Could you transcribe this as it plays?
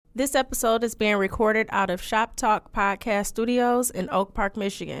This episode is being recorded out of Shop Talk Podcast Studios in Oak Park,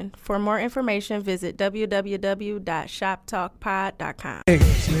 Michigan. For more information, visit www.shoptalkpod.com.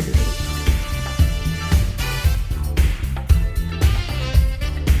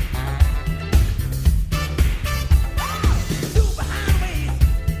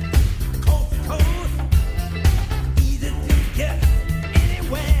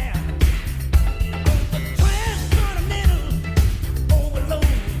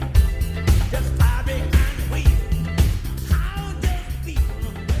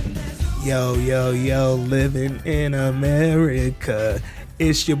 Yo, living in America.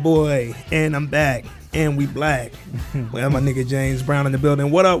 It's your boy, and I'm back, and we black. Well, my nigga James Brown in the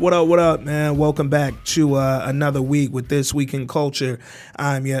building. What up, man? Welcome back to another week with This Week in Culture.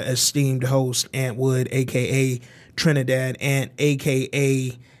 I'm your esteemed host, Ant Wood, a.k.a. Trinidad Ant,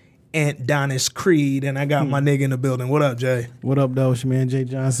 a.k.a. Ant Donis Creed, and I got my nigga in the building. What up, Jay? What up, though? It's your man, Jay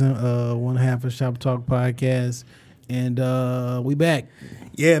Johnson, one half of Shop Talk Podcast, and we back.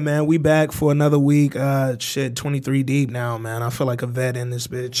 Yeah, man, we back for another week. 23 deep now, man. I feel like a vet in this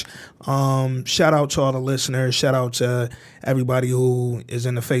bitch. Shout out to all the listeners. Shout out to everybody who is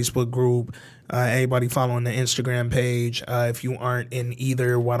in the Facebook group. Everybody following the Instagram page. If you aren't in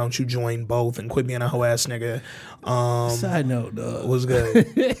either, why don't you join both and quit being a hoe ass nigga? Side note, dog. What's good?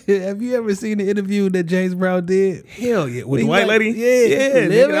 Have you ever seen the interview that James Brown did? Hell yeah. With the white lady? Yeah.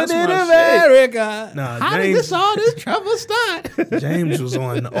 Living nigga, in America. Shit. Nah, how James, did all this trouble start? James was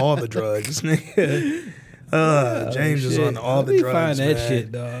on all the drugs, nigga. James was on all the drugs, find that man.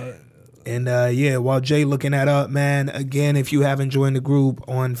 shit, dog. And yeah, while Jay looking that up, man, again, if you haven't joined the group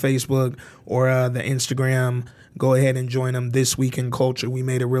on Facebook or the Instagram, go ahead and join them. This Week in Culture. We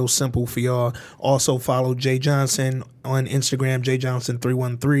made it real simple for y'all. Also follow Jay Johnson on Instagram,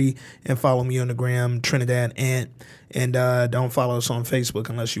 jjohnson313, and follow me on the gram, Trinidad Ant. And don't follow us on Facebook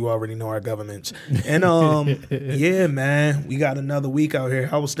unless you already know our governments. And yeah, man, we got another week out here.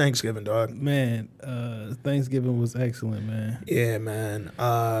 How was Thanksgiving, dog? Man, Thanksgiving was excellent, man. Yeah,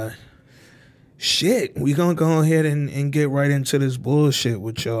 man. Shit, we gonna go ahead and get right into this bullshit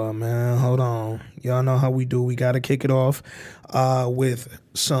with y'all, man. Hold on. Y'all know how we do. We gotta kick it off with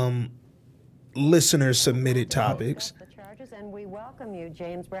some listener-submitted topics. And we welcome you,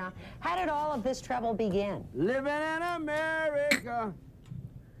 James Brown. How did all of this trouble begin? Living in America.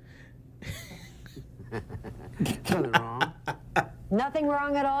 Nothing wrong. Nothing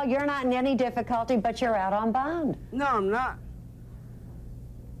wrong at all. You're not in any difficulty, but you're out on bond. No, I'm not.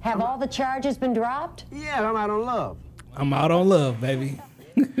 Have all the charges been dropped? Yeah, I'm out on love. I'm out on love, baby.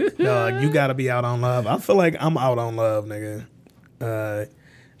 Dog, you gotta be out on love. I feel like I'm out on love, nigga.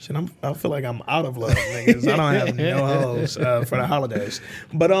 Shit, I feel like I'm out of love, niggas. I don't have no hoes for the holidays.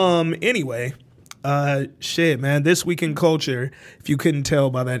 But anyway, shit, man. This Week in Culture, if you couldn't tell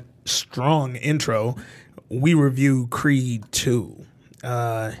by that strong intro, we review Creed 2.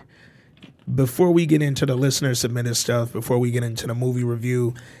 Before we get into the listener submitted stuff, before we get into the movie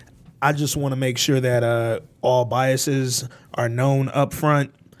review, I just want to make sure that all biases are known up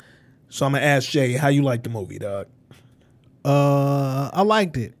front. So I'm gonna ask Jay, how you like the movie, dog? I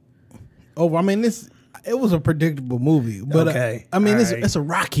liked it. It was a predictable movie, but okay. I mean, All right. it's a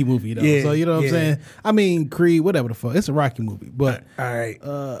Rocky movie though. Yeah, So you know what I'm saying. I mean, Creed, whatever the fuck, it's a Rocky movie. But All right.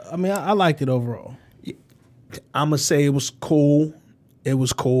 I mean, I liked it overall. I'm gonna say it was cool. It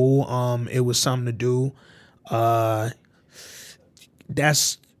was cool. It was something to do.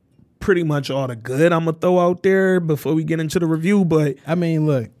 That's pretty much all the good I'm gonna throw out there before we get into the review. But I mean,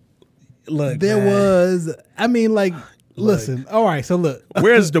 look, there man. was. I mean, like, listen. All right, so look.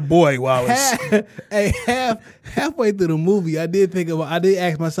 Where's the boy, Wallace? Halfway through the movie, I did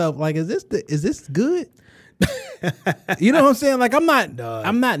ask myself, like, is this good? You know what I'm saying? Like, I'm not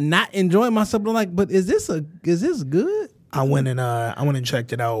enjoying myself, but I'm like, but is this good? I went and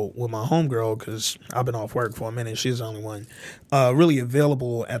checked it out with my homegirl because I've been off work for a minute. She's the only one really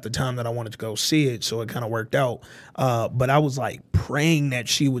available at the time that I wanted to go see it, so it kind of worked out. But I was like praying that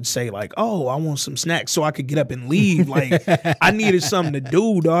she would say like, "Oh, I want some snacks," so I could get up and leave. Like I needed something to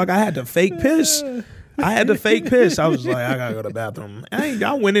do, dog. I had to fake piss. I was like, I gotta go to the bathroom.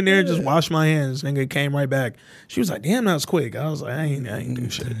 I went in there and just washed my hands. Nigga came right back. She was like, damn, that was quick. I was like, I ain't do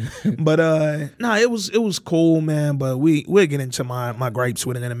shit. But nah, it was cool, man. But we'll get into my gripes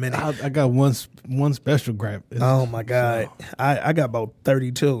with it in a minute. I got one special gripe. Oh my God. I got about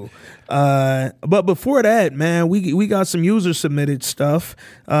 32. But before that, man, we got some user submitted stuff.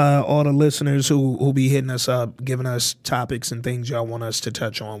 All the listeners who be hitting us up, giving us topics and things y'all want us to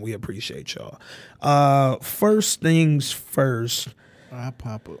touch on. We appreciate y'all. First things first.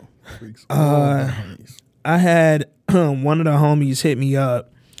 Papa freaks. I had one of the homies hit me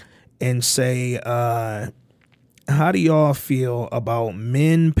up and say, how do y'all feel about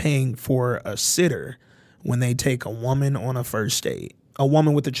men paying for a sitter when they take a woman on a first date? A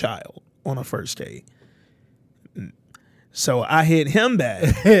woman with a child on a first date. So I hit him back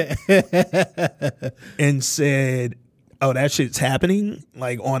and said, oh, that shit's happening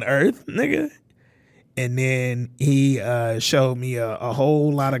like on Earth, nigga. And then he showed me a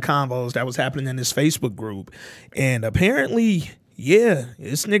whole lot of combos that was happening in this Facebook group. And apparently, yeah,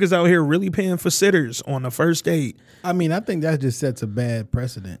 it's niggas out here really paying for sitters on the first date. I mean, I think that just sets a bad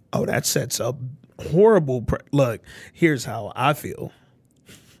precedent. Oh, that sets a horrible... Look, here's how I feel.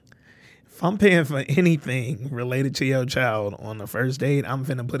 If I'm paying for anything related to your child on the first date, I'm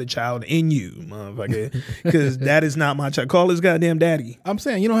finna put a child in you, motherfucker. Because that is not my child. Call his goddamn daddy. I'm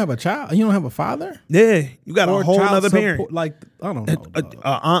saying you don't have a child. You don't have a father? Yeah, you got Or a whole child other support, parent. like, I don't know.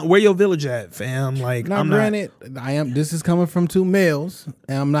 Aunt, where your village at, fam? Like, Now, I'm granted, I am. This is coming from two males,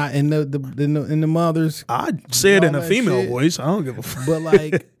 and I'm not in the mothers. I said in all a that female shit. voice. I don't give a fuck. But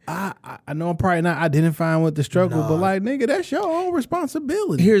like, I know I'm probably not identifying with the struggle, but like, nigga, that's your own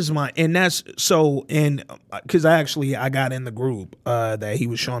responsibility. Here's my, and that's so, and because I got in the group that he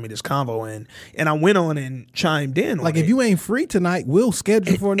was showing me this convo in, and I went on and chimed in. Like, on if it. you ain't free tonight, we'll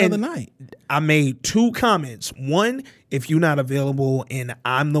schedule for another night. I made 2 comments. One, if you're not available and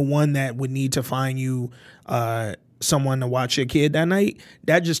I'm the one that would need to find you someone to watch your kid that night,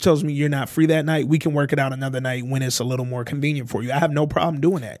 that just tells me you're not free that night. We can work it out another night when it's a little more convenient for you. I have no problem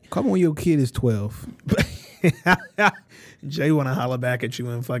doing that. Come on, your kid is 12. Jay want to holler back at you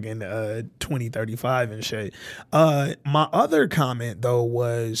in fucking 2035 and shit. My other comment though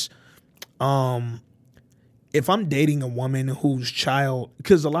was, if I'm dating a woman whose child,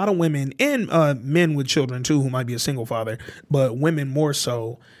 because a lot of women and men with children too, who might be a single father, but women more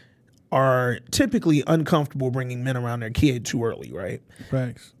so, are typically uncomfortable bringing men around their kid too early, right?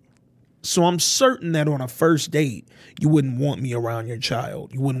 Facts. So I'm certain that on a first date, you wouldn't want me around your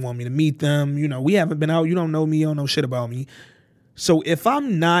child. You wouldn't want me to meet them. You know, we haven't been out. You don't know me. You don't know shit about me. So if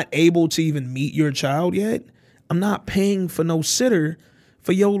I'm not able to even meet your child yet, I'm not paying for no sitter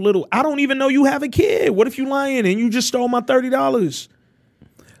for your little... I don't even know you have a kid. What if you lying and you just stole my $30?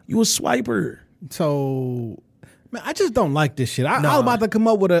 You a swiper. So... Man, I just don't like this shit. I was about to come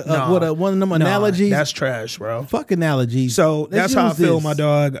up with a one of them analogies. That's trash, bro. Fuck analogies. So that's how I feel, this. my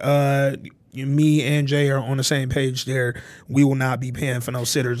dog. Me and Jay are on the same page there. We will not be paying for no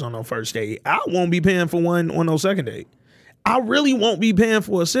sitters on no first date. I won't be paying for one on no second date. I really won't be paying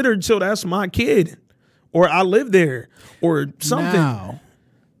for a sitter until that's my kid, or I live there, or something. Now,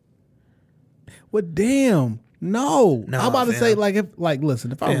 well, damn. No, Nah, I'm about to fam. say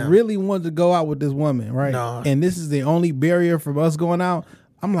listen, if I Fam. really wanted to go out with this woman, right, Nah. and this is the only barrier from us going out,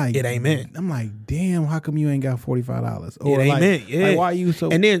 I'm like, It ain't meant. I'm like, damn, how come you ain't got $45? It ain't meant. Yeah. Like, why are you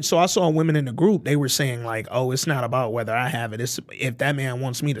so? And then, so I saw women in the group. They were saying like, "Oh, it's not about whether I have it. It's if that man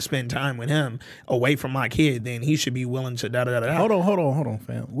wants me to spend time with him away from my kid, then he should be willing to da da da da." hold on,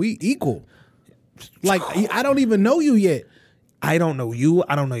 fam. We equal. Like, I don't even know you yet. I don't know you.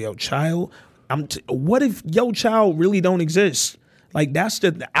 I don't know your child. What if your child really don't exist? Like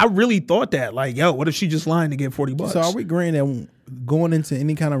I really thought that. Like, yo, what if she just lying to get $40? So are we agreeing that going into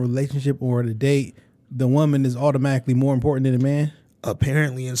any kind of relationship or a date, the woman is automatically more important than the man?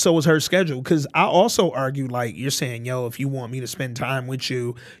 Apparently, and so is her schedule. Because I also argued, like, you're saying, yo, if you want me to spend time with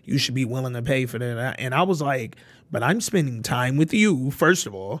you, you should be willing to pay for that. And I was like, but I'm spending time with you, first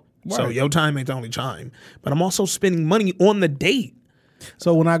of all. Right. So your time ain't the only time. But I'm also spending money on the date.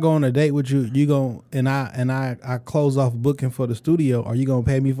 So when I go on a date with you, you go and I close off booking for the studio. Are you gonna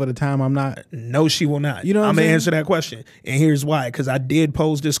pay me for the time I'm not? No, she will not. You know what I'm saying? gonna answer that question, and here's why. Because I did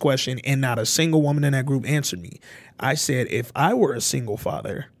pose this question, and not a single woman in that group answered me. I said, if I were a single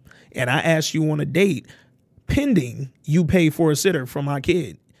father, and I asked you on a date, pending you pay for a sitter for my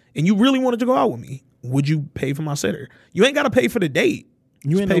kid, and you really wanted to go out with me, would you pay for my sitter? You ain't got to pay for the date.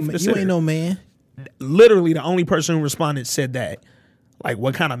 You Just pay for the you ain't sitter. no man. Literally, the only person who responded said that. Like,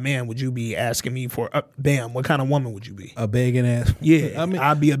 what kind of man would you be asking me for? Bam, what kind of woman would you be? A begging ass. Yeah, I mean,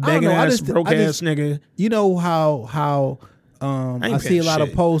 I'd be a I don't begging know, I ass, just- broke I ass just- nigga. You know how I ain't see a paying lot of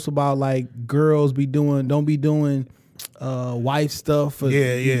shit. posts about like girls don't be doing wife stuff. For,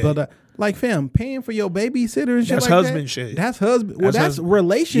 Yeah. But like, fam, paying for your babysitter and shit That's like husband that, shit. That's husband. Well, That's that's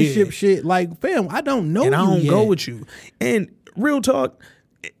relationship yeah. shit. Like, fam, I don't know And you I don't yet. go with you. And real talk,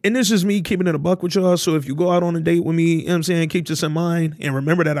 and this is me keeping it a buck with y'all. So if you go out on a date with me, you know what I'm saying, keep this in mind and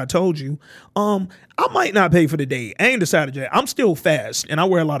remember that I told you. I might not pay for the date. I ain't decided yet. I'm still fast and I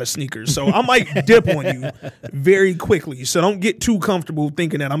wear a lot of sneakers. So I might dip on you very quickly. So don't get too comfortable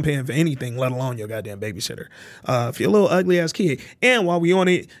thinking that I'm paying for anything, let alone your goddamn babysitter. If you're a little ugly ass kid. And while we on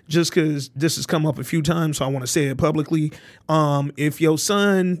it, just because this has come up a few times, so I want to say it publicly. If your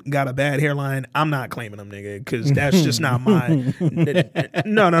son got a bad hairline, I'm not claiming him, nigga, because that's just not mine.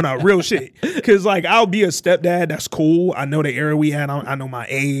 No, real shit. Because like I'll be a stepdad. That's cool. I know the era we at. I know my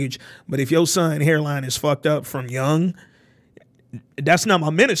age. But if your son hairline is fucked up from young, that's not my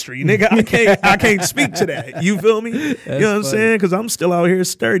ministry, nigga. I can't speak to that. You feel me? You know what I'm saying? Because I'm still out here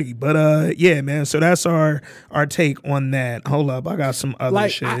sturdy. But yeah, man. So that's our take on that. Hold up, I got some other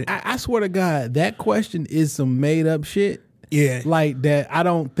shit. I swear to God, that question is some made up shit. Yeah, like that I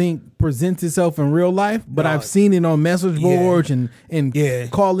don't think presents itself in real life, but I've seen it on message boards and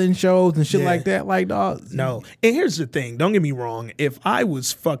call-in shows and shit like that. Like, dog. No. And here's the thing. Don't get me wrong. If I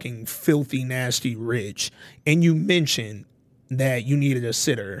was fucking filthy, nasty rich and you mentioned that you needed a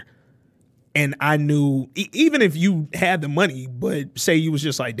sitter and I knew, even if you had the money, but say you was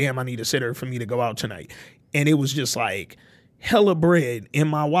just like, damn, I need a sitter for me to go out tonight. And it was just like, hella bread in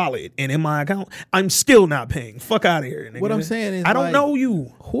my wallet and in my account, I'm still not paying. Fuck out of here, nigga. What I'm saying is, I don't know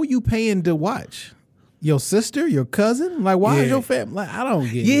you. Who you paying to watch? Your sister? Your cousin? Like, why is your family? Like, I don't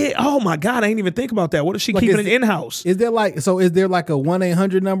get it. Oh my God, I didn't even think about that. What if she keeping it in-house? Is there like a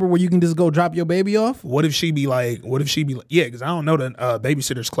 1-800 number where you can just go drop your baby off? What if she be like, yeah, because I don't know the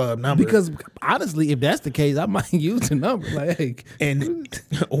Babysitters Club number. Because honestly, if that's the case, I might use the number. Like, and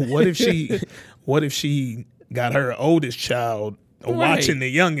what if she got her oldest child watching the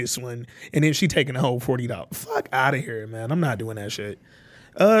youngest one, and then she taking the whole $40. Fuck out of here, man. I'm not doing that shit.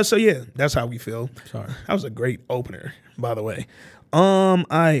 So yeah, that's how we feel. Sorry. That was a great opener, by the way. All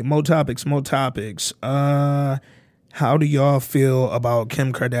right, more topics. How do y'all feel about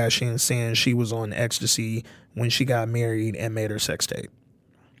Kim Kardashian saying she was on ecstasy when she got married and made her sex tape?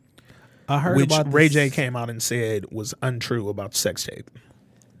 I heard which about Ray J came out and said was untrue about the sex tape.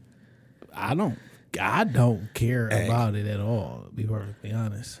 I don't care about it at all, to be perfectly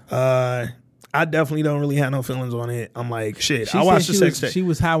honest. I definitely don't really have no feelings on it. I'm like, shit, I watched the sex tape. She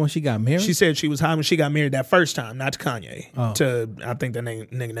was high when she got married? She said she was high when she got married that first time, not to Kanye. I think the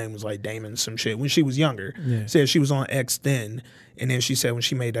nigga name was like Damon, some shit, when she was younger. Yeah. Said she was on X then. And then she said when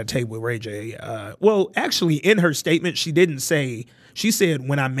she made that tape with Ray J. Well, actually, in her statement, she didn't say, she said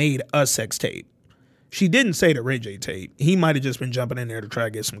when I made a sex tape. She didn't say the Ray J tape. He might have just been jumping in there to try to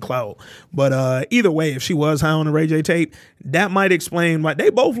get some clout. But either way, if she was high on the Ray J tape, that might explain why they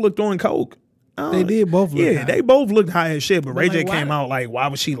both looked on coke. They did both look high. They both looked high as shit. But Ray J came out like, why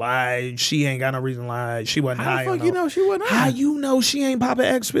would she lie? She ain't got no reason to lie. She wasn't high. How the fuck you know she wasn't high? How you know she ain't pop an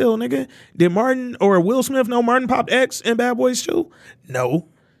X pill, nigga? Did Martin or Will Smith know Martin popped X in Bad Boys 2? No.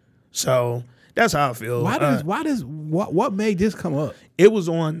 So that's how I feel. What made this come up? It was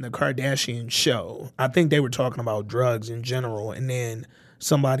on the Kardashian show. I think they were talking about drugs in general. And then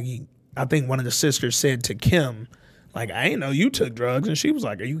somebody, I think one of the sisters said to Kim, like, I ain't know you took drugs. And she was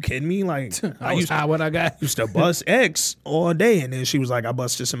like, are you kidding me? Like, I was high when I used to bust X all day. And then she was like, I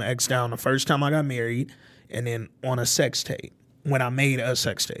busted some X down the first time I got married and then on a sex tape. When I made a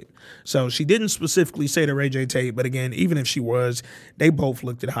sex tape. So she didn't specifically say the Ray J tape, but again, even if she was, they both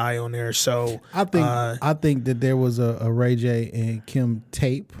looked at high on there. So I think that there was a Ray J and Kim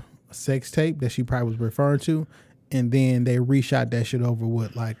tape, a sex tape that she probably was referring to, and then they reshot that shit over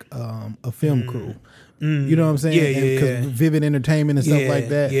with like a film crew. You know what I'm saying? Yeah. Vivid Entertainment and stuff like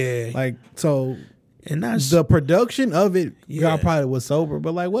that. Yeah. Like, so and that's the production of it, y'all probably was sober,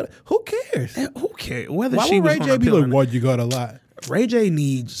 but like, what? Who cares? Who cares? Whether why she would was Ray J be like, "What you got a lot"? Ray J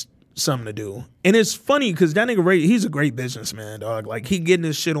needs something to do, and it's funny because that nigga Ray, he's a great businessman, dog. Like he getting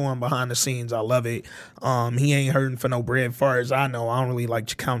his shit on behind the scenes. I love it. He ain't hurting for no bread. Far as I know, I don't really like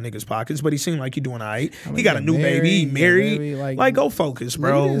to count niggas' pockets, but he seemed like he doing all right. He got a new baby, married. Like go focus,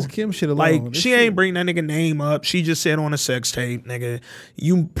 bro. Look at this Kim shit alone. Like she ain't bring that nigga name up. She just said on a sex tape, nigga.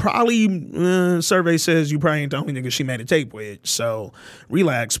 You probably survey says you probably ain't the only nigga she made a tape with. So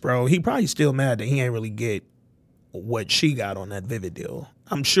relax, bro. He probably still mad that he ain't really get what she got on that Vivid deal.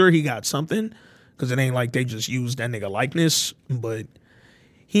 I'm sure he got something because it ain't like they just used that nigga likeness, but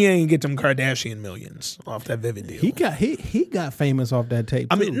he ain't get them Kardashian millions off that Vivid deal. He got famous off that tape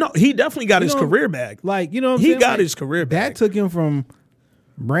too. I mean, no, he definitely got his career back. Like, you know what I'm he saying? Got his career back. That took him from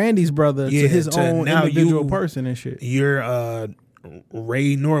Brandy's brother to his own individual person and shit. You're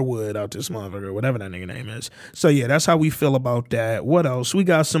Ray Norwood out this motherfucker, whatever that nigga name is. So yeah, that's how we feel about that. What else? We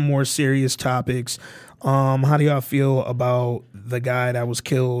got some more serious topics. How do y'all feel about the guy that was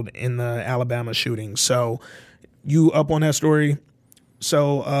killed in the Alabama shooting? So you up on that story?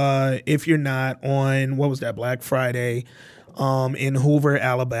 So if you're not on, what was that, Black Friday in Hoover,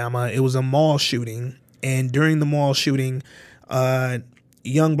 Alabama, it was a mall shooting. And during the mall shooting,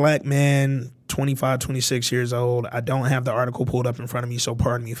 young black man, 25, 26 years old. I don't have the article pulled up in front of me, so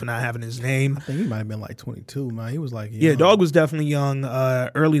pardon me for not having his name. I think he might have been like 22, man. He was like young. Yeah, dog was definitely young,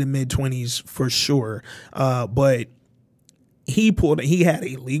 early to mid 20s for sure. But he had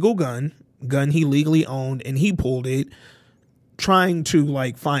a legal gun he legally owned, and he pulled it trying to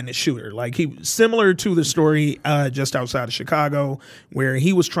like find the shooter. Like he similar to the story just outside of Chicago where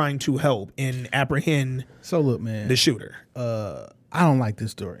he was trying to help and apprehend look, man, the shooter. I don't like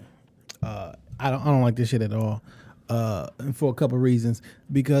this story. I don't like this shit at all. And for a couple of reasons,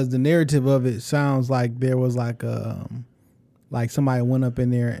 because the narrative of it sounds like there was like somebody went up in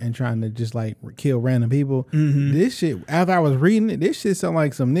there and trying to just like kill random people. Mm-hmm. This shit, after I was reading it, this shit sound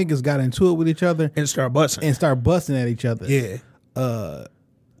like some niggas got into it with each other and start busting at each other. Yeah.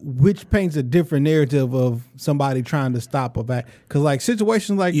 Which paints a different narrative of somebody trying to stop a back. Cause like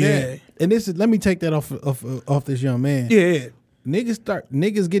situations like that, and this is, let me take that off this young man. Yeah.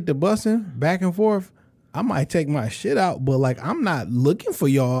 Niggas get to busting back and forth. I might take my shit out, but like I'm not looking for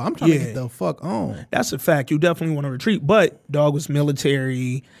y'all. I'm trying to get the fuck on. That's a fact. You definitely want to retreat. But dog was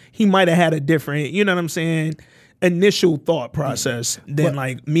military. He might have had a different, you know what I'm saying, initial thought process than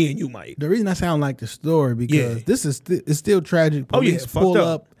like me and you might. The reason I sound like the story because this is it's still tragic. Police pulled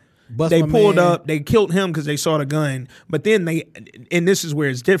up. They pulled up. They killed him because they saw the gun. But then and this is where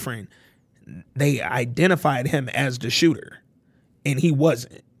it's different. They identified him as the shooter. And he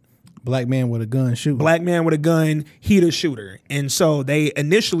wasn't. Black man with a gun shooting. Black man with a gun, he the shooter. And so they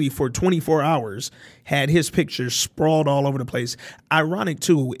initially for 24 hours had his picture sprawled all over the place. Ironic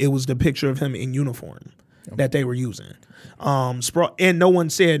too, it was the picture of him in uniform that they were using. And no one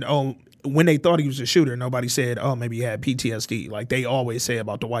said, when they thought he was a shooter, nobody said, maybe he had PTSD. Like they always say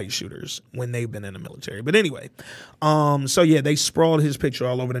about the white shooters when they've been in the military. But anyway, so yeah, they sprawled his picture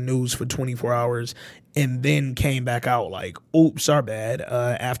all over the news for 24 hours and then came back out like, oops, our bad.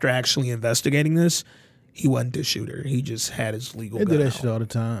 After actually investigating this, he wasn't the shooter. He just had his legal gun. They do that shit all the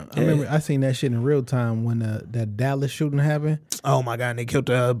time. I remember I seen that shit in real time when that Dallas shooting happened. Oh my God, and they killed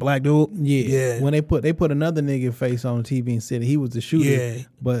the black dude? Yeah. When they put another nigga face on TV and said he was the shooter. Yeah.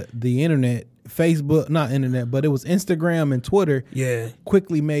 But the internet, Facebook, not internet, but it was Instagram and Twitter. Yeah.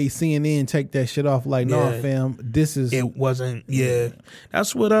 Quickly made CNN take that shit off. Like, no, fam, this is. It wasn't. Yeah.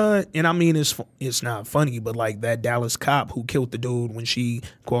 That's what. And I mean, it's not funny, but like that Dallas cop who killed the dude when she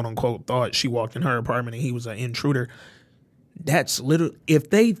quote unquote thought she walked in her apartment and he was an intruder. That's literally,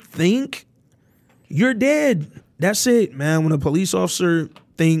 if they think you're dead, that's it, man. When a police officer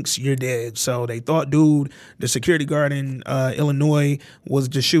thinks, you're dead. So they thought dude, the security guard in Illinois, was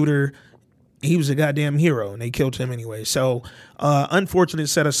the shooter. He was a goddamn hero, and they killed him anyway. So, unfortunate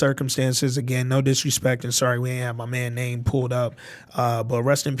set of circumstances. Again, no disrespect, and sorry we ain't have my man name pulled up. But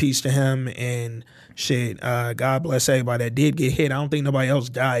rest in peace to him, and shit, God bless everybody that did get hit. I don't think nobody else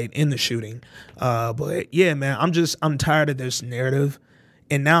died in the shooting. But yeah, man, I'm tired of this narrative,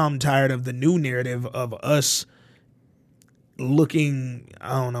 and now I'm tired of the new narrative of us looking, I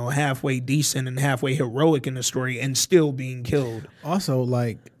don't know, halfway decent and halfway heroic in the story and still being killed. Also,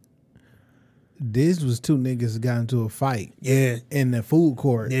 like, this was two niggas that got into a fight. Yeah. In the food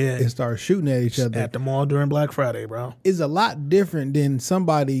court. Yeah. And started shooting at each other. At the mall during Black Friday, bro. It's a lot different than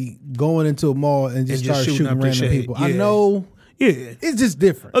somebody going into a mall and just start shooting random people. Yeah. I know. Yeah. It's just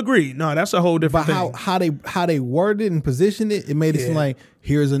different. Agreed. No, that's a whole different thing. But how they worded and positioned it, it made it seem like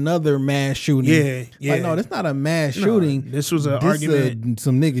here's another mass shooting. Yeah. Yeah. Like, no, that's not a mass shooting. This was an argument.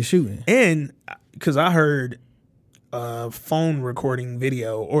 Some niggas shooting. And because I heard phone recording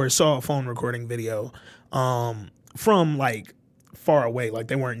video, or saw a phone recording video from like far away, like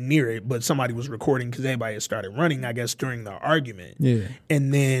they weren't near it, but somebody was recording because everybody had started running, I guess, during the argument. Yeah.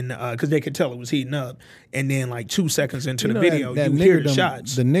 And then because they could tell it was heating up, and then like 2 seconds into the video, you hear the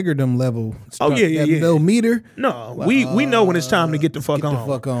shots. The niggerdom level. Oh yeah. Little meter. No, we know when it's time to get the fuck on. Get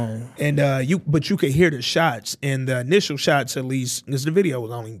the fuck on. And you could hear the shots, and the initial shots, at least, because the video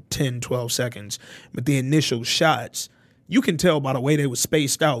was only 10, 12 seconds, but the initial shots, you can tell by the way they were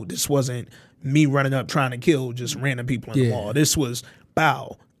spaced out. This wasn't me running up trying to kill just random people in the mall. This was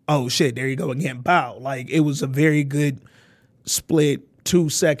bow. Oh shit, there you go again. Bow. Like, it was a very good split 2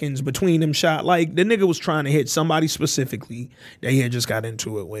 seconds between them shot. Like, the nigga was trying to hit somebody specifically that he had just got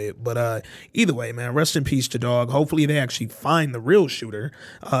into it with. But either way, man, rest in peace to dog. Hopefully they actually find the real shooter.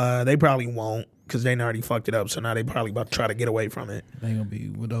 They probably won't, because they already fucked it up. So now they probably about to try to get away from it. They gonna be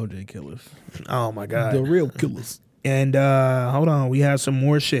with OJ killers. Oh my God. The real killers. And hold on, we have some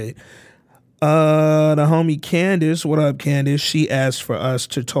more shit. The homie Candace, what up, Candace? She asked for us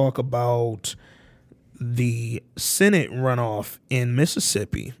to talk about the Senate runoff in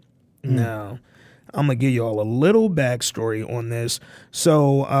Mississippi. Now, I'm gonna give y'all a little backstory on this.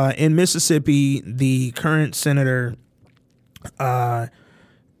 So, in Mississippi, the current senator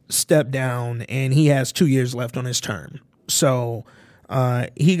stepped down, and he has 2 years left on his term. So,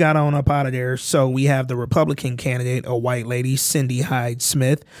 he got on up out of there. So we have the Republican candidate, a white lady, Cindy Hyde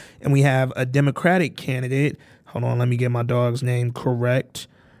Smith, and we have a Democratic candidate. Hold on, let me get my dog's name correct.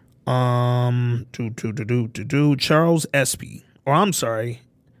 Charles Espy, or I'm sorry,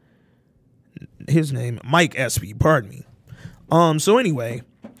 his name Mike Espy. Pardon me. So anyway,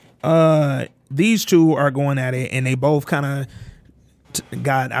 these two are going at it, and they both kind of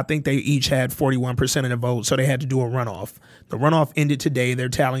got. I think they each had 41% of the vote, so they had to do a runoff. The runoff ended today. They're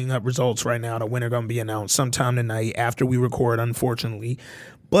tallying up results right now. The winner going to be announced sometime tonight after we record, unfortunately.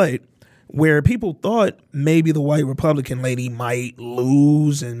 But where people thought maybe the white Republican lady might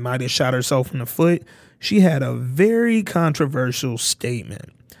lose and might have shot herself in the foot, she had a very controversial statement.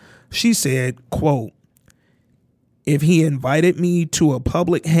 She said, quote, "If he invited me to a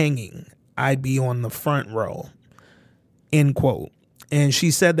public hanging, I'd be on the front row," end quote. And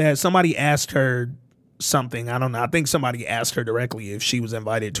she said that somebody asked her something. I don't know. I think somebody asked her directly if she was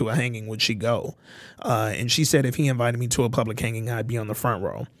invited to a hanging, would she go? And she said, if he invited me to a public hanging, I'd be on the front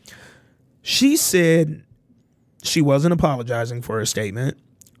row. She said she wasn't apologizing for her statement.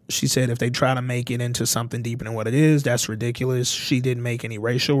 She said if they try to make it into something deeper than what it is, that's ridiculous. She didn't make any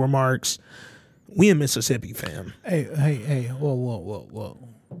racial remarks. We in Mississippi, fam. Hey, whoa.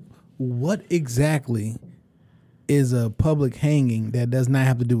 What exactly is a public hanging that does not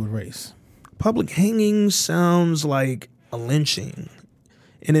have to do with race? Public hanging sounds like a lynching.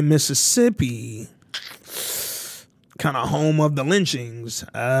 And in Mississippi, kind of home of the lynchings.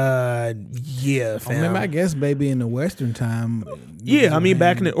 Yeah, fam. Remember, I guess maybe in the Western time. Yeah, I mean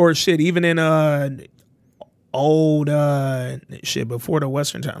back in the, or shit, even in old shit before the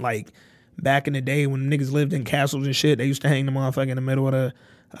Western time, like back in the day when niggas lived in castles and shit, they used to hang the motherfucker in the middle of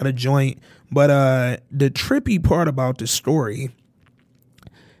the joint. But the trippy part about this story,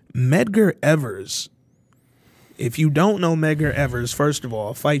 Medgar Evers. If you don't know Medgar Evers, first of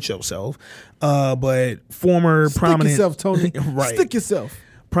all, fight yourself. But former prominent, yourself, Tony. Right, Stick yourself.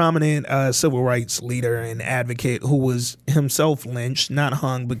 Prominent civil rights leader and advocate who was himself lynched, not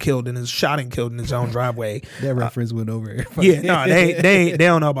hung, but shot and killed in his own driveway. That reference went over. Yeah, no, they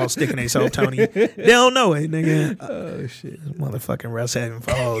don't know about sticking themselves, Tony. They don't know it, nigga. Oh shit, motherfucking rest having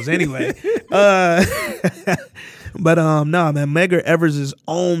for hoes. Anyway, but no, man, Medgar Evers'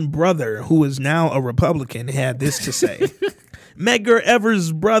 own brother, who is now a Republican, had this to say. Medgar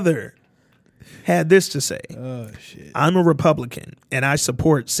Evers' brother had this to say. Oh shit. I'm a Republican and I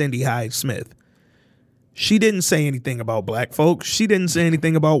support Cindy Hyde Smith. She didn't say anything about black folks. She didn't say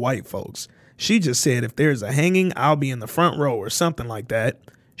anything about white folks. She just said if there's a hanging, I'll be in the front row or something like that.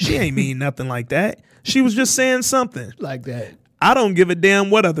 She ain't mean nothing like that. She was just saying something Like that. I don't give a damn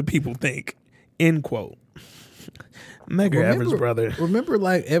what other people think. End quote. Medgar Evers' brother. Remember,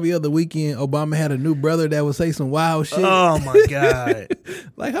 like every other weekend, Obama had a new brother that would say some wild shit. Oh my God.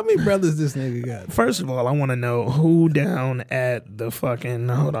 Like, how many brothers this nigga got? First of all, I want to know who down at the fucking,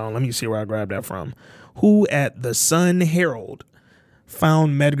 hold on, let me see where I grabbed that from. Who at the Sun Herald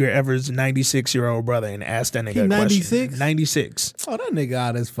found Medgar Evers' 96-year-old brother and asked that nigga a 96? question. 96. Oh, that nigga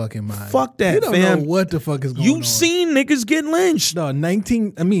out of his fucking mind. Fuck that, you don't fam. know what the fuck is going on. You've seen niggas get lynched. No,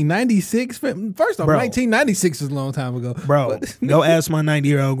 96. First off, Bro. 1996 is a long time ago. Bro, go ask my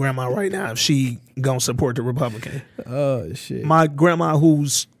 90-year-old grandma right now if she gonna support the Republican. Oh, shit. My grandma,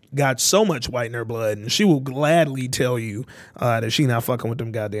 who's got so much white in her blood, and she will gladly tell you that she not fucking with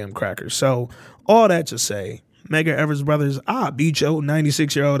them goddamn crackers. So all that to say, Medgar Evers' brothers, I'll beat your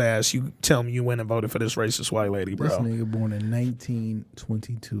 96-year-old ass. You tell me you went and voted for this racist white lady, bro. This nigga born in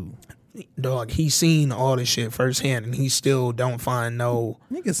 1922. Dog, he seen all this shit firsthand, and he still don't find no.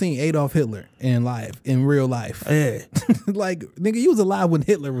 Nigga seen Adolf Hitler in real life. Yeah. Like, nigga, you was alive when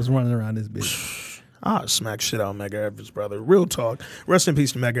Hitler was running around this bitch. I'll smack shit out Medgar Evers' brother. Real talk. Rest in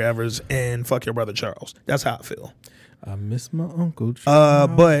peace to Medgar Evers, and fuck your brother Charles. That's how I feel. I miss my uncle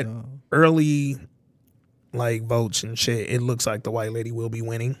Charles. But early like votes and shit, it looks like the white lady will be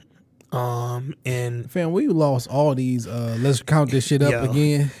winning. And fam, we lost all these. Let's count this shit up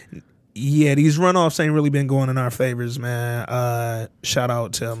again. Yeah, these runoffs ain't really been going in our favors, man. Shout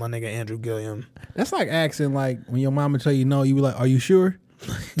out to my nigga Andrew Gilliam. That's like asking, like, when your mama tell you no, you be like, are you sure?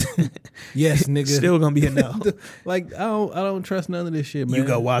 Yes, nigga. Still gonna be a no. Like I don't trust none of this shit, man. You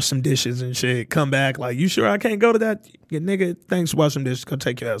go wash some dishes and shit. Come back like, you sure I can't go to that? Yeah, nigga, thanks for washing dishes. Go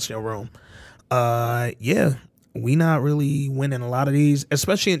take your ass to your room. Yeah, we not really winning a lot of these,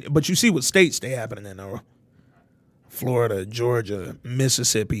 especially. But you see what states they happening in, though. Florida, Georgia,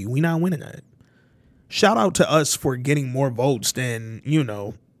 Mississippi. We not winning that. Shout out to us for getting more votes than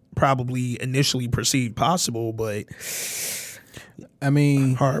probably initially perceived possible, but I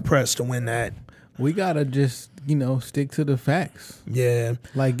mean, hard pressed to win that. we gotta just stick to the facts. Yeah.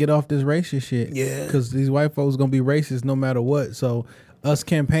 Like, get off this racist shit. Yeah. Because these white folks gonna be racist no matter what. So us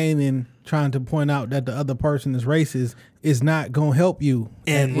campaigning, trying to point out that the other person is racist, is not gonna help you.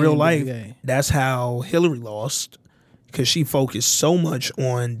 In real life, that's how Hillary lost, because she focused so much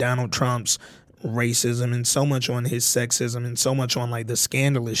on Donald Trump's racism and so much on his sexism and so much on like the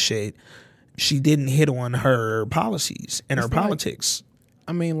scandalous shit. She didn't hit on her policies and her politics.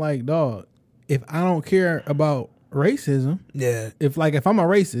 I mean, like, dog, if I don't care about racism, Yeah. if I'm a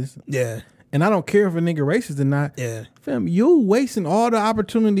racist, Yeah. and I don't care if a nigga racist or not, Yeah. fam, you wasting all the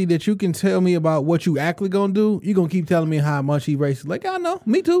opportunity that you can tell me about what you actually gonna do. You gonna keep telling me how much he racist. Like, I know,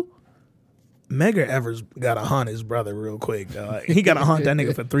 me too. Medgar Evers got to hunt his brother real quick, dog. He got to hunt that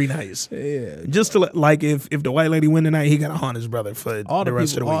nigga for 3 nights. Yeah, Just to like, if the white lady win tonight, he got to hunt his brother for all the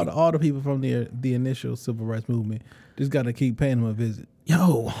rest people, of the week. all the people from the initial civil rights movement just got to keep paying him a visit.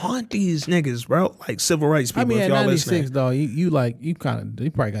 Yo, haunt these niggas, bro. Like civil rights people. I mean, if at y'all 96, listening. dog, you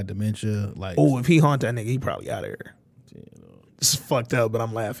probably got dementia. Like, Oh, if he haunt that nigga, he probably out of here. This is fucked up, but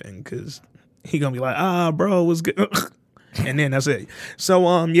I'm laughing because he gonna be like, bro, what's good? And then that's it.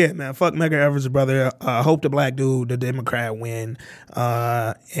 So, yeah, man, fuck Medgar Evers' brother. Hope the black dude, the Democrat, win.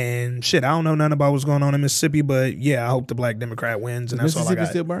 And shit, I don't know nothing about what's going on in Mississippi, but yeah, I hope the black Democrat wins, and that's all I Mississippi got.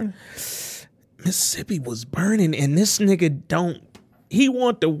 still burning? Mississippi was burning, and this nigga he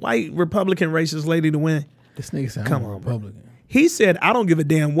want the white Republican racist lady to win. This nigga said, Come I'm a on, bro. Republican. He said, I don't give a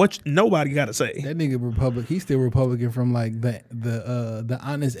damn what nobody got to say. That nigga Republican. He's still Republican from like the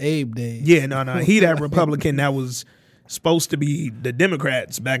Honest Abe days. Yeah, no. He that Republican that was supposed to be the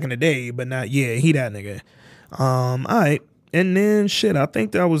Democrats back in the day, but not. Yeah, he that nigga. All right, and then shit. I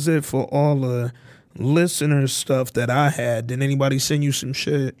think that was it for all the listener stuff that I had. Did anybody send you some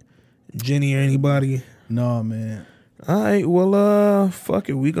shit, Jenny or anybody? No, man. All right, well, fuck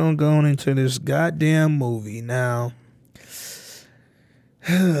it. We gonna go on into this goddamn movie now.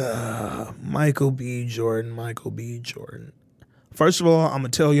 Michael B. Jordan. First of all, I'm gonna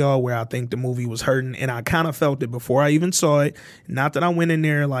tell y'all where I think the movie was hurting, and I kind of felt it before I even saw it. Not that I went in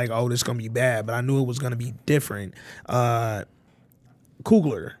there like, oh, this is gonna be bad, but I knew it was gonna be different. Coogler.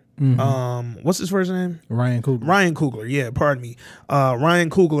 What's his first name? Ryan Coogler. Ryan Coogler, yeah, pardon me. Ryan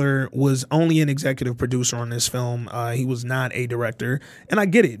Coogler was only an executive producer on this film. He was not a director. And I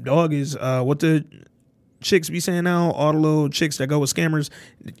get it. Dog is what the chicks be saying now, all the little chicks that go with scammers.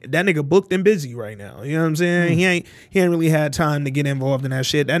 That nigga booked and busy right now. You know what I'm saying? He ain't really had time to get involved in that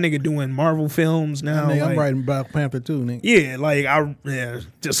shit. That nigga doing Marvel films now. Nigga, I'm like, writing Black Panther too, nigga. yeah, like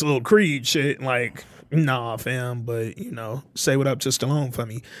just a little Creed shit. Like, nah, fam, but say what up to Stallone for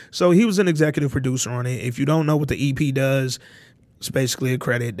me. So he was an executive producer on it. If you don't know what the EP does, it's basically a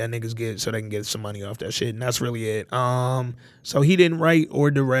credit that niggas get so they can get some money off that shit, and that's really it. So he didn't write or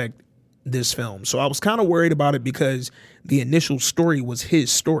direct this film. So I was kind of worried about it because the initial story was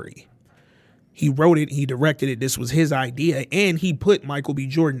his story. He wrote it, he directed it, this was his idea, and he put Michael B.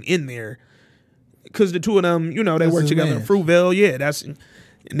 Jordan in there because the two of them, they That's worked his together in man. Fruitvale. Yeah,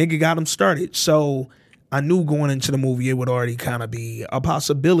 nigga got him started. So I knew going into the movie it would already kind of be a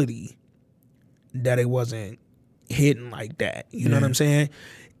possibility that it wasn't hitting like that. You know what I'm saying?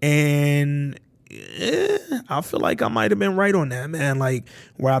 And I feel like I might have been right on that, man. Like,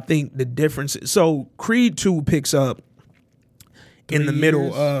 where I think the difference is. So Creed 2 picks up in the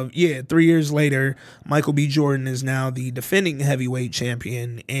middle of 3 years later. Michael B. Jordan is now the defending heavyweight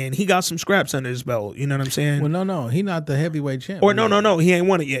champion, and he got some scraps under his belt. You know what I'm saying? Well, no, he not the heavyweight champ. Or no, he ain't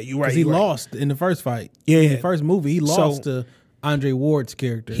won it yet. You right? Because he you right. lost in the first fight. Yeah. In the first movie, he lost So- to Andre Ward's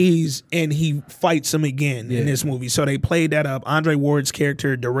character. He fights him again in Yeah. this movie. So they played that up. Andre Ward's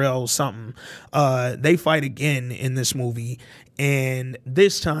character, Darrell something, they fight again in this movie. And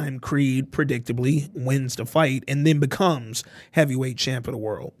this time Creed predictably wins the fight and then becomes heavyweight champ of the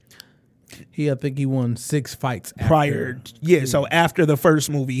world. I think he won 6 fights Prior, so after the first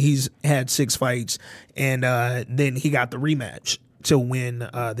movie, he's had 6 fights, and then he got the rematch to win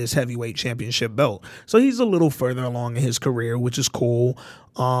this heavyweight championship belt. So he's a little further along in his career, which is cool.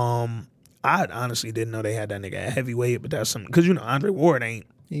 I honestly didn't know they had that nigga at heavyweight, but that's something, because Andre Ward ain't.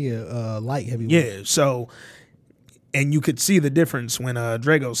 light heavyweight. Yeah, so And you could see the difference when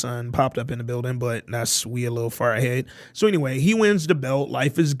Drago's son popped up in the building, but we a little far ahead. So anyway, he wins the belt.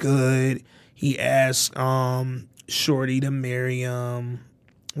 Life is good. He asks Shorty to marry him.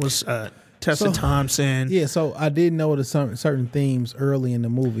 Tessa Thompson. Yeah, so I did notice certain themes early in the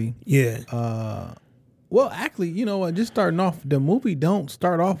movie. Yeah. Well, actually, you know what? Just starting off, the movie don't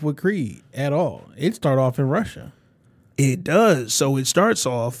start off with Creed at all. It start off in Russia. It does. So it starts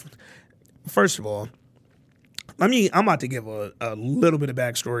off, first of all, I'm about to give a little bit of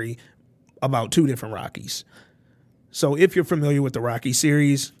backstory about two different Rockies. So if you're familiar with the Rocky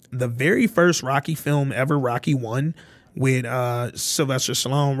series, the very first Rocky film ever, Rocky 1, with Sylvester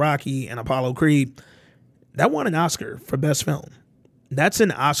Stallone, Rocky, and Apollo Creed, that won an Oscar for Best Film. That's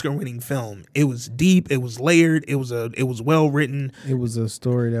an Oscar-winning film. It was deep. It was layered. It was well written. It was a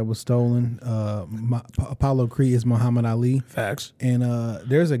story that was stolen. Apollo Creed is Muhammad Ali. Facts. And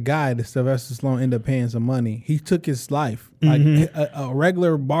there's a guy that Sylvester Stallone ended up paying some money. He took his life. Like a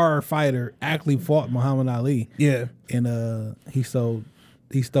regular bar fighter actually fought Muhammad Ali. Yeah. And he stole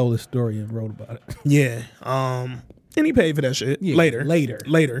his story and wrote about it. Yeah. And he paid for that shit later.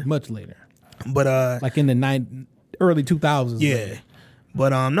 Much later. But like in the early 2000s. Yeah. Later.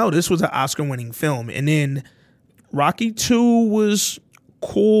 But no, this was an Oscar-winning film. And then Rocky 2 was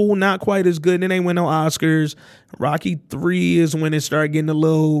cool, not quite as good. Then they win no Oscars. Rocky 3 is when it started getting a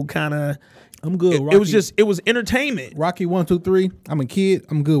little kind of... I'm good. It was entertainment. Rocky 1, 2, 3. I'm a kid.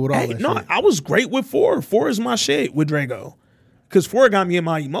 I'm good with all that shit. I was great with 4. 4 is my shit with Drago. Because 4 got me in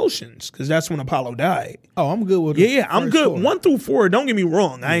my emotions. Because that's when Apollo died. Oh, I'm good with Yeah, I'm good. 4. 1 through 4, don't get me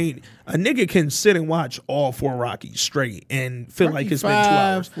wrong. A nigga can sit and watch all 4 Rockies straight and feel Rocky like it's been 2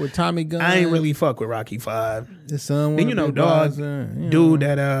 hours. with Tommy Gunn. I ain't really fuck with Rocky 5. The son. And dog, dude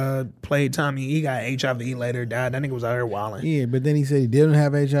that played Tommy, he got HIV later, died. That nigga was out here wilding. Yeah, but then he said he didn't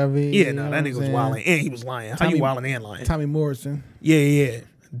have HIV. Yeah, no, that nigga was wilding. And he was lying. How you wilding and lying? Tommy Morrison. Yeah.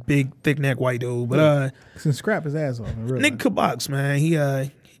 Big, thick neck white dude. But Can scrap his ass off. Nick Kabox, man, he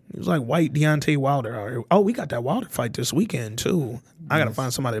was like white Deontay Wilder out here. Oh, we got that Wilder fight this weekend too. I gotta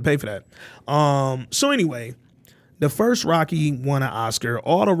find somebody to pay for that. So anyway, the first Rocky won an Oscar.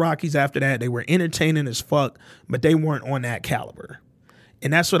 All the Rockies after that, they were entertaining as fuck, but they weren't on that caliber.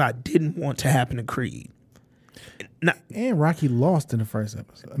 And that's what I didn't want to happen to Creed. And Rocky lost in the first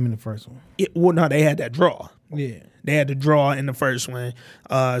episode. I mean, the first one. No, they had that draw. Yeah. They had to draw in the first one.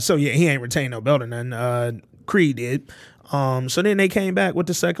 So yeah, he ain't retained no belt or nothing. Creed did. So then they came back with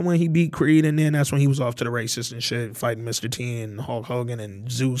the second one. He beat Creed, and then that's when he was off to the races and shit, fighting Mr. T and Hulk Hogan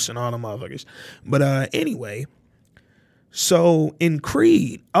and Zeus and all them motherfuckers. But anyway, so in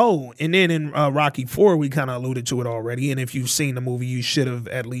Creed, and then in Rocky 4, we kind of alluded to it already. And if you've seen the movie, you should have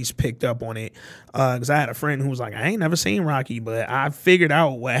at least picked up on it. Because I had a friend who was like, I ain't never seen Rocky, but I figured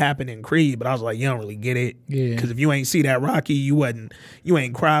out what happened in Creed. But I was like, you don't really get it. Yeah. Because if you ain't see that Rocky, you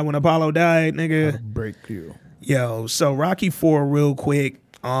ain't cry when Apollo died, nigga. I'll break you. Yo, so Rocky 4 real quick.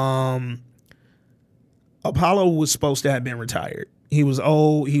 Apollo was supposed to have been retired. He was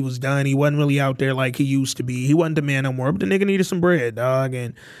old. He was done. He wasn't really out there like he used to be. He wasn't the man no more. But the nigga needed some bread, dog.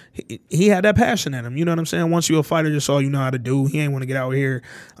 And he had that passion in him. You know what I'm saying? Once you a fighter, that's all you know how to do. He ain't want to get out here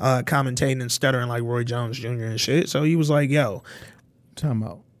commentating and stuttering like Roy Jones Jr. and shit. So he was like, yo. Time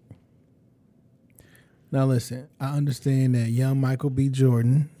out. Now listen, I understand that young Michael B.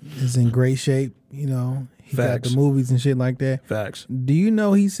 Jordan is in great shape. You know, he got the movies and shit like that. Facts. Do you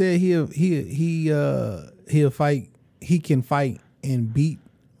know he said he'll fight? He can fight and beat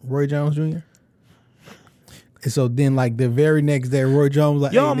Roy Jones Jr. And so then, like the very next day, Roy Jones was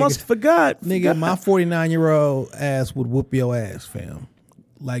like, "Y'all must forgot, nigga, my 49-year-old ass would whoop your ass, fam.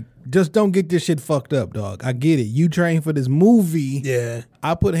 Like, just don't get this shit fucked up, dog. I get it. You train for this movie. Yeah,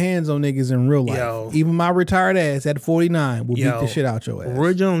 I put hands on niggas in real life. Yo. Even my retired ass at 49 will beat the shit out your ass.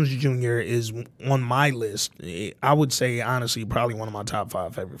 Roy Jones Jr. is on my list. I would say honestly, probably one of my top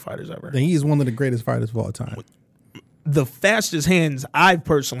 5 favorite fighters ever. And he is one of the greatest fighters of all time. The fastest hands I've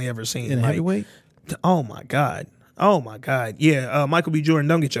personally ever seen. In heavyweight? Oh my God. Yeah, Michael B. Jordan,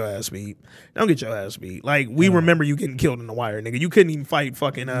 don't get your ass beat. Like, we remember you getting killed in the wire, nigga. You couldn't even fight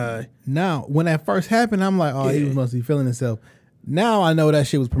fucking... Now, when that first happened, I'm like, he must be feeling himself. Now I know that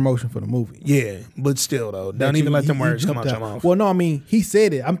shit was promotion for the movie. Yeah, but still, though. Don't even let them words come out your mouth. Well, no, I mean, he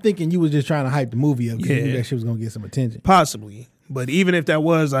said it. I'm thinking you was just trying to hype the movie up because you knew that shit was going to get some attention. Possibly. But even if that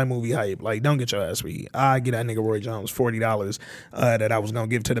was iMovie hype, like, don't get your ass beat. I get that nigga Roy Jones $40 that I was gonna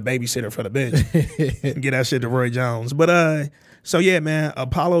give to the babysitter for the bitch. Get that shit to Roy Jones. But so yeah, man,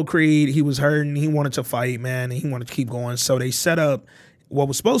 Apollo Creed, he was hurting. He wanted to fight, man, and he wanted to keep going. So they set up what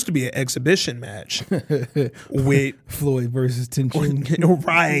was supposed to be an exhibition match with Floyd versus Tension.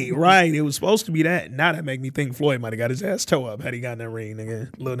 right. It was supposed to be that. Now that make me think Floyd might have got his ass toe up had he got in that ring,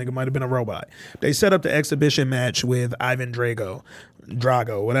 nigga. Little nigga might have been a robot. They set up the exhibition match with Ivan Drago,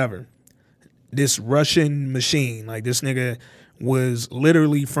 whatever. This Russian machine, like this nigga was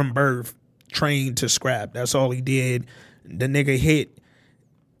literally from birth trained to scrap. That's all he did. The nigga hit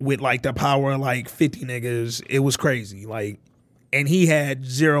with like the power of like 50 niggas. It was crazy. Like, and he had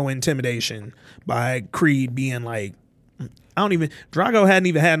zero intimidation by Creed being like, Drago hadn't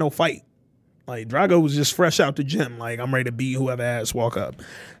even had no fight. Like, Drago was just fresh out the gym. Like, I'm ready to beat whoever ass walk up.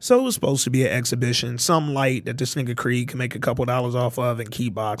 So it was supposed to be an exhibition, some light that this nigga Creed can make a couple dollars off of and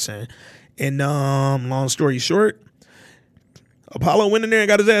keep boxing. And long story short, Apollo went in there and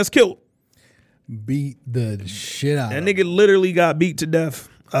got his ass killed. Beat the shit out That of nigga him. literally got beat to death.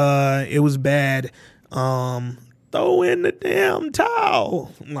 It was bad. Throw in the damn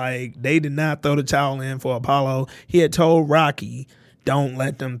towel. Like, they did not throw the towel in for Apollo. He had told Rocky, don't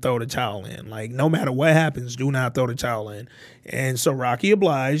let them throw the towel in. Like, no matter what happens, do not throw the towel in. And so Rocky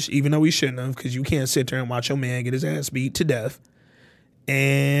obliged, even though he shouldn't have, because you can't sit there and watch your man get his ass beat to death.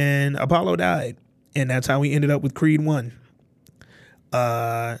 And Apollo died. And that's how we ended up with Creed 1.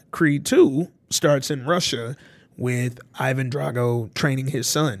 Creed 2 starts in Russia with Ivan Drago training his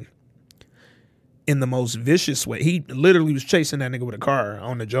son in the most vicious way. He literally was chasing that nigga with a car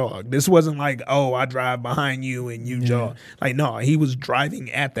on the jog. This wasn't like, oh, I drive behind you and you jog. Like, no, he was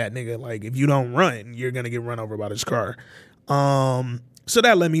driving at that nigga. Like, if you don't run, you're going to get run over by this car. So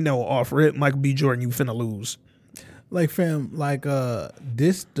that let me know off rip, Michael B. Jordan, you finna lose. Like, fam, like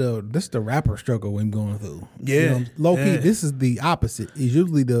this the rapper struggle we're going through. Yeah. You know, low key, Yeah. this is the opposite. It's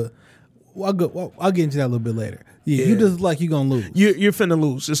usually I'll get into that a little bit later. Yeah, Yeah. you just like you gonna lose. You're finna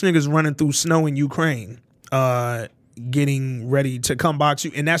lose. This nigga's running through snow in Ukraine, getting ready to come box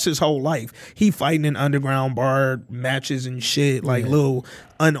you, and that's his whole life. He fighting in underground bar matches and shit, like little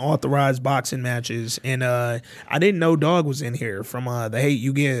unauthorized boxing matches. And I didn't know Dog was in here from The Hate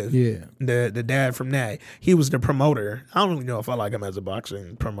U Give. Yeah. The dad from that. He was the promoter. I don't really know if I like him as a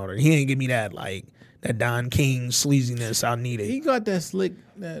boxing promoter. He ain't give me that like that Don King sleaziness I needed. He got that slick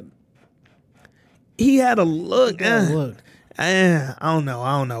that He had a look. look. I don't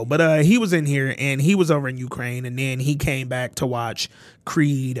know. But he was in here and he was over in Ukraine, and then he came back to watch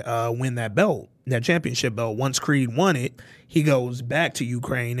Creed win that belt, that championship belt. Once Creed won it, he goes back to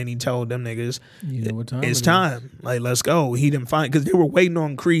Ukraine and he told them niggas, You know what time it's it is. time. Like, let's go. He didn't find, because they were waiting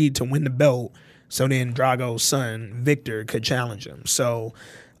on Creed to win the belt so then Drago's son, Victor, could challenge him. So,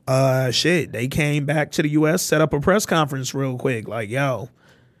 they came back to the U.S., set up a press conference real quick. Like, yo,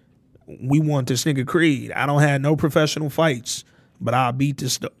 we want this nigga Creed. I don't have no professional fights, but I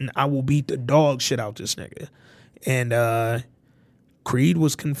will beat the dog shit out this nigga. And Creed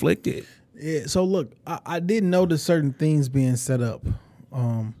was conflicted. Yeah, so look, I did notice certain things being set up.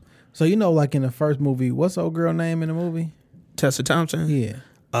 So you know, like in the first movie, what's the old girl name in the movie? Tessa Thompson? Yeah.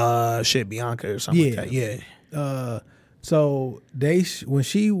 Bianca or something like that. Yeah. So when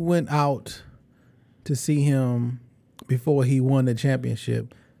she went out to see him before he won the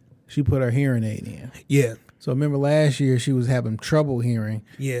championship, she put her hearing aid in. Yeah. So remember last year she was having trouble hearing.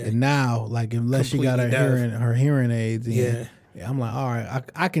 Yeah. And now, like, unless she got Completely her hearing aids in, Yeah. I'm like, all right,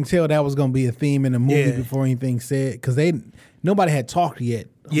 I can tell that was gonna be a theme in the movie Yeah. before anything said, because nobody had talked yet.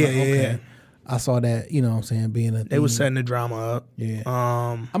 I'm Yeah, like, yeah, okay. yeah. I saw that, you know what I'm saying, being a They was theme. setting the drama up. Yeah.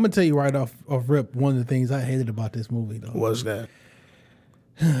 I'm gonna tell you right off rip, one of the things I hated about this movie though. What's that?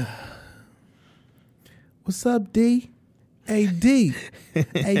 What's up, D? Hey D.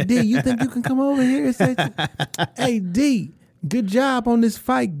 Hey D, you think you can come over here and say, hey D, good job on this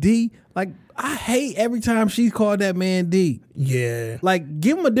fight, D. Like, I hate every time she's called that man D. Yeah. Like,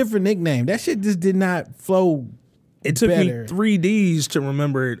 give him a different nickname. That shit just did not flow. It took better. me 3 Ds to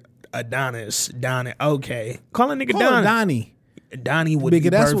remember Adonis. Donnie. Okay. Call a nigga Call her Donnie. Donnie. Donnie would be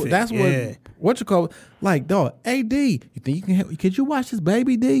Because perfect. that's yeah. what you call, like, dog, hey D, you think you can help, could you watch this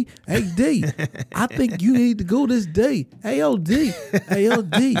baby D? Hey D, I think you need to go this D. Hey yo D. Hey yo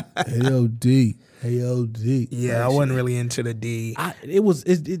D. Hey yo D. Hey yo D. Yeah, I wasn't really into the D.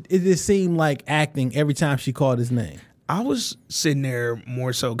 It just seemed like acting every time she called his name. I was sitting there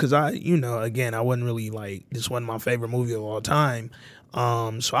more so because again, I wasn't really like, this wasn't my favorite movie of all time.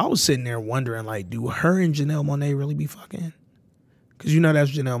 So I was sitting there wondering, like, do her and Janelle Monáe really be fucking? Because that's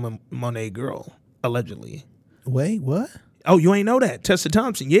Janelle Monáe girl, allegedly. Wait, what? Oh, you ain't know that? Tessa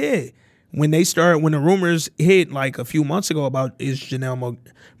Thompson, yeah. When the rumors hit like a few months ago about is Janelle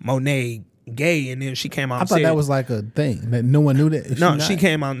Monáe gay, and then she came out I and thought said, that was like a thing that no one knew that. she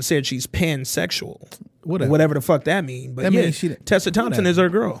came out and said she's pansexual. whatever the fuck that mean. But That yeah, means she- Tessa Thompson whatever. is her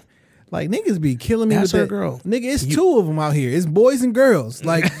girl. Like, niggas be killing me That's with her that. girl. Nigga, it's two of them out here. It's boys and girls.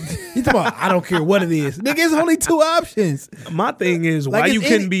 Like, you talking about, I don't care what it is. Nigga, it's only two options. My thing is why Like, you it's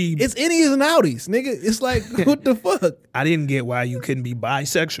couldn't any- be. It's innies and outies, nigga. It's like, what the fuck? I didn't get why you couldn't be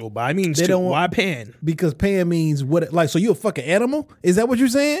bisexual. Bi means They two. don't want- Why pan? Because pan means what? Like, so you a fucking animal? Is that what you're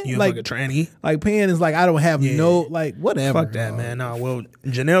saying? You like, like a tranny? like pan is like, I don't have Yeah. no, like, whatever. Fuck that, man. Nah, well,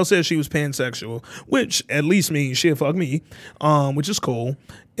 Janelle said she was pansexual, which at least means she'll fuck me, which is cool.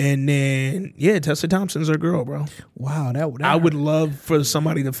 And then, yeah, Tessa Thompson's her girl, bro. Wow, that I would love for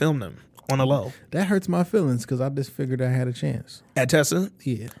somebody to film them on the low. that hurts my feelings because I just figured I had a chance. At Tessa,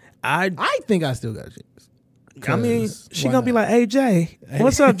 Yeah, I think I still got a chance. mean, 'Cause she why gonna be not? like, "Hey Jay,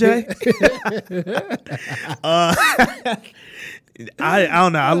 what's up, Jay?" I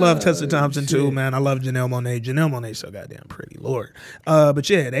don't know. I love Tessa Thompson too, man. I love Janelle Monáe. Janelle Monáe so goddamn pretty, Lord. But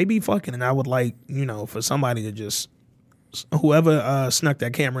yeah, they be fucking, and I would like, for somebody to just whoever snuck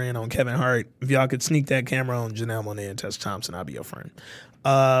that camera in on Kevin Hart, if y'all could sneak that camera on Janelle Monáe and Tessa Thompson, I'd be your friend.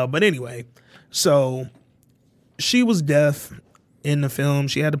 But anyway, so she was deaf in the film.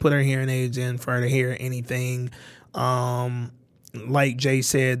 She had to put her hearing aids in for her to hear anything. Like Jay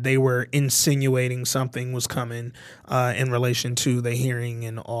said, they were insinuating something was coming in relation to the hearing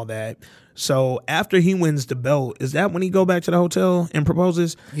and all that. So after he wins the belt, is that when he go back to the hotel and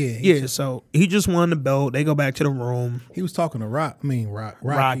proposes? Yeah, So he just won the belt. They go back to the room. He was talking to Rocky.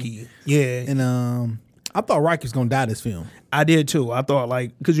 Yeah. And I thought Rocky was gonna die this film. I did too. I thought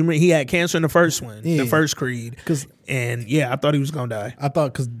because you remember he had cancer in the first one, Yeah. the first Creed. And I thought he was gonna die. I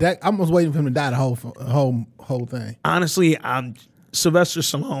thought because I was waiting for him to die the whole thing. Honestly, I'm Sylvester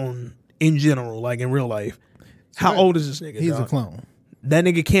Stallone in general, like in real life. How old is this nigga? He's dog? a clone. That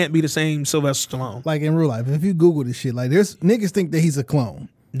nigga can't be the same Sylvester Stallone, Like in real life, if you Google this shit, like there's niggas think that he's a clone.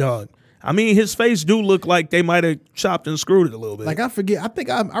 dog. I mean, his face do look like they might have chopped and screwed it a little bit. Like I forget, I think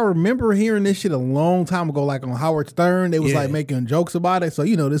I remember hearing this shit a long time ago, like on Howard Stern. They was Yeah. like making jokes about it. So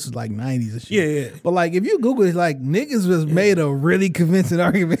this is like 90s and shit. Yeah. But like if you Google it, like niggas was made a really convincing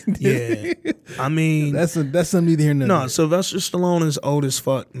argument. Yeah. I mean, that's something you need to hear. no, Sylvester Stallone is old as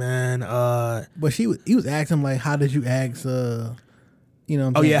fuck, man. But he was asking him like, how did you ask? Oh,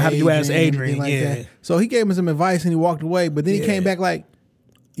 yeah, how did you ask and everything Adrian? Yeah. that. So he gave him some advice and he walked away. But then he Yeah. came back like,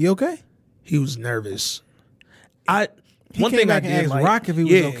 "You okay?" He was nervous. He One came thing back I and did asked like, Rock if he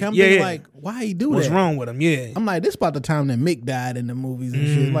was yeah, okay. I'm yeah, thinking yeah. like, why he do What's that? wrong with him? Yeah. I'm like, this about the time that Mick died in the movies and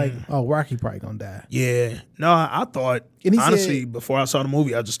shit. Like, oh, Rocky probably gonna die. Yeah. No, I thought And he honestly said- before I saw the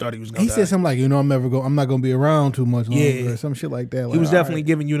movie, I just thought he was gonna He die. said something like, I'm not gonna be around too much longer, Yeah. or some shit like that. Like, He was all definitely right.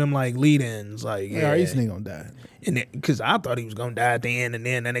 giving you them like lead-ins, like Yeah, yeah. this nigga gonna die. And because I thought he was gonna die at the end, and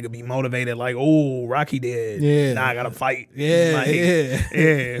then that nigga be motivated like, oh, Rocky dead. Yeah. Now I gotta fight. Yeah, Like, yeah.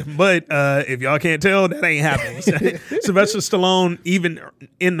 yeah. But if y'all can't tell, that ain't happening. Sylvester Stallone, even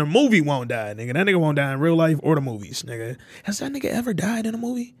in the movie, won't die, nigga. That nigga won't die in real life or the movies, nigga. Has that nigga ever died in a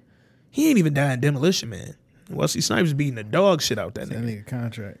movie? He ain't even died in Demolition Man. Wesley Snipes beating the dog shit out that That nigga. nigga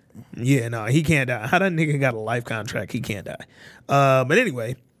contract. Yeah, no, he can't die. How that nigga got a life contract? He can't die. But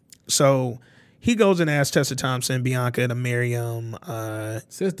anyway, so he goes and asks Tessa Thompson, Bianca to marry him.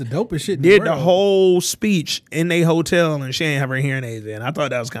 Says the dopest shit. In Did the, the world. whole speech in a hotel and she ain't have her hearing aids in. I thought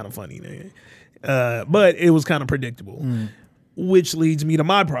that was kind of funny, nigga. But it was kind of predictable, which leads me to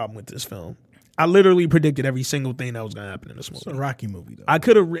my problem with this film. I literally predicted every single thing that was gonna happen in this movie. It's a Rocky movie though. I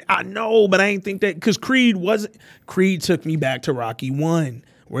could have. I know, but I ain't think that because Creed took me back to Rocky 1,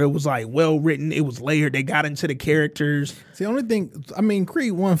 where it was like well written. It was layered. They got into the characters. See, the only thing, I mean,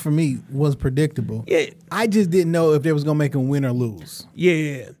 Creed 1 for me was predictable. Yeah, I just didn't know if they was gonna make him win or lose.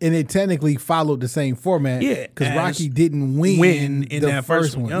 yeah. And it technically followed the same format. Yeah, because as Rocky didn't win in the that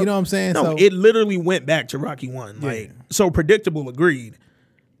first one. one. Yep. You know what I'm saying? No, So it literally went back to Rocky 1. Like so predictable. Agreed,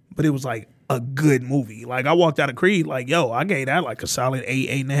 but it was like a good movie. Like I walked out of Creed like, yo, I gave that like a solid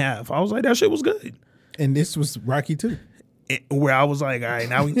 8.5. I was like, that shit was good. and this was Rocky 2. Where I was like, all right,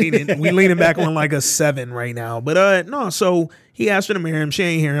 now we leaning back on like a 7 right now. But no, so he asked her to marry him. She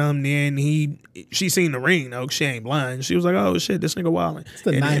ain't hear him. Then she seen the ring though. She ain't blind. She was like, oh shit, this nigga wildin'. It's the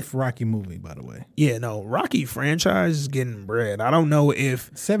And then- ninth Rocky movie, by the way. Yeah, no, Rocky franchise is getting bread. I don't know if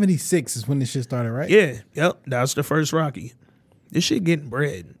 76 is when this shit started, right? yeah, yep, that's the first Rocky. This shit getting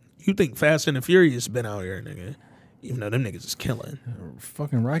bread. You think Fast and the Furious been out here, nigga? Even though them niggas is killing.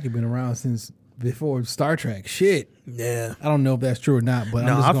 Fucking Rocky been around since before Star Trek. Shit. Yeah. I don't know if that's true or not, but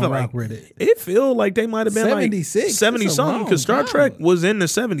No, I'm just I gonna feel rock like with it. it feel like they might have been 76? like 70 That's a something long because Star time. Trek was in the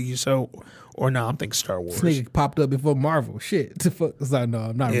 70s. So, or no, I'm thinking Star Wars. This nigga popped up before Marvel. Shit. The fuck? It's like, no,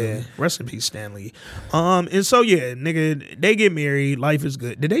 I'm not Yeah, really. rest in peace, Stanley. And so yeah, nigga, they get married. Life is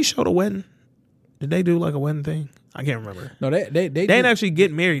good. Did they show the wedding? Did they do like a wedding thing? I can't remember. No, they They didn't actually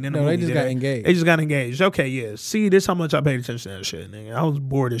get married in the No, movie. they just did got engaged. They just got engaged. Okay, yeah. See, this how much I paid attention to that shit, nigga. I was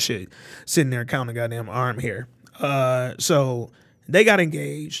bored as shit sitting there counting goddamn arm hair. So they got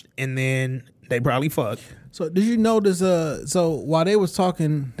engaged, and then they probably fucked. So did you notice? So while they was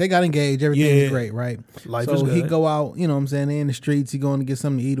talking, they got engaged. Everything Yeah. was great, right? Life so is he good. go out. You know what I'm saying? They in the streets. He going to get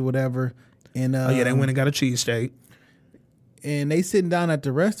something to eat or whatever. And Oh yeah, they went and got a cheesesteak. and they sitting down at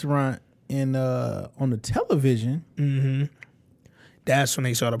the restaurant and on the television. That's when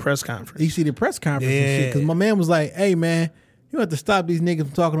they saw the press conference. You see the press conference and shit. Yeah. Because my man was like, "Hey man, you have to stop these niggas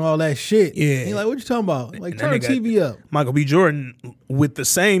from talking all that shit." Yeah. And he like, "What you talking about? Like, And turn that the nigga- TV up." Michael B. Jordan with the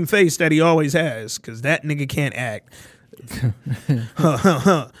same face that he always has, because that nigga can't act.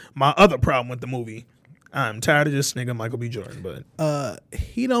 My other problem with the movie, I'm tired of this nigga Michael B. Jordan, but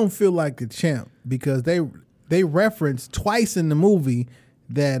He don't feel like the champ because they referenced twice in the movie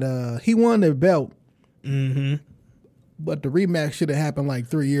that he won the belt. But the rematch should have happened like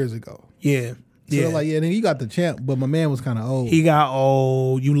 3 years ago. yeah. So Yeah. they're like, yeah, then you got the champ, but my man was kind of old. He got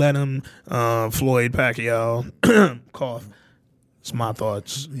old. You let him, Floyd Pacquiao, cough. It's my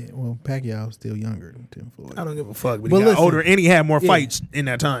thoughts. Yeah, well, Pacquiao's still younger than Tim Floyd. I don't give a fuck, but But he got listen, older and he had more yeah. fights in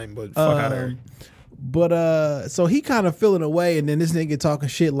that time. But fuck out of there. But so he kind of feeling away, and then this nigga talking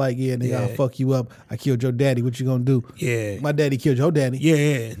shit like, yeah, nigga, I'll Yeah. fuck you up. I killed your daddy. What you gonna do? Yeah. My daddy killed your daddy.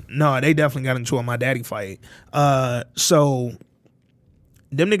 Yeah. No, they definitely got into a My Daddy fight. So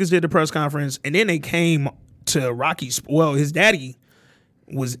them niggas did the press conference, and then they came to Rocky's. Well, his daddy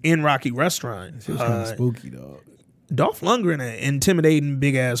was in Rocky restaurant. It was kind of spooky, dog. Dolph Lundgren, an intimidating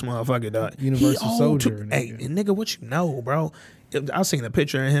big ass motherfucker, dog. Universal He old Soldier, too. nigga. Hey, nigga, what you know, bro? I seen a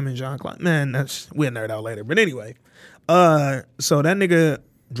picture of him and John Clark. Man, we'll nerd out later. But anyway, so that nigga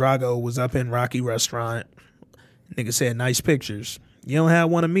Drago was up in Rocky restaurant. Nigga said, nice pictures. You don't have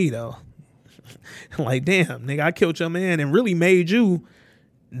one of me though. Like, damn, nigga, I killed your man and really made you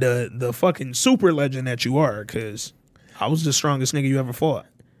the fucking super legend that you are, because I was the strongest nigga you ever fought.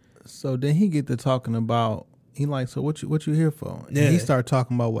 So then he get to talking about, he like, so what you here for? And Yeah. he start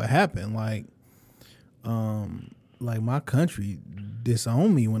talking about what happened, like my country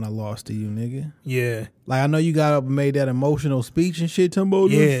disowned me when I lost to you, nigga. Yeah. Like, I know you got up and made that emotional speech and shit, talking about,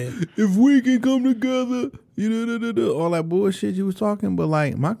 Yeah. if we can come together, all that bullshit you was talking, but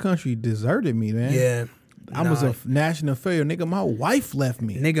like, my country deserted me, man. Yeah. I was a national failure, nigga. My wife left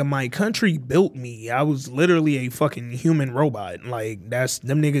me. Nigga, my country built me. I was literally a fucking human robot. Like,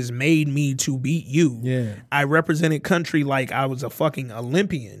 them niggas made me to beat you. Yeah. I represented country like I was a fucking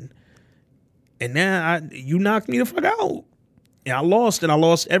Olympian. And now you knocked me the fuck out. And I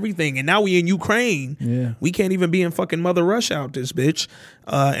lost everything. And now we in Ukraine. Yeah. We can't even be in fucking Mother Russia out this bitch.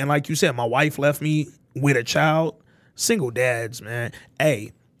 And like you said, my wife left me with a child. Single dads, man.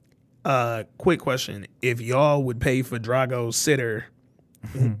 Hey, quick question. If y'all would pay for Drago's sitter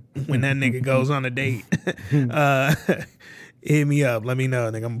when that nigga goes on a date, hit me up. Let me know.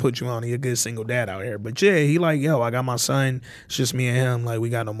 Nigga, I'm gonna put you on. He a good single dad out here. But yeah, he like, yo, I got my son. It's just me and him. Like, we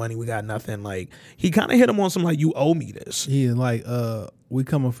got no money. We got nothing. Like, he kind of hit him on some like, you owe me this. He like, we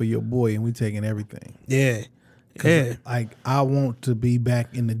coming for your boy and we taking everything. Yeah. Yeah. Like, I want to be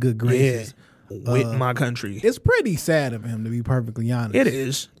back in the good Yeah. graces. With my country. It's pretty sad of him, to be perfectly honest. It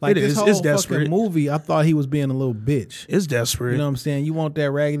is. Like, It this is. whole It's fucking desperate. movie, I thought he was being a little bitch. It's desperate. You know what I'm saying? You want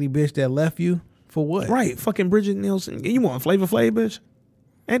that raggedy bitch that left you for what? Right. Fucking Bridget Nielsen. You want Flavor Flav, bitch?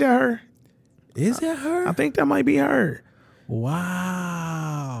 Ain't that her? Is that her? I think that might be her.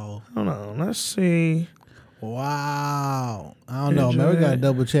 Wow. Hold on. Let's see. Wow. I don't know, man. We gotta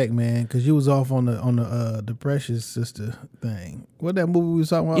double check, man, because you was off on the Precious Sister thing. What that movie we was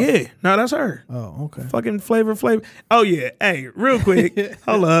talking about? Yeah. No, that's her. Oh, okay. Fucking Flavor Flav. Oh, yeah. Hey, real quick.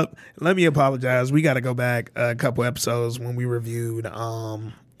 Hold up. Let me apologize. We got to go back a couple episodes when we reviewed,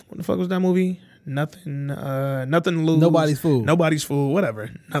 what the fuck was that movie? Nothing to lose. Nobody's Fool. Nobody's Fool. Whatever.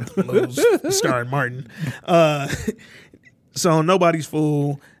 Nothing to lose. Starring Martin. So Nobody's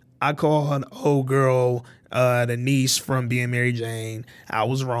Fool. I called old girl, the niece from Being Mary Jane. I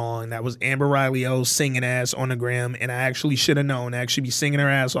was wrong. That was Amber Riley O's singing ass on the gram, and I actually should have known. I actually be singing her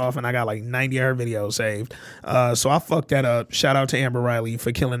ass off, and I got like 90 of her videos saved. So I fucked that up. Shout out to Amber Riley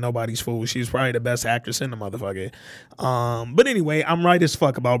for killing Nobody's Fool. She's probably the best actress in the motherfucker. But anyway, I'm right as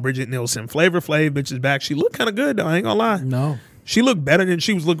fuck about Bridget Nielsen. Flavor Flav, bitch, is back. She looked kind of good, though. I ain't gonna lie. No. She looked better than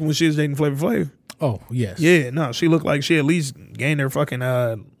she was looking when she was dating Flavor Flav. Oh, yes. Yeah, no, she looked like she at least gained her fucking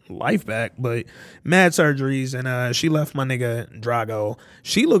life back, but mad surgeries, and she left my nigga Drago.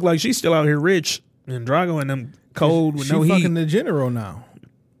 She looked like she's still out here rich, and Drago and them cold with She no fucking heat. the general now.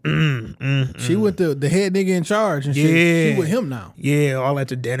 She went to the head nigga in charge and shit. Yeah. She with him now. Yeah, all at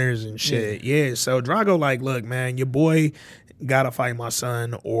the dinners and shit. Yeah. So Drago like, look, man, your boy gotta fight my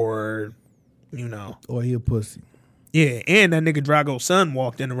son, or Or he a pussy. Yeah, and that nigga Drago's son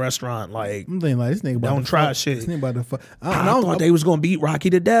walked in the restaurant like, I'm thinking like this nigga about don't to try fuck. shit. This nigga about to fuck. I thought they was gonna beat Rocky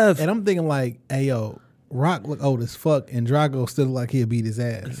to death. And I'm thinking like, hey yo, Rock look old as fuck, and Drago still look like he'll beat his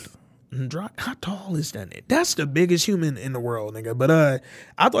ass. How tall is that nigga? That's the biggest human in the world, nigga. But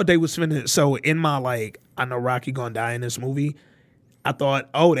I thought they was finna. So in my like, I know Rocky gonna die in this movie. I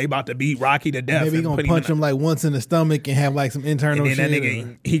thought, they about to beat Rocky to death. Maybe he gonna punch him like once in the stomach and have like some internal and then shit. that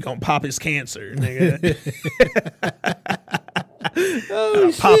nigga, he gonna pop his cancer, nigga.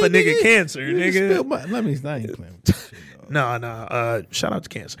 Pop a nigga cancer, nigga. Let me not even playing with this shit, dog. No. Shout out to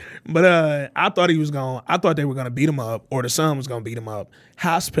cancer. But I thought they were gonna beat him up, or the son was gonna beat him up,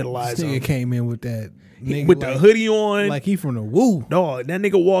 hospitalize This nigga him came in with that nigga with like, the hoodie on. like he from the woo. Dog, that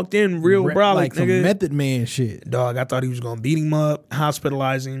nigga walked in real brolic, like some nigga. Method Man shit. Dog, I thought he was gonna beat him up,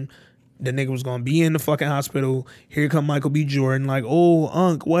 hospitalize him. The nigga was gonna be in the fucking hospital. Here come Michael B. Jordan, like,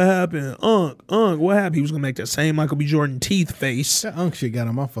 Unc, what happened? Unc, what happened? He was gonna make that same Michael B. Jordan teeth face. That Unc shit got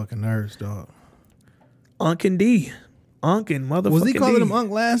on my fucking nerves, dog. Unc and D. Unc and motherfucking Was he calling D. him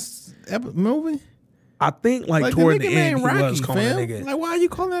Unc last movie? I think like toward the nigga end named he Rocky, was calling fam. that nigga. Like, why are you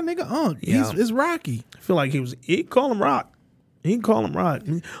calling that nigga Unc? Yeah. It's Rocky. I feel like he'd call him Rock. He'd call him Rock.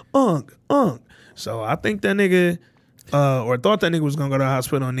 Unc. So I think that nigga, or thought that nigga was gonna go to the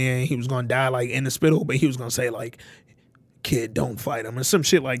hospital and then he was gonna die like in the hospital, but he was gonna say like, kid, don't fight him, or some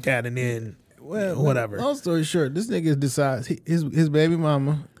shit like that, and then whatever. Long story short, this nigga decides his baby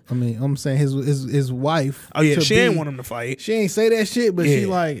mama. I mean, I'm saying his wife. Oh yeah, she ain't be- want him to fight. She ain't say that shit, but she Yeah.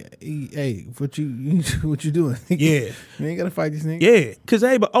 like, hey, what you doing? Yeah. You ain't gotta fight this nigga. Yeah, cause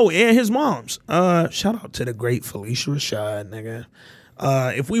and his mom's. Shout out to the great Felicia Rashad, nigga.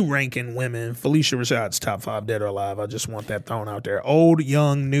 If we ranking women, Felicia Rashad's top 5 dead or alive. I just want that thrown out there. Old,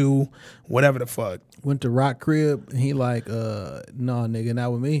 young, new, whatever the fuck. Went to Rock crib and he like, no, nigga,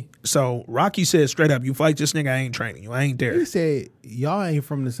 not with me. So Rocky said straight up, you fight this nigga, I ain't training you. I ain't there. He said, y'all ain't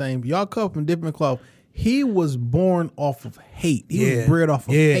from the same. Y'all come from different cloth. He was born off of hate. He was bred off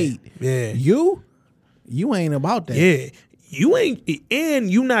of hate. Yeah. You ain't about that. Yeah. You ain't, and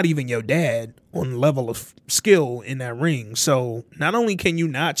you not even your dad on the level of skill in that ring. So not only can you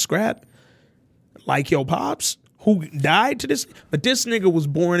not scrap like your pops who died to this, but this nigga was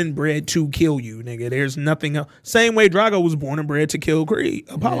born and bred to kill you, nigga. There's nothing else. Same way Drago was born and bred to kill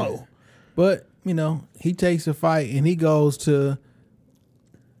Apollo. Yeah. But, he takes a fight and he goes to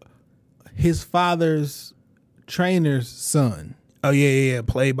his father's trainer's son. Oh yeah.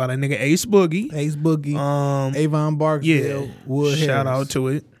 Played by that nigga Ace Boogie. Ace Boogie, Avon Yeah. Barksdale, Wood Shout Harris. out to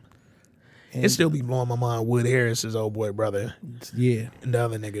it. And- It still be blowing my mind. Wood Harris, his old boy brother, Yeah, and the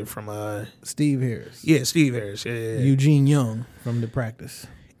other nigga from Steve Harris. Steve Harris, yeah. Eugene Young from The Practice.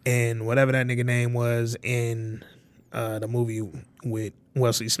 And whatever that nigga name was in the movie with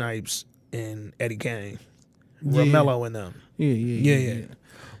Wesley Snipes and Eddie Kane, Romello and them. Yeah.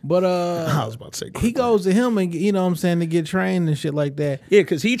 But I was about to say he goes to him and to get trained and shit like that. yeah,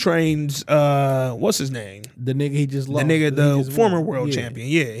 because he trains what's his name? The nigga he just lost. The nigga, He the just former won. world Yeah. champion.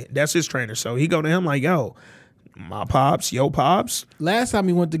 Yeah, that's his trainer. So he go to him like, yo, my pops, yo pops, Last time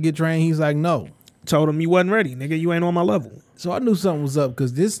he went to get trained, he's like, no. told him you wasn't ready, nigga. You ain't on my level. So I knew something was up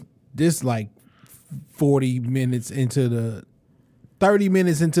because this like 30 minutes into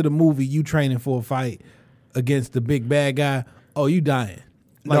the movie, you training for a fight against the big bad guy. Oh, you dying.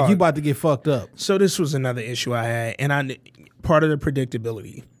 Like Dog. you about to get fucked up. So this was another issue I had, and part of the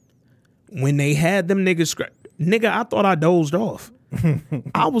predictability when they had them niggas nigga, I thought I dozed off.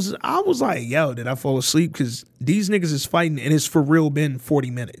 I was like, yo, did I fall asleep? Because these niggas is fighting, and it's for real been 40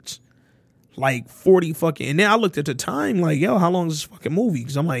 minutes. Like 40 fucking, and then I looked at the time like, yo, how long is this fucking movie?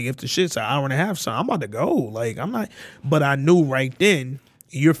 Because I'm like, if the shit's an hour and a half, so I'm about to go. Like, I'm not, but I knew right then,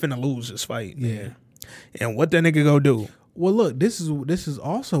 you're finna lose this fight. Yeah. And what that nigga go do? Well, look, this is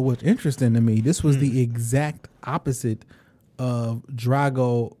also what's interesting to me. This was the exact opposite of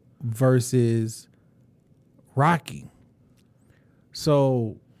Drago versus Rocky.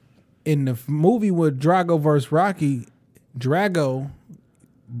 So, in the movie with Drago versus Rocky, Drago,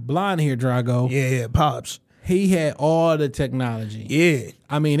 blonde hair Drago, Yeah, pops. he had all the technology. Yeah.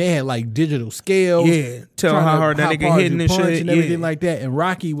 I mean, they had like digital scales. Yeah, tell trying how to- hard that nigga hard hitting you and punch shit, and everything yeah. like that. And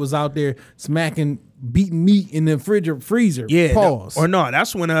Rocky was out there beating meat in the freezer. Yeah, Pause.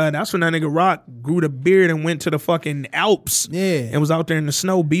 that's when that nigga Rock grew the beard and went to the fucking Alps. Yeah. and was out there in the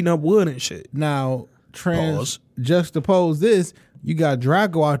snow beating up wood and shit. Now, Pause. juxtapose this, you got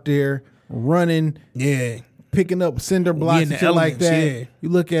Drago out there running Yeah, picking up cinder blocks in the and shit like elements, that. yeah. You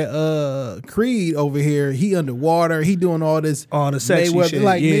look at Creed over here. He underwater. He doing all this. All the sexy Mayweather- shit,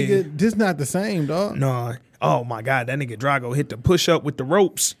 Like yeah. nigga, this not the same, dog. No. Oh my God, that nigga Drago hit the push up with the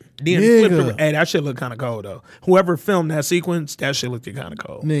ropes. Then Nigga. flipped the, hey, that shit look kind of cold though. Whoever filmed that sequence, that shit looked kind of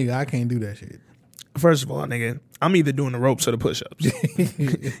cold. Nigga, I can't do that shit. First of all, nigga, I'm either doing the ropes or the push ups.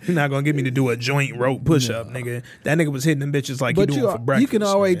 You're not gonna get me to do a joint rope push up, nigga. That nigga was hitting them bitches like he But doing for you breakfast. can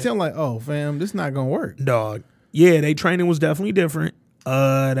always nigga. tell like, oh fam, this not gonna work. Dog. Yeah, they training was definitely different.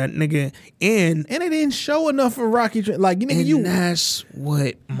 That nigga and And they didn't show enough for Rocky. Like nigga, and you that's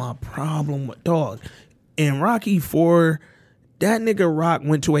what my problem with dog. In Rocky 4, that nigga Rock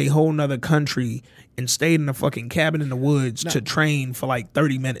went to a whole nother country and stayed in a fucking cabin in the woods to train for like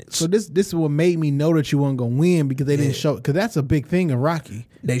 30 minutes. So this is what made me know that you weren't gonna win because they didn't show because that's a big thing in Rocky.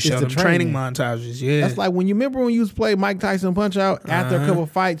 They It's showed the them training montages, yeah. That's like when you remember when you used to play Mike Tyson Punch Out after a couple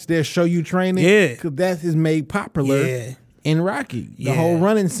fights, they'll show you training. Yeah. because that is made popular Yeah. in Rocky. The Yeah. whole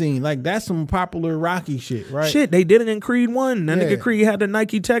running scene, like that's some popular Rocky shit, right? Shit, they did it in Creed 1. That Yeah. nigga Creed had the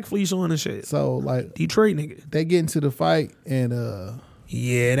Nike Tech fleece on and shit. So like Detroit nigga. they get into the fight and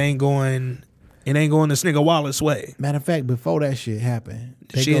Yeah, it ain't going this nigga Wallace way. matter of fact, before that shit happened,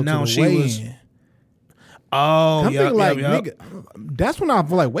 they She go to announced the she was- weigh-in. Oh, I'm yeah, thinking like, yeah. nigga, that's when I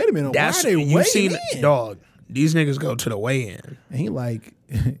feel like, wait a minute, That's why are they you weighing seen in? dog. These niggas go to the weigh-in. And he like,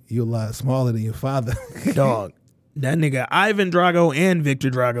 you're a lot smaller than your father. Dog. That nigga Ivan Drago and Victor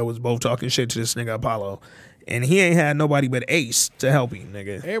Drago was both talking shit to this nigga Apollo. And he ain't had nobody but Ace to help him,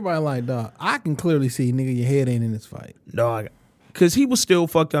 nigga. Everybody like, dog, I can clearly see, nigga, your head ain't in this fight. Dog. Cause he was still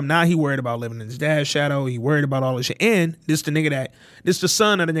fucked up. Now he worried about living in his dad's shadow. He worried about all this shit. And this the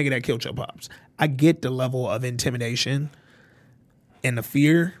son of the nigga that killed your pops. I get the level of intimidation and the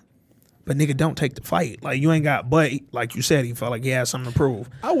fear, but nigga, don't take the fight. Like you ain't got, but like you said, he felt like he had something to prove.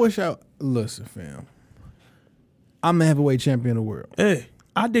 I wish listen, fam. I'm the heavyweight champion of the world. Hey,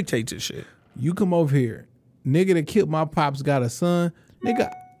 I dictate this shit. You come over here, nigga that killed my pops got a son. Nigga,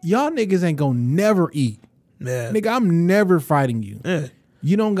 y'all niggas ain't gonna never eat. Yeah. Nigga, I'm never fighting you. Yeah.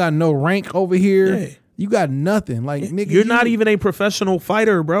 You don't got no rank over here. Yeah. You got nothing. Like, nigga, You're not even a professional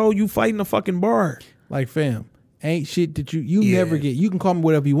fighter, bro. You fighting a fucking bar. like, fam. Ain't shit that you Yeah. never get. You can call me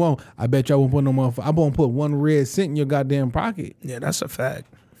whatever you want. I bet y'all won't put no motherfucker. I won't put one red cent in your goddamn pocket. Yeah, that's a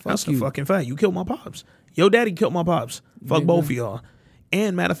fact. That's you. a fucking fact. You killed my pops. Yo daddy killed my pops. Fuck both of y'all.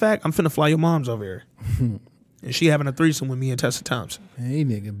 And matter of fact, I'm finna fly your moms over here. And she having a threesome with me and Tessa Thompson. Man, he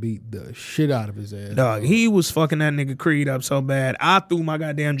nigga beat the shit out of his ass. Dog, he was fucking that nigga Creed up so bad. I threw my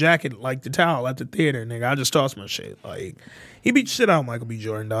goddamn jacket like the towel at the theater, nigga. I just tossed my shit. Like, he beat the shit out of Michael B.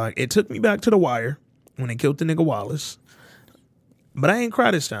 Jordan, dog. It took me back to The Wire when they killed the nigga Wallace. But I ain't cry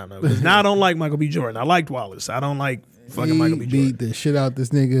this time, though. Because now I don't like Michael B. Jordan. I liked Wallace. I don't like fucking Michael B. Jordan. beat the shit out this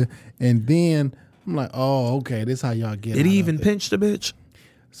nigga, and then I'm like, oh, okay, this how y'all get. Did out he of even it. pinch the bitch?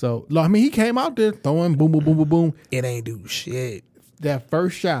 So, I mean, he came out there throwing boom, boom, boom, boom, boom. It ain't do shit. That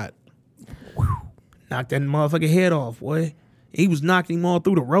first shot, Knocked that motherfucking head off, boy. He was knocking him all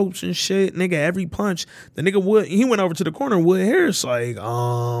through the ropes and shit. Nigga, every punch. The nigga he went over to the corner. Wood Harris like,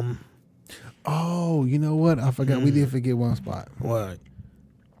 oh, you know what? I forgot. We did forget one spot. what?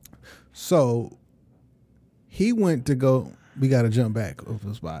 So he went to go. We got to jump back over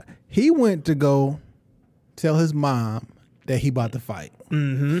the spot. He went to go tell his mom that he about to fight.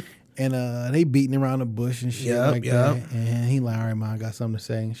 Mm-hmm. And they beating around the bush and shit Yup, like yup. that. And he like, all right, mom, I got something to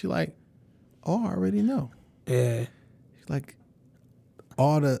say. And she like, oh, I already know. Yeah. She's like,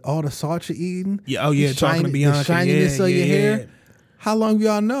 all the salt you're eating. Yeah, oh, yeah, the talking to the Bianca. shininess Yeah, of your yeah, hair. yeah. How long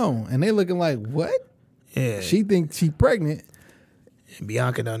y'all know? And they looking like, what? Yeah. She thinks she pregnant. And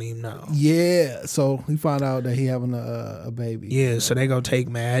Bianca don't even know. Yeah. So he found out that he having a baby. Yeah, so they go take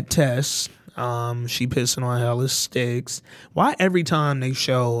mad tests. She pissing on hella sticks. Why every time they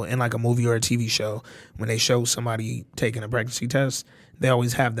show in like a movie or a TV show, when they show somebody taking a pregnancy test, they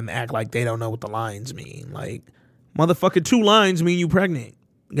always have them act like they don't know what the lines mean. Like, motherfucker, 2 lines mean you pregnant.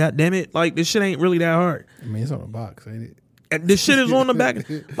 God damn it. Like, this shit ain't really that hard. I mean, it's on a box, ain't it? And this shit is on the back.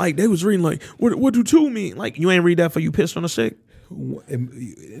 Like, they was reading like, what do 2 mean? Like, you ain't read that for you pissed on a stick?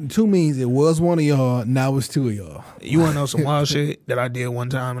 And 2 means it was one of y'all, now it's 2 of y'all. You want to know some wild shit that I did one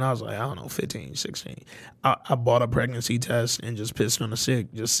time, and I was like, I don't know, 15, 16. I bought a pregnancy test and just pissed on the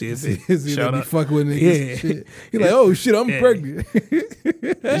sick, just see if it See, showed they be up. fucking with niggas. Yeah. And shit. You're like, oh shit, I'm Yeah. pregnant.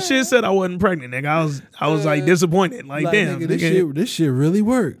 The shit said I wasn't pregnant, nigga. I was like disappointed, like damn, nigga, this shit really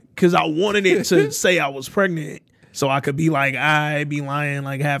worked. because I wanted it to say I was pregnant, so I could be like, I be lying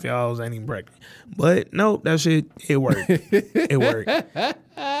like half y'all ain't even pregnant. But nope, that shit it worked. It worked.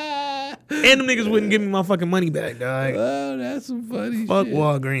 And them niggas wouldn't give me my fucking money back, dog. Oh, that's some funny Fuck shit.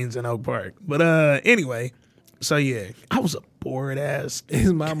 Walgreens in Oak Park. But anyway, So yeah, I was a bored ass.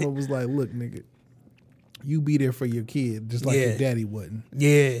 His mama was like, "Look, nigga, you be there for your kid, just like your daddy wasn't."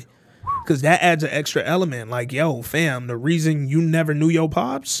 Yeah. Cause that adds an extra element. Like, yo, fam, the reason you never knew your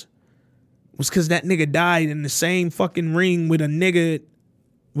pops was cause that nigga died in the same fucking ring with a nigga,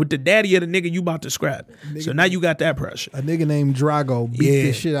 with the daddy of the nigga you about to scrap. So now you got that pressure. A nigga named Drago beat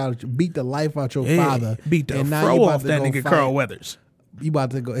the shit out of you, beat the life out your father. Beat the and now fro you about off to that go nigga fight. Carl Weathers. You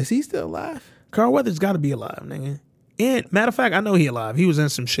about to go? Is he still alive? Carl Weathers got to be alive, nigga. And matter of fact, I know he alive. He was in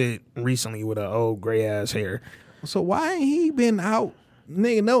some shit recently with a old gray ass hair. So why ain't he been out?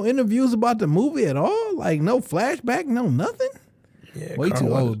 Nigga, no interviews about the movie at all? Like no flashback, no nothing? Yeah, Way Carl too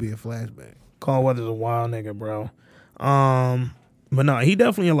Weathers. old to be a flashback. Carl Weathers a wild nigga, bro. But no, he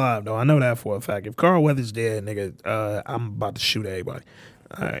definitely alive though. I know that for a fact. If Carl Weathers dead, nigga, I'm about to shoot everybody.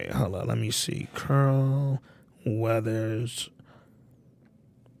 All right, hold on. Let me see. Carl Weathers.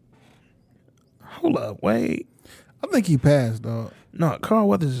 Hold up, wait. I think he passed, dog. No, Carl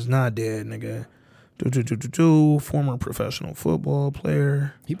Weathers is not dead, nigga. Former professional football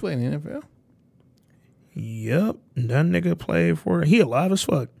player. He played in the NFL. Yep, that nigga played for. He alive as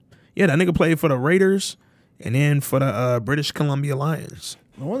fuck. Yeah, that nigga played for the Raiders and then for the British Columbia Lions.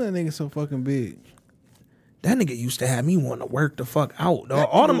 No wonder that nigga so fucking big. That nigga used to have me want to work the fuck out, dog.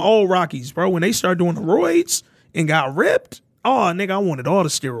 All them old Rockies, bro, when they started doing the roids and got ripped, oh, nigga, I wanted all the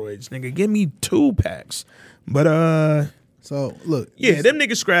steroids. Nigga, give me 2 packs. But, So look, yeah, them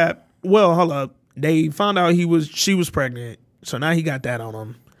niggas scrap. Well, hold up. They found out she was pregnant, so now he got that on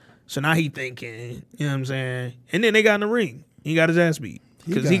him. So now he thinking, you know what I'm saying? And then they got in the ring. He got his ass beat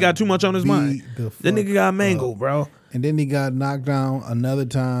because he got too much on his mind. That nigga got mangled, bro. And then he got knocked down another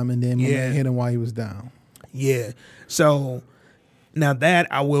time, and then my man hit him while he was down. Yeah. So now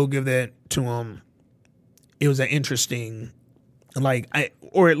that I will give that to him. It was an interesting,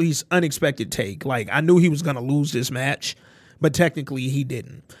 or at least unexpected take. Like, I knew he was going to lose this match, but technically he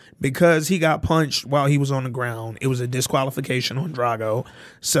didn't. Because he got punched while he was on the ground, it was a disqualification on Drago,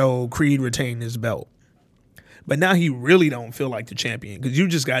 so Creed retained his belt. But now he really don't feel like the champion because you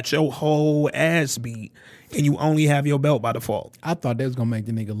just got your whole ass beat and you only have your belt by default. I thought that was gonna make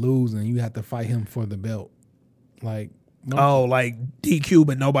the nigga lose, and you have to fight him for the belt. Like, Oh, like DQ,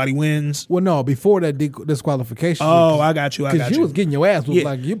 but nobody wins. well, no, before that disqualification. Oh, I got you. Because you was getting your ass whooped. Yeah.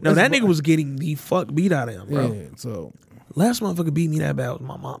 Like, No, that nigga was getting the fuck beat out of him, bro. Yeah, so Last motherfucker beat me that bad was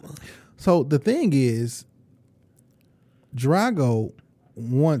my mama. So the thing is, Drago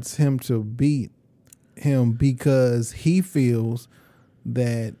wants him to beat him because he feels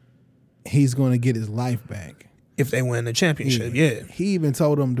that he's going to get his life back. If they win the championship, yeah. He even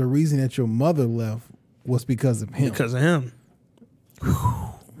told him the reason that your mother left was because of him. Because of him.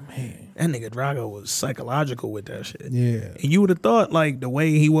 Man. That nigga Drago was psychological with that shit. Yeah. And you would have thought, like, the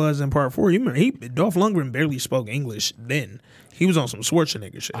way he was in part 4, you remember, Dolph Lundgren barely spoke English then. He was on some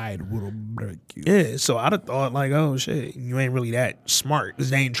Schwarzenegger shit. I will break you. Yeah, so I'd have thought, like, oh, shit, you ain't really that smart because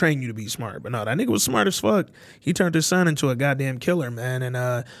they ain't trained you to be smart. But no, that nigga was smart as fuck. He turned his son into a goddamn killer, man.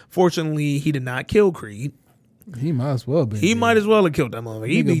 And fortunately, he did not kill Creed. He might as well be. He might as well have killed that motherfucker.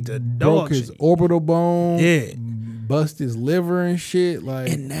 He beat the dog broke his shit. orbital bone. Yeah. Bust his liver and shit. Like,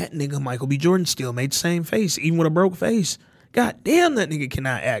 And that nigga Michael B. Jordan still made the same face, even with a broke face. God damn, that nigga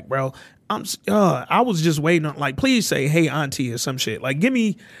cannot act, bro. I was just waiting on, like, please say, hey, auntie, or some shit. Like, give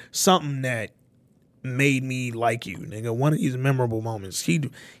me something that made me like you, nigga. One of these memorable moments.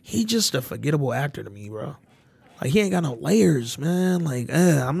 He just a forgettable actor to me, bro. Like, he ain't got no layers, man. Like,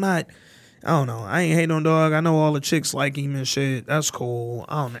 I don't know. I ain't hating on dog. I know all the chicks like him and shit. That's cool.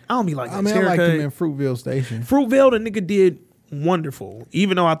 I don't be like that. I mean, I liked him in Fruitvale Station. Fruitvale, the nigga did wonderful.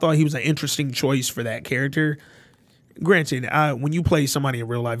 Even though I thought he was an interesting choice for that character. Granted, when you play somebody in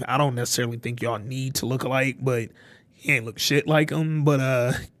real life, I don't necessarily think y'all need to look alike, but he ain't look shit like him.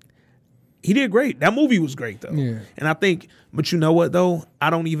 But he did great. That movie was great, though. Yeah. And I think, but you know what, though?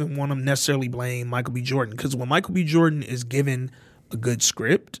 I don't even want to necessarily blame Michael B. Jordan because when Michael B. Jordan is given a good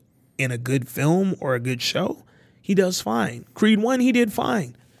script in a good film or a good show, he does fine. Creed 1, he did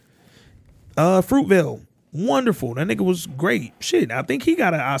fine. Fruitvale, wonderful. That nigga was great. Shit, I think he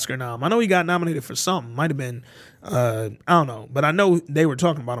got an Oscar nom. I know he got nominated for something. Might have been, I don't know. But I know they were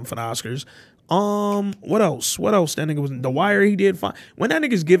talking about him for the Oscars. What else? That nigga was in The Wire, he did fine. When that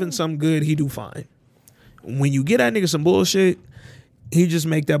nigga's given something good, he do fine. When you get that nigga some bullshit, he just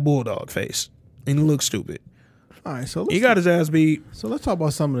make that bulldog face. And he looks stupid. All right, so He got his ass beat. So let's talk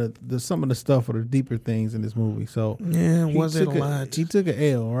about some of the stuff or the deeper things in this movie. So Yeah, he was it a took lot? He took an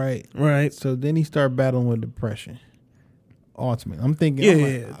L, right? Right. So then he started battling with depression. Ultimately, I'm thinking,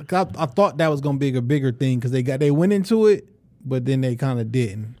 Yeah. I thought that was gonna be a bigger thing because they went into it, but then they kind of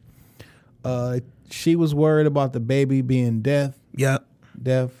didn't. she was worried about the baby being deaf, Yep.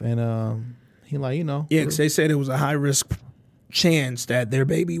 and he like, you know, Yeah, because they said it was a high risk chance that their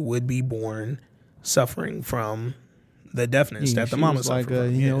baby would be born suffering from the deafness that the she mama was suffered like,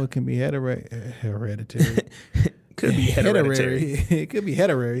 from. you Yeah. know, it can be hereditary. Could be hereditary. It could be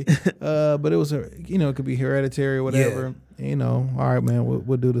hereditary, but it was it could be hereditary or whatever. You know, all right, man,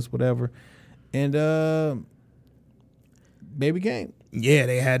 we'll do this, whatever. And baby came. Yeah,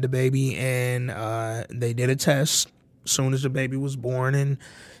 they had the baby, and they did a test as soon as the baby was born, and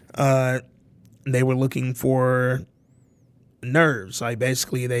they were looking for nerves. Like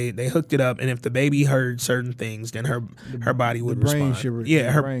basically, they hooked it up, and if the baby heard certain things, then her body would respond.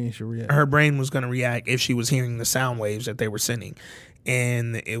 Her brain should react. Her brain was going to react if she was hearing the sound waves that they were sending,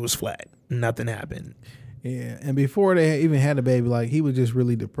 and it was flat. Nothing happened. Yeah, and before they even had the baby, like he was just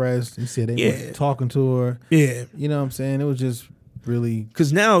really depressed. He said they weren't talking to her. Yeah, you know what I'm saying? It was just really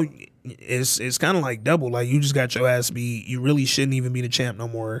because now it's kind of like double. Like you just got your ass beat. You really shouldn't even be the champ no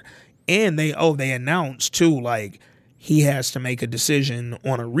more. And they announced too, like he has to make a decision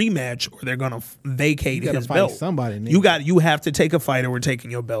on a rematch, or they're gonna vacate his fight belt. Somebody, nigga. You have to take a fight, or we're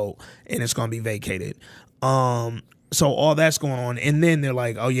taking your belt, and it's gonna be vacated. So all that's going on, and then they're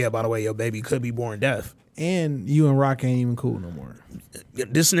like, oh yeah, by the way, your baby could be born deaf. And you and Rock ain't even cool no more.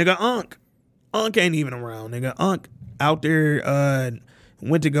 This nigga Unc ain't even around. Nigga Unc out there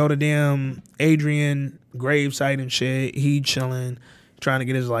went to go to damn Adrian gravesite and shit. He chilling, trying to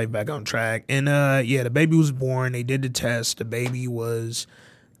get his life back on track. And the baby was born. They did the test. The baby was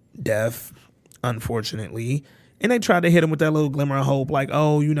deaf, unfortunately. And they tried to hit him with that little glimmer of hope, like,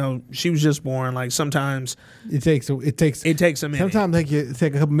 oh, you know, she was just born. Like sometimes it takes a minute. Sometimes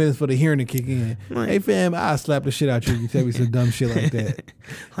take a couple minutes for the hearing to kick in. Like, hey fam, I'll slap the shit out you if you tell me some dumb shit like that.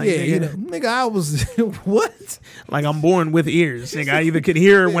 like, yeah, nigga, you know, nigga, I was what? Like I'm born with ears. Nigga, I either could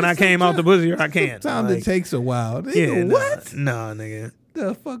hear when I came out the pussy or I can't. Sometimes like, it takes a while. Nigga, what? Nah, nigga.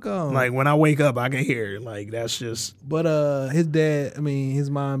 The fuck on. Like when I wake up, I can hear. Like that's just. But his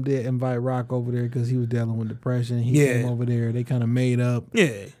mom did invite Rock over there because he was dealing with depression. He came over there. They kind of made up.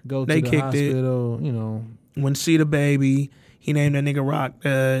 Yeah. Go to the hospital. You know. Went to see the baby. He named that nigga Rock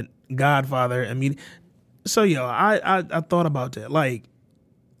Godfather. I mean, so yo, I thought about that. Like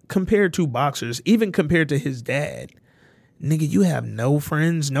compared to boxers, even compared to his dad, nigga, you have no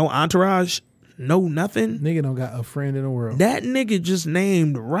friends, no entourage. No nothing. Nigga don't got a friend in the world. That nigga just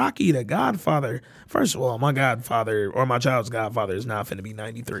named Rocky the Godfather. First of all, my godfather or my child's godfather is not finna be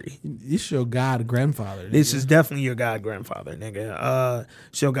 93. It's your god grandfather. Nigga. This is definitely your god grandfather, nigga.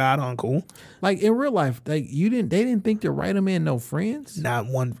 It's your god uncle. Like in real life, like they didn't think to write him in no friends. Not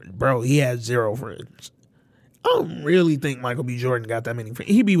one, bro. He has 0 friends. I don't really think Michael B. Jordan got that many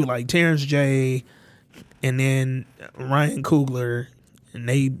friends. He be with like Terrence J. and then Ryan Coogler. And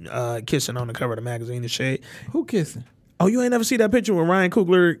they kissing on the cover of the magazine and shit. Who kissing? Oh, you ain't never see that picture with Ryan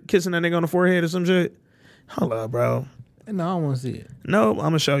Coogler kissing that nigga on the forehead or some shit? Hold up, bro. No, I don't want to see it. No, I'm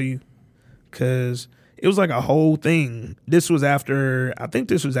going to show you. Because it was like a whole thing. I think this was after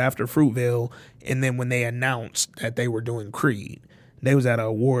Fruitvale. And then when they announced that they were doing Creed, they was at an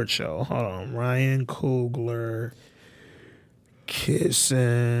award show. Hold on. Ryan Coogler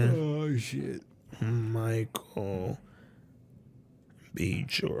kissing. Oh, shit. Michael B.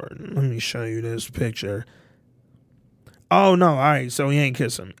 Jordan. Let me show you this picture. Oh, no. All right. So he ain't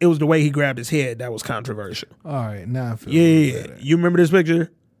kiss him. It was the way he grabbed his head that was controversial. All right. Now I feel Yeah. You remember this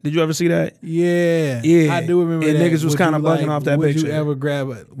picture? Did you ever see that? Yeah. Yeah. I do remember and that. Niggas was kind of bugging off that picture.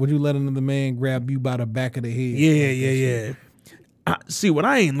 Would you let another man grab you by the back of the head? Yeah. See, what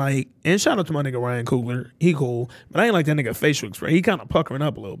I ain't like, and shout out to my nigga Ryan Coogler. He cool. But I ain't like that nigga facial expression. He kind of puckering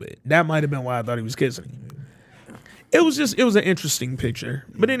up a little bit. That might have been why I thought he was kissing him. It was an interesting picture.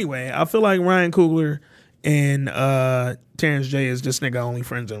 But anyway, I feel like Ryan Coogler and Terrence J is this nigga only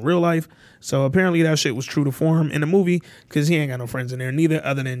friends in real life. So apparently that shit was true to form in the movie because he ain't got no friends in there neither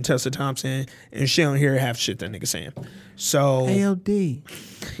other than Tessa Thompson, and she don't hear half shit that nigga saying. So ALD.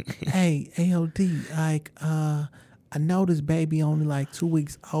 Hey, ALD, like I know this baby only like 2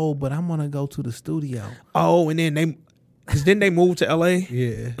 weeks old, but I'm gonna go to the studio. Oh, and then didn't they move to LA?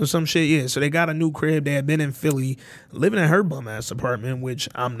 Yeah. Or some shit, yeah. So they got a new crib. They had been in Philly, living in her bum ass apartment, which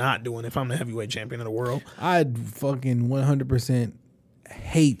I'm not doing if I'm the heavyweight champion of the world. I'd fucking 100%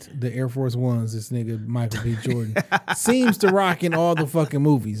 hate the Air Force Ones this nigga Michael B. Jordan seems to rock in all the fucking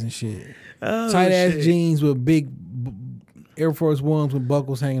movies and shit. Tight ass jeans with big Air Force Ones with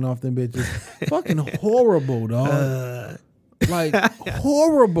buckles hanging off them bitches. Fucking horrible, dog. Like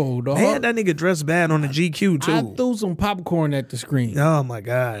horrible, dog. They had that nigga dressed bad on the GQ too. I threw some popcorn at the screen. Oh my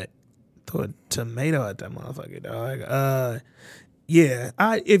god, threw a tomato at that motherfucker, dog. Yeah,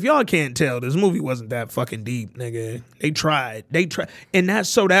 if y'all can't tell, this movie wasn't that fucking deep, nigga. They tried, and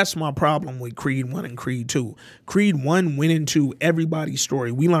that's my problem with Creed 1 and Creed 2. Creed 1 went into everybody's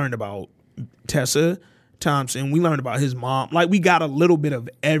story. We learned about Tessa Thompson. We learned about his mom. Like, we got a little bit of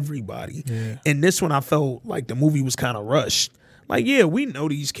everybody. Yeah. And this one, I felt like the movie was kind of rushed. Like, yeah, we know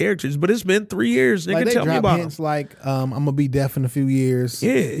these characters, but it's been 3 years. Nigga, Like they tell me drop about hints them. like, I'm gonna be deaf in a few years.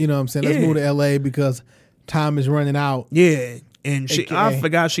 Yeah. You know what I'm saying? Let's Yeah. move to LA because time is running out. Yeah, and I AKA.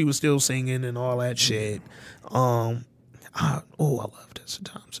 forgot she was still singing and all that shit. I love Tessa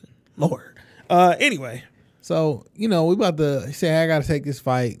Thompson. Lord. Anyway, So, we about to say I gotta take this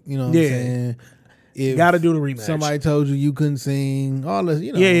fight. You know what Yeah. I'm saying? If gotta do the rematch. somebody told you couldn't sing, all this,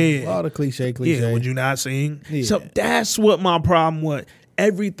 Yeah. all the cliche. yeah, would you not sing? Yeah. So that's what my problem was.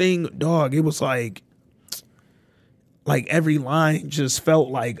 Everything, dog. It was like every line just felt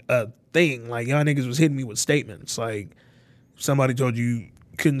like a thing. Like, y'all niggas was hitting me with statements. Like, somebody told you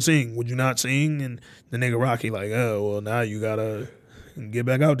couldn't sing, would you not sing? And the nigga Rocky like, oh, well, now you gotta get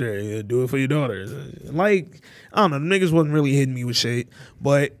back out there, yeah, do it for your daughter. Like, I don't know, the niggas wasn't really hitting me with shit,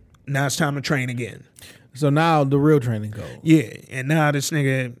 but now it's time to train again. So now the real training goes. Yeah, and now this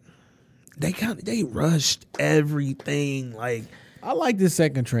nigga, they rushed everything. Like, I like this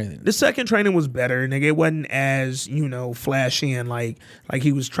second training. the second training was better, nigga. It wasn't as, flashy and like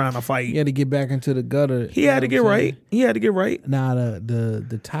he was trying to fight. He had to get back into the gutter. He had to get right. He had to get right. Now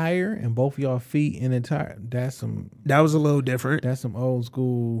the tire and both of y'all feet in the tire, that's some That was a little different. old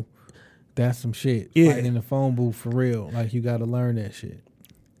school. That's some shit. Yeah. Fighting in the phone booth for real. Like, you got to learn that shit.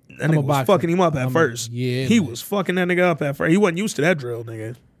 That I'm a nigga was boxer. fucking him up at first. Yeah, He man. was fucking that nigga up at first. He wasn't used to that drill,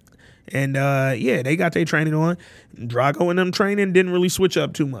 nigga. And they got their training on. Drago and them training didn't really switch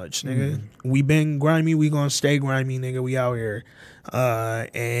up too much, nigga. We been grimy, we gonna stay grimy, nigga. We out here.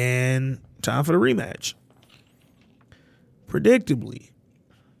 And time for the rematch. Predictably,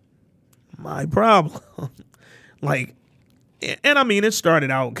 my problem. And I mean, it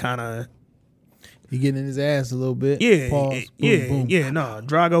started out kind of, He getting in his ass a little bit. yeah, Pause. yeah, Boom, boom. yeah. No,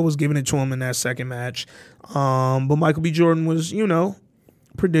 Drago was giving it to him in that second match, but Michael B. Jordan was,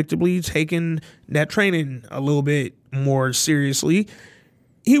 predictably taking that training a little bit more seriously.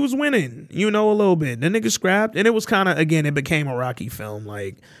 He was winning, a little bit. The nigga scrapped, and it was kind of, again, it became a Rocky film.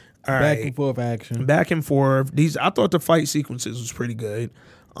 Like, all Back right, and forth action. back and forth. I thought the fight sequences was pretty good.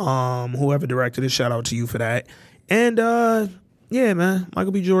 Whoever directed it, shout out to you for that. And yeah, man,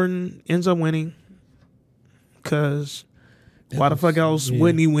 Michael B. Jordan ends up winning. Cause why the fuck else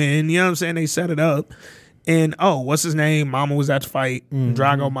wouldn't he win? You know what I'm saying? They set it up. And what's his name? Mama was at the fight.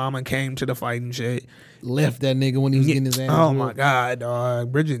 Drago Mama came to the fight and shit. Left that nigga when he was getting his ass. Oh whooped. my god,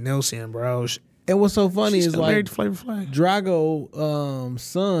 dog. Bridget Nielsen, bro. And what's so funny She's is still like married to Flavor Flav. Drago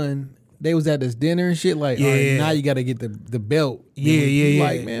son, they was at this dinner and shit. Like, all right, Yeah. now you got to get the belt. Yeah, yeah.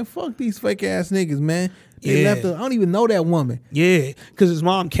 Like, man, fuck these fake ass niggas, man. They Yeah. left. I don't even know that woman. Yeah, because his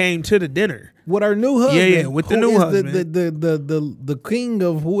mom came to the dinner. With her new husband. Yeah, with the who new is husband. The king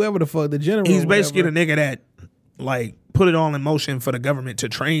of whoever the fuck, the general. He's basically whatever. the nigga that like put it all in motion for the government to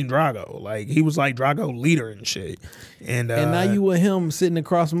train Drago. Like, he was like Drago leader and shit. And now you with him sitting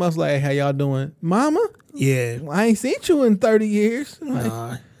across from us like, how y'all doing? Mama? yeah. I ain't seen you in 30 years.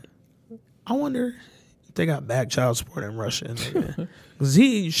 I wonder if they got back child support in Russia. Nigga. 'Cause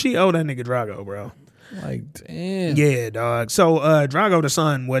she owed that nigga Drago, bro. Like, damn. Yeah, dog. So Drago the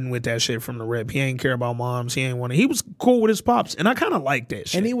son wasn't with that shit from the rip. He ain't care about moms. He ain't want to. He was cool with his pops, and I kind of liked that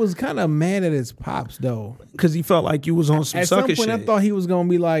shit. And he was kind of mad at his pops, though. Because he felt like you was on some At some sucker point, shit. I thought he was going to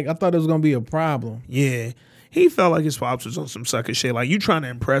be like, I thought it was going to be a problem. Yeah. He felt like his pops was on some sucker shit. Like, you trying to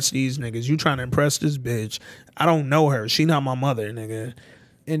impress these niggas. You trying to impress this bitch. I don't know her. She not my mother, nigga.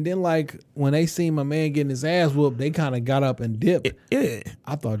 And then, like, when they seen my man getting his ass whooped, they kind of got up and dipped. Yeah.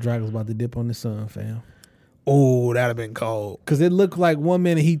 I thought Drago was about to dip on the son, fam. Oh, that'd have been cold. Because it looked like 1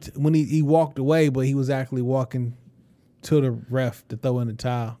 minute when he walked away, but he was actually walking to the ref to throw in the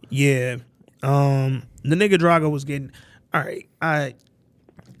towel. Yeah. The nigga Drago was getting... All right. I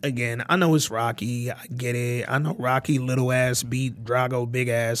know it's Rocky. I get it. I know Rocky little ass beat Drago big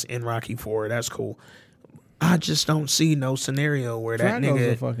ass in Rocky 4. That's cool. I just don't see no scenario where that Drago's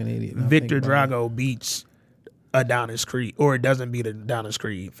nigga a fucking idiot. now I Victor think about it. Drago beats Adonis Creed, or it doesn't beat Adonis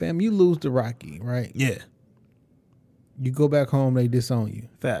Creed. Fam, you lose to Rocky, right? Yeah. You go back home, they disown you.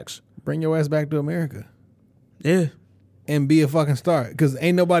 Facts. Bring your ass back to America Yeah. and be a fucking star, because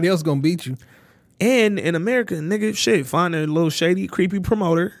ain't nobody else gonna beat you. And in America, nigga, shit, find a little shady, creepy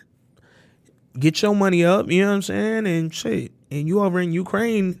promoter, get your money up, you know what I'm saying, and shit. And you over in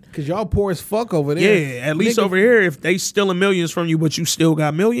Ukraine, Because y'all poor as fuck over there. yeah, at least Nigga, over here, if they stealing millions from you, but you still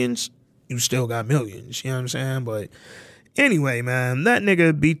got millions, you still got millions, you know what I'm saying? But Anyway, man, that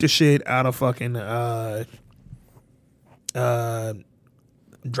nigga beat the shit out of fucking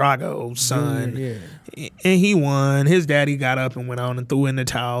Drago's son. Yeah. And he won. His daddy got up and went on and threw in the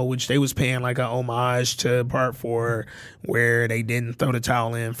towel, which they was paying like a homage to Part 4, where they didn't throw the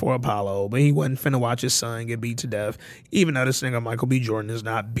towel in for Apollo. But he wasn't finna watch his son get beat to death. Even though this nigga Michael B. Jordan is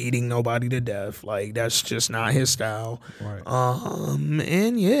not beating nobody to death. Like, that's just not his style. Right.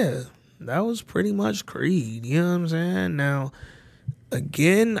 And yeah, that was pretty much Creed. You know what I'm saying? Now,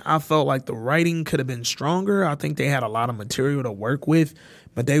 again, I felt like the writing could have been stronger. I think they had a lot of material to work with,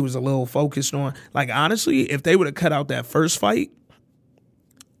 but they was a little focused on, like, honestly, if they would have cut out that first fight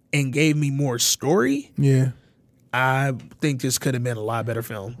and gave me more story, Yeah. I think this could have been a lot better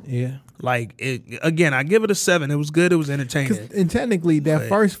film. Yeah. Like, it again, I give it a 7. It was good. It was entertaining. And technically, that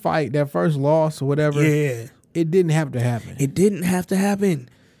first fight, that first loss or whatever, Yeah. it didn't have to happen. It didn't have to happen.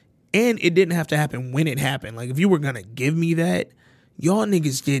 And it didn't have to happen when it happened. Like, if you were going to give me that, y'all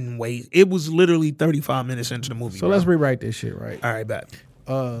niggas didn't wait. It was literally 35 minutes into the movie. So let's rewrite this shit, right? All right, bet.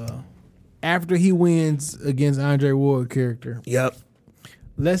 After he wins against Andre Ward character, Yep.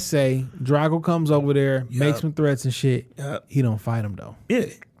 let's say Drago comes over there, makes some threats and shit. Yep. He don't fight him though. Yeah.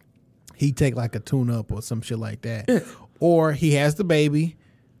 He take like a tune up or some shit like that. Yeah. Or he has the baby.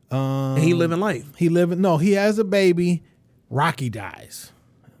 And he living life. He has a baby. Rocky dies.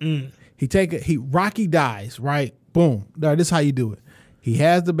 Rocky dies, right? Boom. Now, this is how you do it. He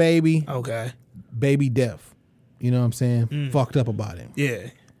has the baby, Okay. baby death. You know what I'm saying? Fucked up about it. Yeah.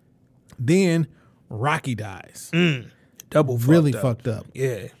 Then Rocky dies. Double Really fucked up. fucked up.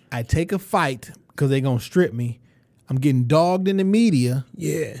 Yeah. I take a fight because they gonna strip me. I'm getting dogged in the media.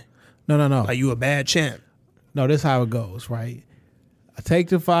 Yeah. No. Like, you a bad champ. No, this is how it goes, right? I take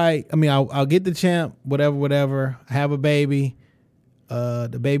the fight. I mean, I'll get the champ, whatever. I have a baby.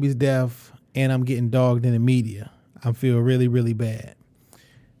 The baby's deaf, and I'm getting dogged in the media. I feel really, really bad.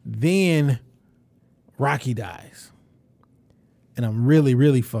 Then Rocky dies, and I'm really,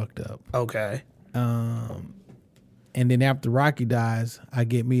 really fucked up. Okay. And then after Rocky dies, I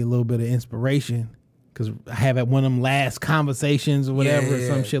get me a little bit of inspiration because I have at one of them last conversations or whatever, Yeah.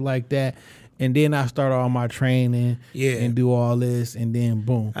 some shit like that. And then I start all my training and do all this, and then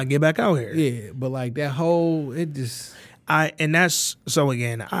boom. I get back out here. Yeah, but like that whole, it just... And that's, so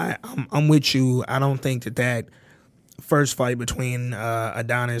again, I'm with you. I don't think that first fight between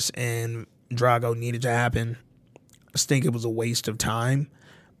Adonis and Drago needed to happen. I just think it was a waste of time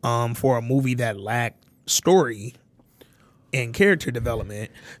for a movie that lacked story and character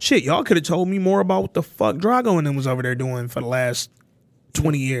development. Shit, y'all could have told me more about what the fuck Drago and them was over there doing for the last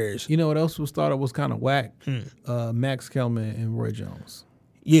 20 years. You know what else was thought of was kind of whack? Max Kellerman and Roy Jones.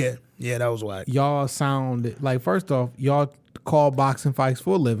 Yeah, that was whack. Y'all sound like, first off, y'all call boxing fights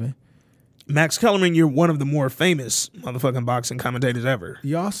for a living. Max Kellerman, you're one of the more famous motherfucking boxing commentators ever.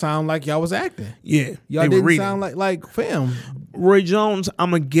 Y'all sound like y'all was acting. Yeah, Y'all they were didn't reading. sound like fam. Roy Jones, I'm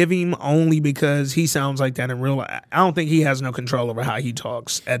going to give him only because he sounds like that in real life. I don't think he has no control over how he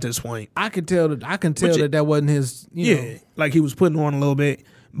talks at this point. I can tell that wasn't his, you know. Like he was putting on a little bit.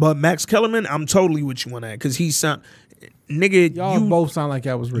 But Max Kellerman, I'm totally with you on that because he sound, nigga, Y'all both sound like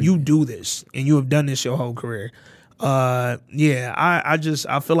y'all was reading. you do this and you have done this your whole career. I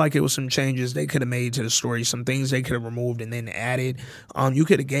feel like it was some changes they could have made to the story, some things they could have removed and then added. You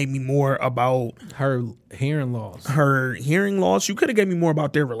could have gave me more about her hearing loss. her hearing loss. You could have gave me more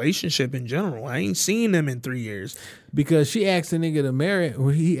about their relationship in general. I ain't seen them in 3 years. Because she asked the nigga to marry,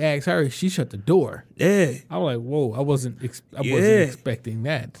 when he asked her, she shut the door. Yeah, I was like, whoa, I wasn't expecting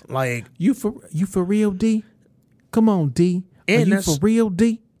that. like You for real, D? Come on, D. Are And you that's- for real,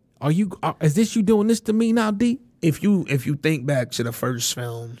 D? Is this you doing this to me now, D? if you think back to the first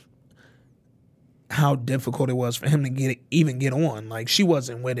film, how difficult it was for him to get on. Like, she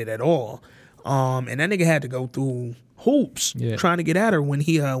wasn't with it at all. And that nigga had to go through hoops trying to get at her when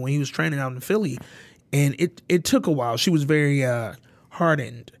he was training out in Philly. And it took a while. She was very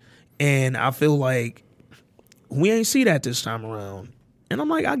hardened. And I feel like we ain't see that this time around. And I'm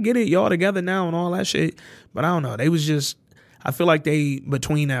like, I get it, y'all together now and all that shit. But I don't know. They was just, I feel like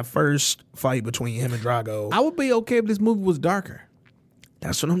between that first fight between him and Drago. I would be okay if this movie was darker.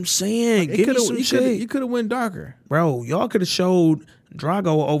 That's what I'm saying. Give me some shit. You could have went darker. Bro, y'all could have showed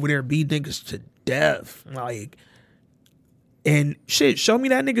Drago over there beat niggas to death. Like, and shit, show me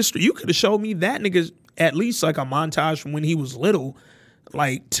that nigga. You could have showed me that nigga at least like a montage from when he was little,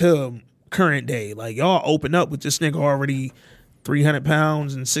 like to current day. Like, y'all open up with this nigga already 300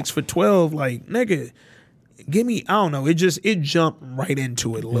 pounds and 6'12". Like, nigga, give me, I don't know, it jumped right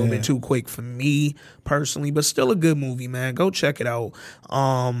into it a little bit too quick for me personally, but still a good movie, man. Go check it out.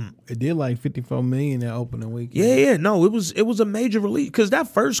 It did like 54 million that opening weekend. Yeah, no, it was a major release because that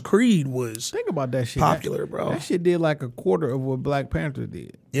first Creed was Think about that shit. popular, bro. That shit did like a quarter of what Black Panther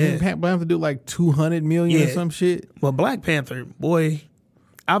did. Yeah. Didn't Black Panther do like 200 million or Yeah. some shit? But Black Panther, boy,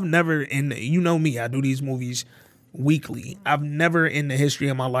 I've never you know me, I do these movies weekly. I've never in the history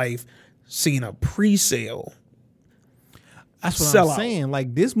of my life seen a pre-sale. That's what Sell I'm out. saying.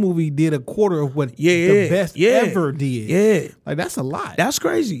 Like this movie did a quarter of what Yeah, the best yeah, ever did. Yeah. Like that's a lot. That's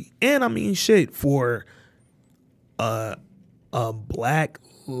crazy. And I mean shit for a black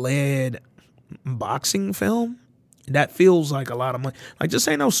led boxing film, that feels like a lot of money. Like this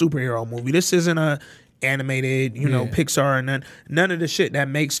ain't no superhero movie. This isn't a animated, Pixar and none of the shit that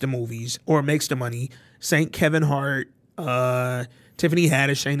makes the movies or makes the money. Saint Kevin Hart, Tiffany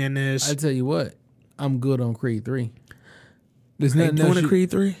Haddish ain't in this. I tell you what, I'm good on Creed 3. There's Ain't nothing else. doing a Creed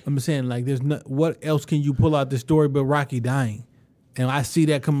 3? I'm saying like there's no. What else can you pull out the story but Rocky dying? And I see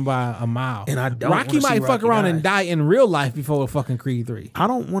that coming by a mile. And I don't Rocky wanna see might fuck Rocky around die. and die in real life before fucking Creed 3. I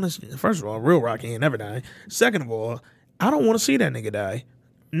don't want to. First of all, real Rocky ain't never die. Second of all, I don't want to see that nigga die.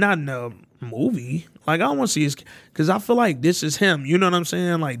 Not in a movie. Like I don't want to see his, because I feel like this is him. You know what I'm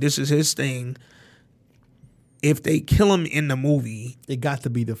saying? Like this is his thing. If they kill him in the movie, It got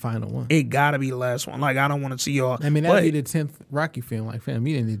to be the final one. it gotta be the last one. Like I don't want to see y'all. I mean, that'd but, be the 10th Rocky film. Like, fam,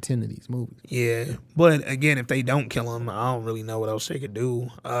 you didn't need 10 of these movies. yeah. But again, if they don't kill him, I don't really know what else they could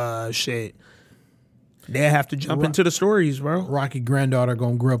do. Shit. They have to jump into the stories, bro. Rocky granddaughter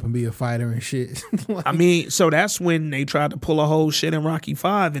gonna grow up and be a fighter and shit. Like, I mean, so that's when they tried to pull a whole shit in Rocky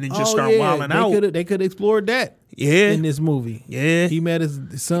 5 and it just started wilding out. They could have explored that Yeah. in this movie. Yeah. He met his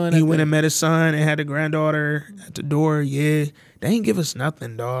son. He at went the- and met his son and had a granddaughter at the door. Yeah. They ain't give us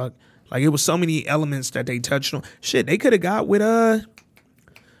nothing, dog. Like it was so many elements that they touched on. Shit, they could have got with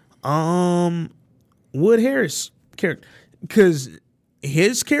Wood Harris character. Cause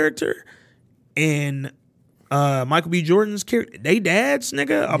his character and Michael B. Jordan's character, they dads,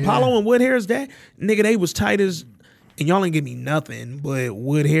 nigga. Apollo and Wood Harris dad. Nigga, they was tight as, and y'all ain't give me nothing, but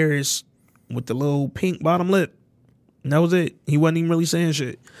Wood Harris with the little pink bottom lip. And that was it. He wasn't even really saying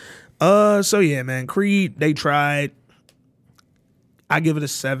shit. So yeah, man. Creed, they tried. I give it a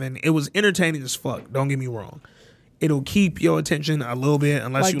 7. It was entertaining as fuck. Don't get me wrong. It'll keep your attention a little bit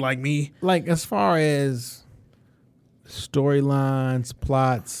unless you like me. Like as far as storylines,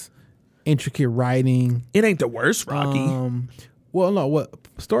 plots, intricate writing. It ain't the worst, Rocky. Well, no, what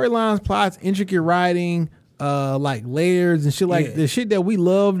storylines, plots, intricate writing, like layers and shit, like the shit that we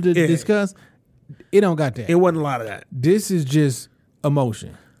love to discuss. It don't got that. It wasn't a lot of that. This is just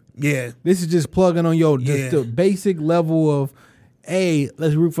emotion. Yeah. This is just plugging on your Yeah. just the basic level of, hey,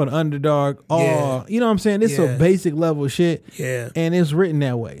 let's root for the underdog. Or Yeah. you know what I'm saying? This is Yeah. a basic level of shit. Yeah. And it's written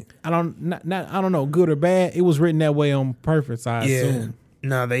that way. I don't know, good or bad. It was written that way on purpose, I assume.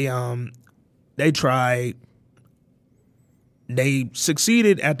 No, they tried. They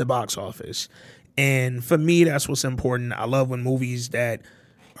succeeded at the box office. And for me, that's what's important. I love when movies that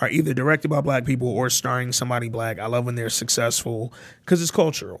are either directed by black people or starring somebody black. I love when they're successful because it's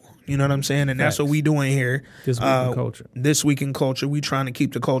cultural. You know what I'm saying? And that's what we doing here. This Week in Culture. This Week in Culture. We trying to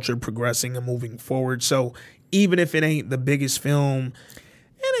keep the culture progressing and moving forward. So even if it ain't the biggest film,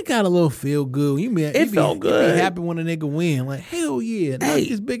 And it got a little feel good. It felt good. You be happy when a nigga win. Like, hell yeah. Knock Hey.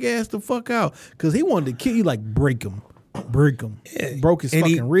 his big ass the fuck out. Because he wanted to kill you, like, break him. Yeah. Broke his And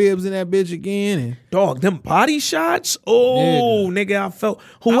he- fucking ribs in that bitch again. And dog, them body shots. Oh, nigga, I felt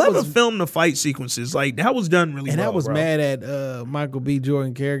whoever was- filmed the fight sequences, like that was done really well. I was bro. mad at Michael B.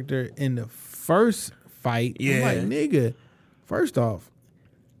 Jordan character in the first fight. I'm Yeah. like, nigga, first off,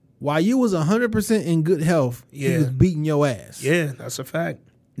 while you was 100% in good health, he Yeah. was beating your ass. Yeah, that's a fact.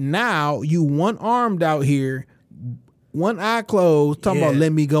 Now you one armed out here, one eye closed, talking about Yeah.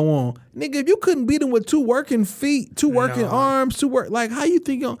 let me go on. Nigga, if you couldn't beat him with 2 working feet, 2 working Nah. arms, like how you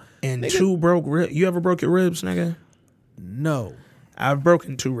think And nigga, 2 broke ribs. You ever broke your ribs, nigga? No. I've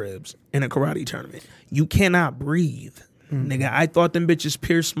broken 2 ribs in a karate tournament. You cannot breathe. Nigga, I thought them bitches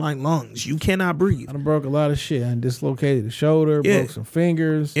pierced my lungs. You cannot breathe. I done broke a lot of shit. I dislocated the shoulder, Yeah. broke some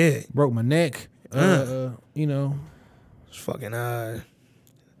fingers, Yeah. broke my neck. You know. It's fucking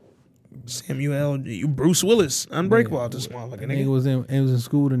Samuel, you Bruce Willis, unbreakable out this motherfucker, Nigga nigga. was in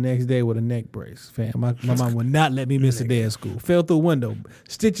school the next day with a neck brace. Fam, my mom would not let me miss a day of school. Fell through a window,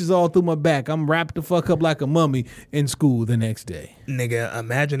 stitches all through my back. I'm wrapped the fuck up like a mummy in school the next day. Nigga,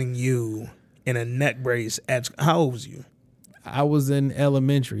 imagining you in a neck brace at how old was you? I was in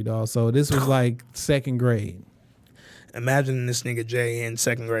elementary, dog. So this was like 2nd grade. Imagine this nigga Jay in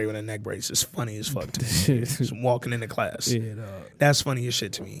second grade with a neck brace. It's funny as fuck to me. Just walking into class. Yeah, dog. That's funny as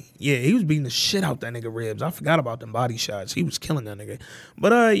shit to me. Yeah, he was beating the shit out that nigga ribs. I forgot about them body shots. He was killing that nigga.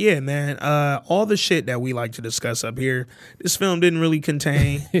 But yeah, man, all the shit that we like to discuss up here, this film didn't really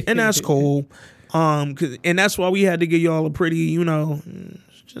contain, and that's cool. And that's why we had to give y'all a pretty, you know,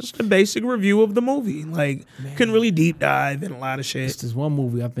 just a basic review of the movie. Like, couldn't really deep dive in a lot of shit. It's just one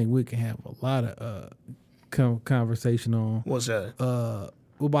movie I think we can have a lot of conversation on. What's that?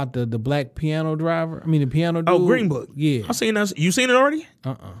 What about the black piano driver? I mean, the piano dude. Oh, Green Book. Yeah. I seen that. You seen it already?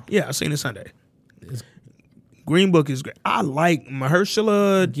 Yeah, I seen it Sunday. Green Book is great. I like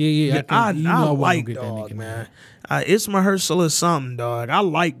Mahershala. Yeah. I I like get that dog, nigga, man. It's Mahershala something, dog. I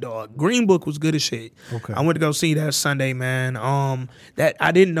like dog. Green Book was good as shit. Okay. I went to go see that Sunday, man. That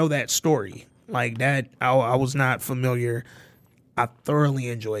I didn't know that story like that. I was not familiar. I thoroughly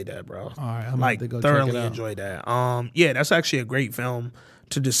enjoyed that, bro. All right, I'm like about to go check it thoroughly out. enjoyed that. Yeah, that's actually a great film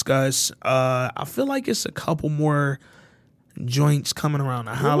to discuss. I feel like it's a couple more joints coming around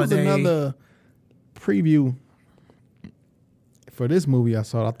the holiday. There was another preview for this movie I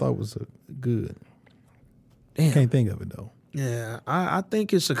saw. I thought it was good. Damn. Can't think of it though. Yeah, I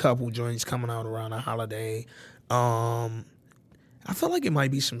think it's a couple joints coming out around the holiday. I feel like it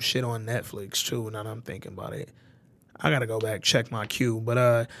might be some shit on Netflix too. Now that I'm thinking about it, I gotta go back check my queue.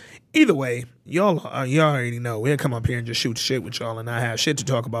 But either way, y'all already know we'll come up here and just shoot shit with y'all and not have shit to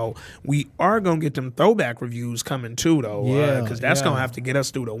talk about. We are gonna get them throwback reviews coming too, though. Yeah, because that's yeah. gonna have to get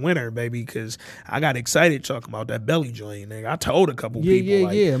us through the winter, baby. Because I got excited talking about that belly joint, nigga. I told a couple people,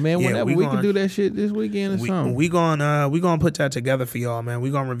 like, man. Whenever we gonna- can do that shit this weekend or something. we gonna put that together for y'all, man. We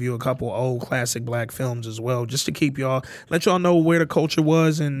gonna review a couple old classic black films as well, just to keep y'all, let y'all know where the culture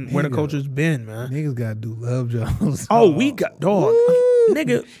was and where the Nigga. culture's been, man. Niggas gotta do Love Jones. Oh, we got dog, Woo!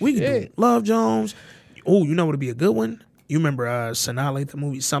 nigga. We can do Shit. Love Jones. Oh, you know what'd be a good one? You remember Sanaa Lathan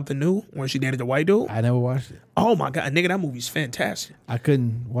movie Something New when she dated the white dude? I never watched it. Oh my god, nigga, that movie's fantastic. I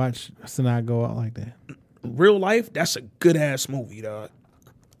couldn't watch Sanaa go out like that. Real life, that's a good ass movie, dog.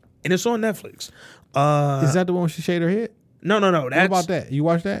 And it's on Netflix. Is that the one where she shaved her head? No, that's What about that? You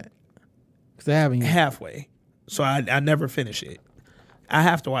watched that? Because I haven't yet. halfway. So I never finish it. I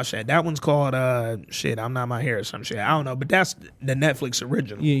have to watch that. That one's called shit, I'm Not My Hair or some shit. I don't know, but that's the Netflix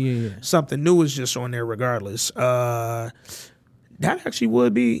original. Yeah. Something New is just on there regardless. That actually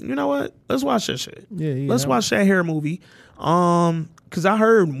would be, you know what? Let's watch that shit. Yeah. Let's watch that hair movie. Cause I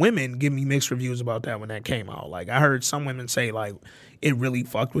heard women give me mixed reviews about that when that came out. Like I heard some women say like it really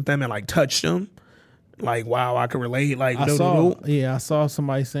fucked with them and like touched them. Like, wow, I can relate. Like, I saw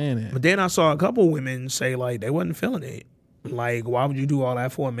somebody saying it. but then I saw a couple women say like they wasn't feeling it. Like, why would you do all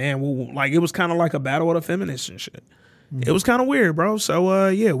that for a man? Well, like, it was kind of like a battle of the feminists and shit. It was kind of weird, bro. So,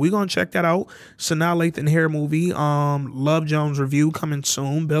 yeah, we gonna check that out. Sanaa Lathan hair movie. Love Jones review coming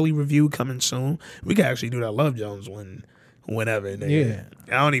soon. Belly review coming soon. We can actually do that Love Jones one whenever. Nigga.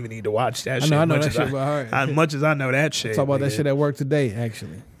 Yeah. I don't even need to watch that shit. I know much that as shit by heart. As much as I know that shit. Talk about that nigga. shit at work today,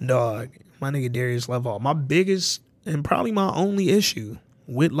 actually. Dog, my nigga Darius Lovell. My biggest and probably my only issue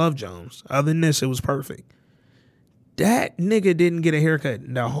with Love Jones, other than this, it was perfect. That nigga didn't get a haircut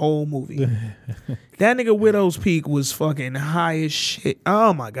in the whole movie. That nigga Widow's Peak was fucking high as shit.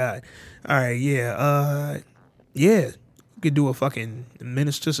 Oh my god. All right, yeah. Yeah. Could do a fucking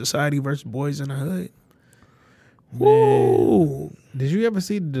Menace to Society versus Boys in the Hood. Woo. Did you ever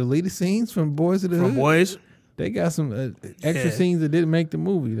see the deleted scenes from Boys of the From Hood? Boys They got some extra Yeah. scenes that didn't make the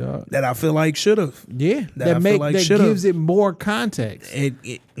movie, dog. that I feel like should have. Yeah, That I feel like that should've. gives it more context.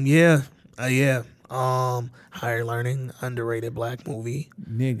 Yeah. Higher Learning, underrated black movie.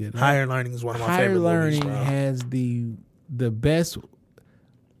 Nigga, Higher Learning is one of my Higher favorite Learning movies, bro. has the best.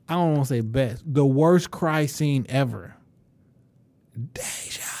 I don't want to say best. The worst cry scene ever.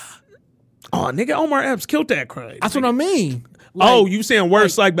 Oh, nigga, Omar Epps killed that crime. That's what I mean. Oh, you saying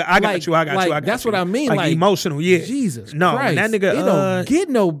worse? Like, but I got like- you. I got like, you. I got that's you. what I mean, Like, like, emotional. Yeah. Jesus No, Christ. that nigga. It don't get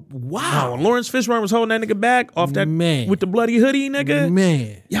no. no, Wow. Lawrence Fishburne was holding that nigga back off that Man. with the bloody hoodie, nigga.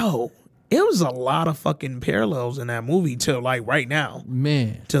 Man. Yo, it was a lot of fucking parallels in that movie to like right now.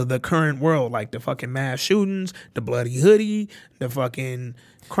 Man. To the current world, like the fucking mass shootings, the bloody hoodie, the fucking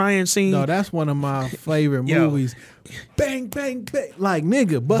crying scene. No, that's one of my favorite Yo. movies. Bang, bang, bang. Like,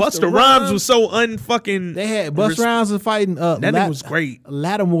 nigga, Busta Rhymes was so unfucking. They had Busta Rhymes was fighting That nigga was great.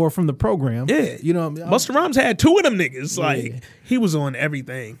 Lattimore from the program. Yeah, You know what I mean? Busta Rhymes had two of them niggas. Yeah. Like he was on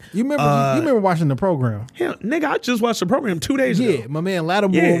everything. You remember watching the program? Hell, nigga, I just watched the program 2 days ago. Yeah, my man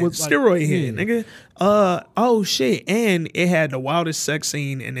Lattimore Yeah, was like, steroid head, yeah. nigga. Oh shit, and it had the wildest sex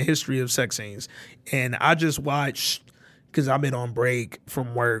scene in the history of sex scenes. And I just watched because I've been on break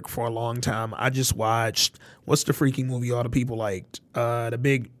from work for a long time. I just watched, what's the freaky movie all the people liked? The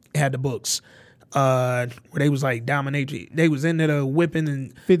big, had the books. Where they was like dominating. They was into the whipping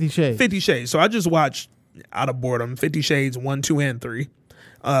and 50 Shades. 50 Shades. So I just watched out of boredom 50 Shades 1, 2, and 3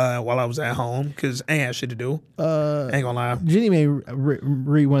 while I was at home because I ain't had shit to do. Ain't gonna lie. Jenny made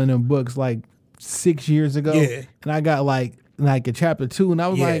read one of them books like 6 years ago. Yeah. And I got like a chapter 2 and I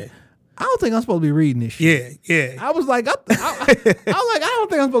was Yeah. like, I don't think I'm supposed to be reading this shit. Yeah. I was like, I was like, I don't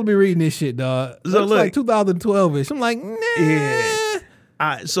think I'm supposed to be reading this shit, dog. So So it's like look. 2012ish. I'm like, nah.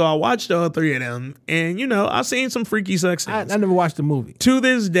 Yeah. So I watched all 3 of them, and I seen some freaky sex I scenes. never watched the movie. To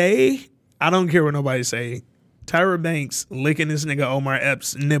this day, I don't care what nobody say. Tyra Banks licking this nigga Omar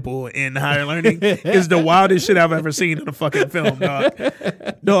Epps' nipple in Higher Learning is the wildest shit I've ever seen in a fucking film, dog.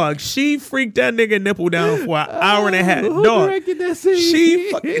 Dog, she freaked that nigga nipple down for an hour and a half. Who Dog, directed that scene? she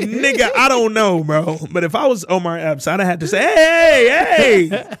fucking nigga, I don't know, bro. But if I was Omar Epps, I'd have had to say, hey,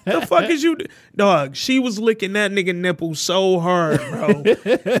 the fuck is you? Dog, she was licking that nigga nipple so hard, bro.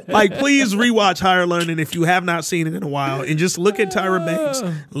 Like, please rewatch Higher Learning if you have not seen it in a while, and just look at Tyra Banks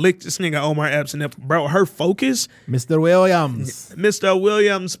lick this nigga Omar Epps' nipple, bro. Her focus, Mr. Williams. Mr.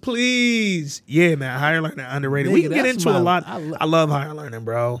 Williams, please. Yeah, man, Higher Learning underrated. Nigga, We can get that's into a my- lot. I I love Higher Learning,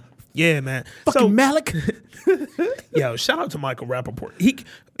 bro. Yeah, man. Fucking Malik. Yo, shout out to Michael Rappaport.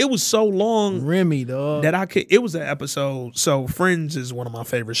 It was so long Remy, dog. that it was an episode. So Friends is one of my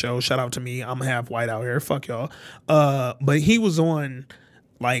favorite shows. Shout out to me. I'm half white out here. Fuck y'all. But he was on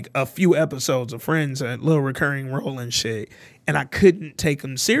like a few episodes of Friends, a little recurring role and shit. And I couldn't take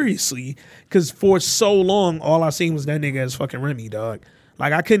him seriously because for so long, all I seen was that nigga as fucking Remy, dog.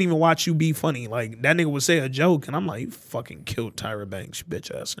 Like, I couldn't even watch you be funny. Like, that nigga would say a joke, and I'm like, you fucking killed Tyra Banks, you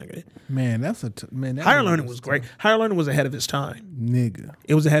bitch ass nigga. Man, that's man. That Higher movie Learning was great. Higher Learning was ahead of its time. Nigga.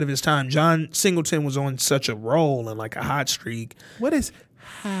 It was ahead of its time. John Singleton was on such a roll and like a hot streak. What is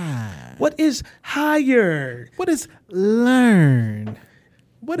high? What is higher? What is learn?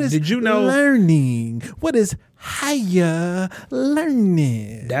 What is Did you know- learning? What is higher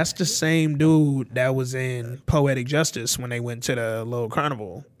learning? That's the same dude that was in Poetic Justice when they went to the little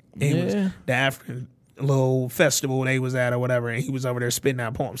carnival. He was Yeah. the African little festival they was at or whatever, and he was over there spitting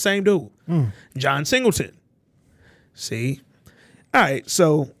out poems. Same dude. John Singleton. See? All right,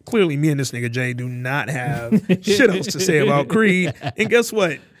 so clearly me and this nigga Jay do not have shit else to say about Creed. And guess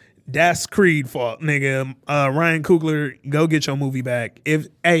what? That's Creed fault, nigga. Ryan Coogler, go get your movie back. If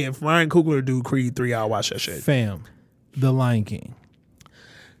Ryan Coogler do Creed 3, I'll watch that shit. Fam, The Lion King.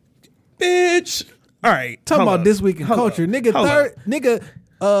 Bitch. All right. Talking hold about up. this week in Hold culture, up. nigga. Hold up.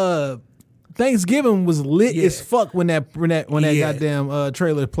 Nigga. Thanksgiving was lit Yeah. as fuck when that Yeah. goddamn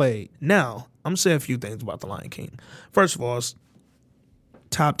trailer played. Now, I'm gonna say a few things about The Lion King. First of all, it's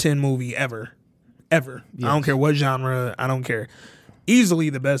top 10 movie ever. Ever. I don't care what genre. I don't care. Easily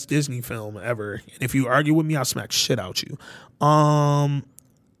the best Disney film ever. And if you argue with me, I'll smack shit out you.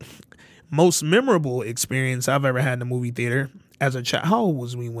 Most memorable experience I've ever had in the movie theater as a child. How old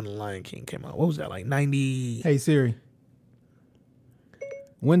was we when The Lion King came out? What was that, like 90? Hey Siri,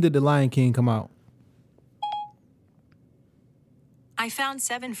 when did The Lion King come out? I found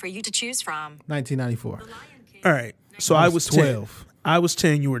 7 for you to choose from. 1994. All right. So I was 10. 12. I was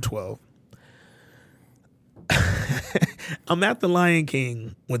 10, you were 12. I'm at The Lion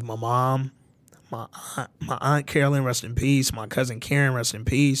King with my mom, my aunt Carolyn, rest in peace, my cousin Karen, rest in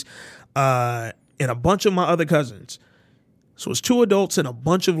peace, and a bunch of my other cousins. So it's 2 adults and a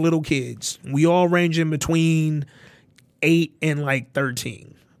bunch of little kids. We all range in between 8 and like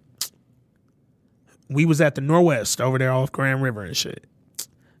 13. We was at the Norwest over there off Grand River and shit.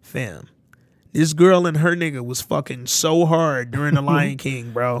 Fam. This girl and her nigga was fucking so hard during The Lion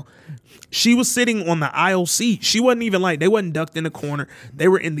King, bro. She was sitting on the aisle seat. She wasn't even like, they wasn't ducked in the corner. They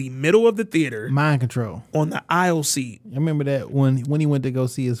were in the middle of the theater Mind Control. on the aisle seat. I remember that when he went to go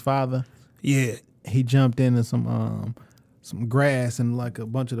see his father, Yeah. he jumped into some grass and like a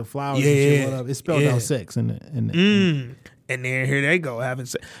bunch of the flowers and Yeah, shit. Whatever. It spelled yeah. out sex in the And then here they go having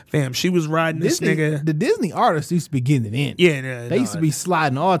sex. Fam, she was riding this Disney, nigga. The Disney artists used to be getting it in. Yeah, They used to be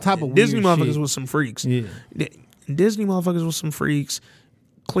sliding all type of Disney weird motherfuckers shit. was some freaks. Yeah. Disney motherfuckers was some freaks.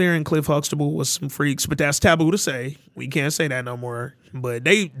 Claire and Cliff Huxtable was some freaks, but that's taboo to say. We can't say that no more. But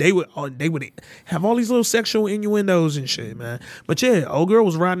they would have all these little sexual innuendos and shit, man. But yeah, old girl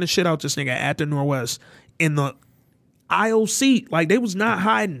was riding the shit out this nigga at the Norwest in the aisle seat. Like, they was not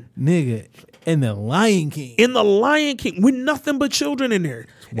hiding. Nigga, and the Lion King. In the Lion King with nothing but children in there.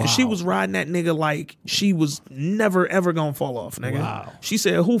 Wow. And she was riding that nigga like she was never ever gonna fall off, nigga. Wow. She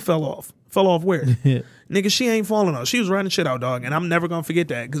said, who fell off? Fell off where? Nigga, she ain't falling off. She was riding shit out, dog. And I'm never gonna forget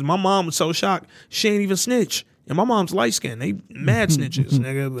that because my mom was so shocked. She ain't even snitch. And my mom's light skinned. They mad snitches,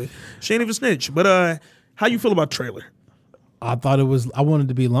 nigga. But she ain't even snitch. But how you feel about the trailer? I thought it was. I wanted it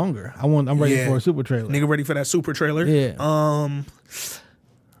to be longer. I'm ready for a super trailer. Nigga ready for that super trailer? Yeah.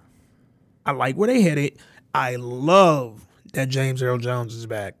 I like where they headed. I love that James Earl Jones is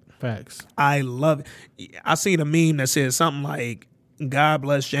back. Facts. I love it. I seen a meme that said something like, God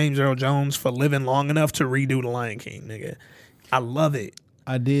bless James Earl Jones for living long enough to redo The Lion King, nigga. I love it.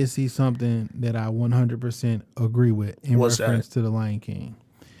 I did see something that I 100% agree with in What's reference that? to The Lion King.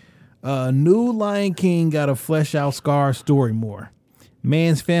 New Lion King got to flesh out Scar's story more.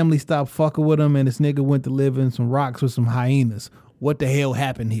 Man's family stopped fucking with him, and this nigga went to live in some rocks with some hyenas. What the hell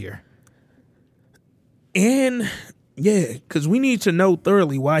happened here? And yeah, because we need to know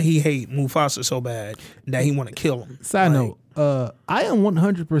thoroughly why he hate Mufasa so bad that he want to kill him. Side Like, note, I am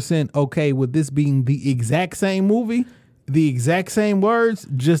 100% okay with this being the exact same movie, the exact same words,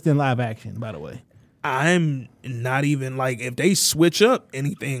 just in live action, by the way. I'm not even like, if they switch up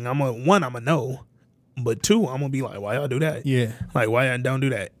anything, I'm gonna know. But two, I'm gonna be like, why y'all do that? Yeah. Like, why y'all don't do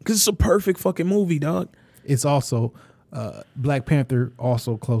that? Because it's a perfect fucking movie, dog. It's also, Black Panther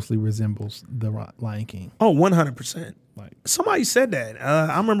also closely resembles the Lion King. Oh, 100%. Like, Somebody said that.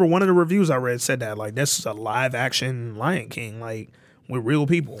 I remember one of the reviews I read said that. Like, this is a live action Lion King, like, with real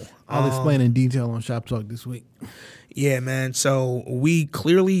people. I'll explain in detail on Shop Talk this week. Yeah, man. So we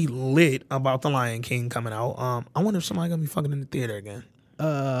clearly lit about the Lion King coming out. I wonder if somebody gonna be fucking in the theater again.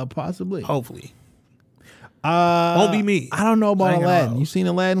 Possibly. Hopefully. Won't be me. I don't know I about ain't gonna Aladdin. hold. You seen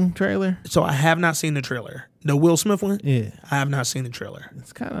Aladdin trailer? So I have not seen the trailer. The Will Smith one? Yeah. I have not seen the trailer.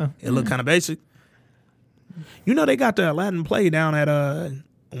 It's kind of. It looked kind of basic. You know, they got the Aladdin play down at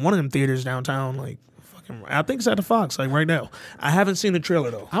one of them theaters downtown, like fucking. I think it's at the Fox, like right now. I haven't seen the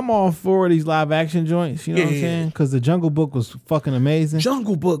trailer though. I'm all for these live action joints. You know what I'm Yeah. saying? Because the Jungle Book was fucking amazing.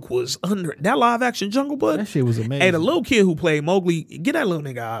 Jungle Book was under that live action Jungle Book. That shit was amazing. Hey, the little kid who played Mowgli, get that little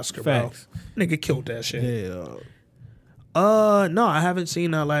nigga an Oscar, Facts. bro. Nigga killed that shit. Yeah. No, I haven't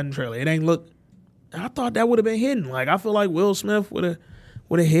seen the Aladdin trailer. It ain't look. I thought that would have been hidden. Like, I feel like Will Smith would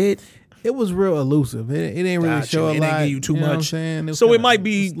have hit. It was real elusive. It didn't really Gotcha. show a It didn't lot. give you too know what I'm much. saying? It was So it kinda- might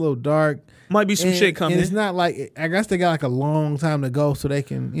be- it's a little dark. Might be some shit coming. And it's not like, I guess they got like a long time to go so they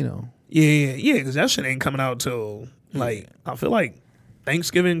can, Yeah, because that shit ain't coming out till like I feel like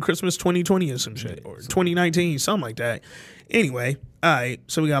Thanksgiving, Christmas 2020 or some shit, or 2019, something like that. Anyway, all right.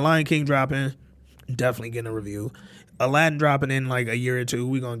 So we got Lion King dropping. Definitely getting a review. Aladdin dropping in like a year or two.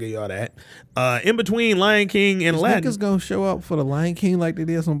 We gonna get y'all that. In between Lion King and Aladdin, niggas gonna show up for the Lion King like they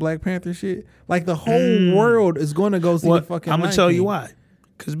did some Black Panther shit. Like the whole world is gonna go see the fucking I'm gonna Lion tell King. you why.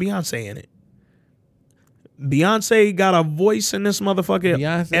 Because Beyonce in it. Beyonce got a voice in this motherfucker.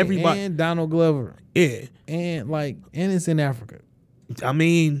 Beyonce Everybody, and Donald Glover. yeah. And it's in Africa. I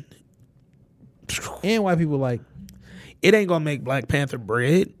mean, And white people like, it ain't gonna make Black Panther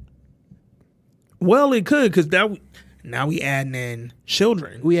bread. Well, it could, because now we adding in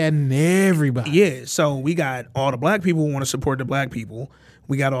children. we adding everybody. Yeah, so we got all the black people who want to support the black people.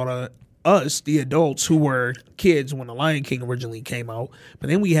 We got all the adults who were kids when The Lion King originally came out. But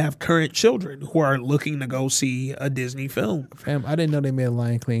then we have current children who are looking to go see a Disney film. Fam, I didn't know they made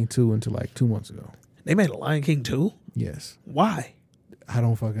Lion King 2 until like 2 months ago. They made a Lion King 2? Yes. Why? I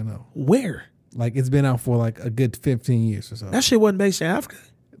don't fucking know. Where? Like it's been out for like a good 15 years or so. That shit wasn't based in Africa.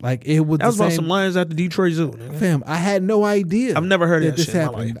 Like it was That was the about same, some lions at the Detroit Zoo, nigga. Fam, I had no idea. I've never heard of that this shit in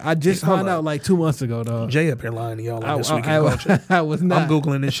my happened. life. I just Hold found on. out like 2 months ago, dog. Jay up here lying to y'all on This Week in I Culture. was not. I'm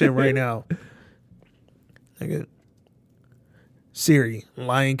Googling this shit right now. Nigga. Siri,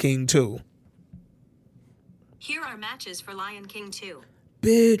 Lion King 2. Here are matches for Lion King 2.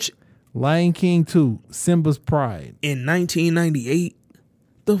 Bitch, Lion King 2, Simba's Pride. in 1998?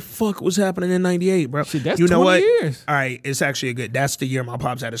 The fuck was happening in 98, bro? Shit, that's you know 20 what? years. All right, it's actually a good. That's the year my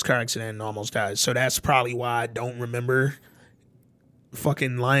pops had his car accident and almost died. So that's probably why I don't remember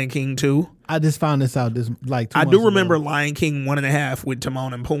fucking Lion King 2. I just found this out this like 2 I months do ago. remember Lion King 1.5 with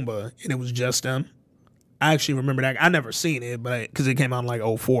Timon and Pumbaa, and it was just them. I actually remember that. I never seen it, but because it came out in like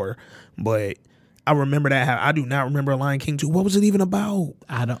 04. But I remember that. I do not remember Lion King 2. What was it even about?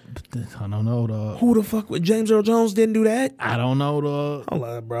 I don't know, dog. Who the fuck with James Earl Jones didn't do that? I don't know, dog. Hold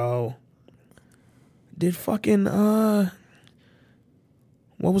up, bro. Did fucking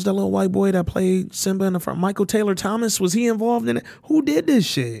what was that little white boy that played Simba in the front? Michael Taylor Thomas, was he involved in it? Who did this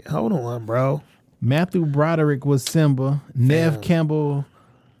shit? Hold on, bro. Matthew Broderick was Simba. Nev Campbell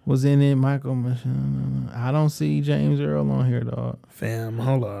was in it. Michael Machine. I don't see James Earl on here, dog. Fam,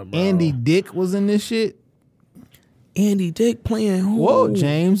 hold up, bro. Andy Dick was in this shit. Andy Dick playing who? Whoa,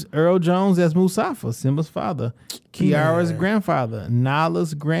 James Earl Jones as Mustafa, Simba's father. Kiara's grandfather.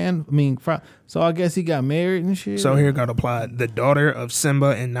 Nala's so I guess he got married and shit. So here got the plot. The daughter of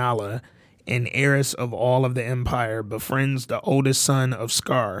Simba and Nala, an heiress of all of the empire, befriends the oldest son of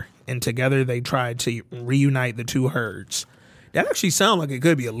Scar, and together they try to reunite the two herds. That actually sounds like it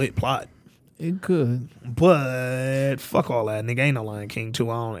could be a lit plot. It could. But fuck all that. Nigga, ain't no Lion King 2.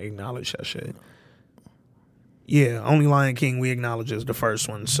 I don't acknowledge that shit. Yeah, only Lion King we acknowledge is the first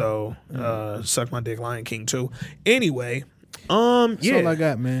one. So, suck my dick, Lion King 2. Anyway, yeah. That's all I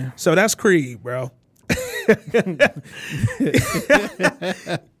got, man. So that's Creed, bro.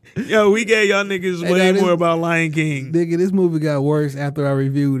 Yo, we gave y'all niggas way more about Lion King. Nigga, this movie got worse after I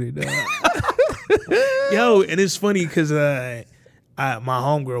reviewed it. Yo, and it's funny because my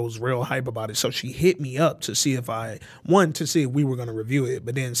homegirl was real hype about it. So she hit me up to see if to see if we were going to review it,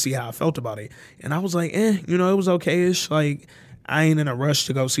 but then see how I felt about it. And I was like, it was okay-ish. Like, I ain't in a rush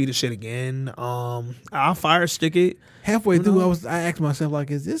to go see the shit again. I'll fire stick it. Halfway through, I asked myself, like,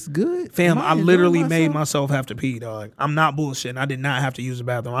 is this good? Fam, I literally made myself have to pee, dog. I'm not bullshitting. I did not have to use the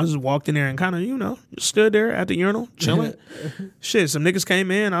bathroom. I just walked in there and kind of, just stood there at the urinal, chilling. Shit, some niggas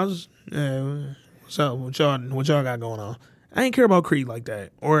came in. I was, what's up? What y'all got going on? I ain't care about Creed like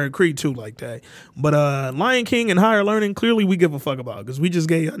that, or Creed 2 like that. But Lion King and Higher Learning, clearly we give a fuck about, because we just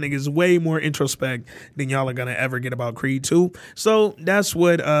gave y'all niggas way more introspect than y'all are going to ever get about Creed 2. So that's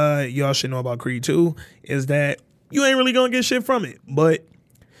what y'all should know about Creed 2, is that you ain't really going to get shit from it. But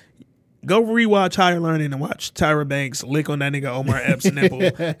go rewatch Higher Learning and watch Tyra Banks lick on that nigga Omar Epps' nipple.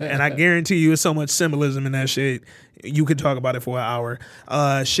 And I guarantee you it's so much symbolism in that shit. You could talk about it for an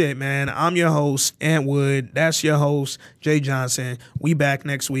hour. Shit, man. I'm your host, Ant Wood. That's your host, Jay Johnson. We back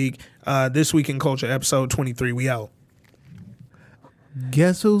next week. This Week in Culture, episode 23. We out.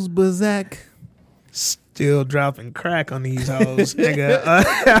 Guess who's Bazak? Still dropping crack on these hoes, nigga.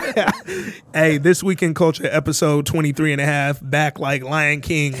 Hey, This Week in Culture, episode 23 and a half, back like Lion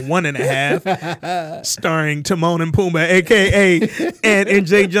King 1.5, starring Timon and Pumbaa, a.k.a. and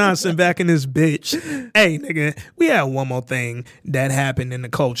Jay Johnson back in this bitch. Hey, nigga, we had one more thing that happened in the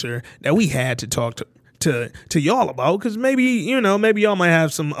culture that we had to talk to y'all about, because maybe y'all might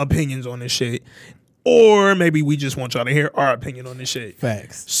have some opinions on this shit, or maybe we just want y'all to hear our opinion on this shit.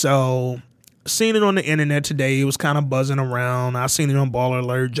 Facts. So, seen it on the internet today. It was kind of buzzing around. I seen it on Baller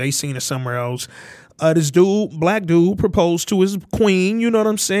Alert. Jay seen it somewhere else. This black dude, proposed to his queen. You know what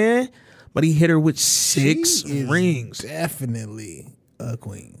I'm saying? But he hit her with 6 rings. Definitely a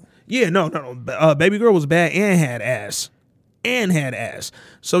queen. Yeah, no. Baby girl was bad and had ass.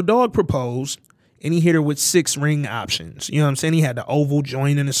 So dog proposed, and he hit her with 6 ring options. You know what I'm saying? He had the oval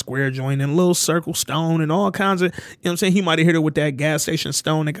joint and the square joint and a little circle stone and all kinds of, you know what I'm saying? He might have hit her with that gas station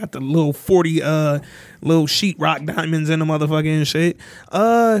stone that got the little 40 little sheetrock diamonds in the motherfucking shit.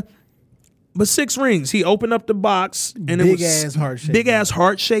 But 6 rings. He opened up the box and Big ass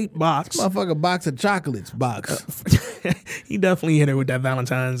heart-shaped box. Motherfucker box of chocolates box. He definitely hit her with that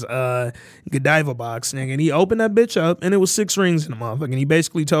Valentine's Godiva box, nigga. And he opened that bitch up, and it was 6 rings in the motherfucker. And he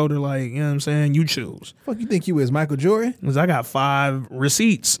basically told her, like, you know what I'm saying, you choose. Fuck you think you is, Michael Jordan? Because I got 5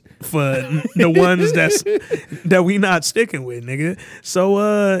 receipts for the ones that we not sticking with, nigga.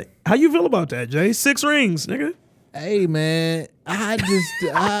 So, how you feel about that, Jay? 6 rings, nigga. Hey, man, look.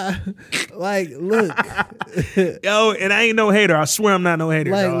 Yo, and I ain't no hater. I swear I'm not no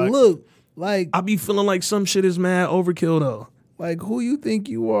hater, dog. Look. I be feeling like some shit is mad overkill, though. Like, who you think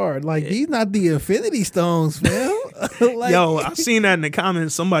you are? Like, these not the Infinity Stones, fam. Yo, I seen that in the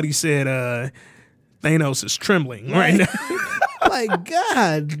comments. Somebody said Thanos is trembling right now. Like,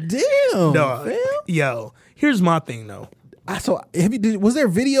 god damn, Dog. fam. Yo, here's my thing, though. Was there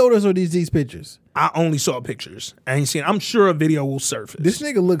videos or these pictures? I only saw pictures. I ain't seen. I'm sure a video will surface. This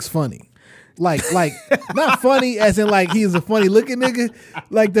nigga looks funny. Like not funny as in like he's a funny looking nigga.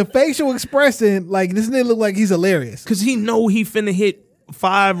 Like the facial expression, like this nigga look like he's hilarious. Cause he know he finna hit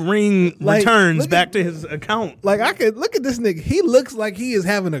 5 ring returns back to his account. Like I could look at this nigga. He looks like he is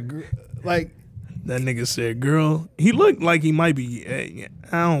having like. That nigga said, girl, he looked like he might be,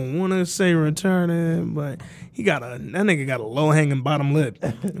 I don't want to say returning, but that nigga got a low-hanging bottom lip,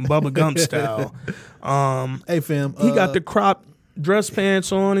 Bubba Gump style. Hey, fam. He got the crop dress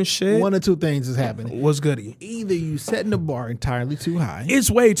pants on and shit. One or two things is happening. What's goody? Either you setting the bar entirely too high.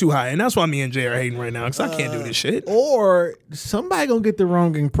 It's way too high, and that's why me and Jay are hating right now, because I can't do this shit. Or somebody gonna get the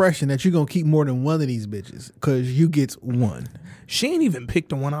wrong impression that you're gonna keep more than one of these bitches, because you get one. She ain't even picked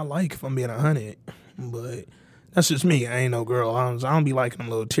the one I like, if I'm being 100. But that's just me. I ain't no girl. I don't be liking them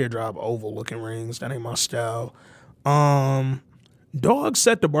little teardrop oval looking rings. That ain't my style. Dog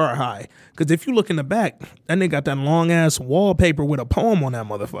set the bar high. Because if you look in the back, that nigga got that long ass wallpaper with a poem on that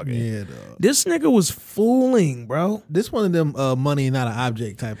motherfucker. Yeah, dog. This nigga was fooling, bro. This one of them money not an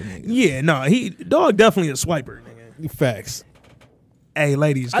object type of niggas. Yeah, no, dog definitely a swiper, nigga. Facts. Hey,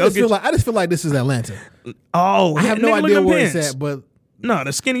 ladies, I just feel like this is Atlanta. Oh, I have no idea where it's at, but no,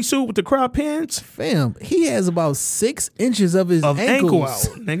 the skinny suit with the crop pants fam, he has about 6 inches of his ankle ankles.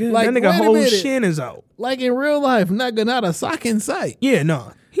 out, nigga. Like, that nigga wait a whole minute. shin is out. Like in real life, not a sock in sight. Yeah,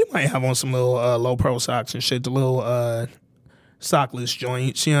 no, he might have on some little low pro socks and shit, the little sockless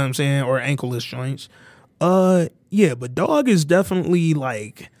joints, you know what I'm saying, or ankleless joints. Yeah, but dog is definitely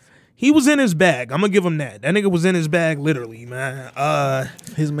like. He was in his bag. I'm gonna give him that. That nigga was in his bag, literally, man.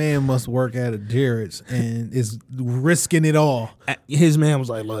 His man must work at a Jared's and is risking it all. His man was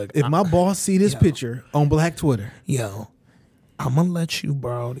like, "Look, If my boss see this picture on Black Twitter, yo, I'm gonna let you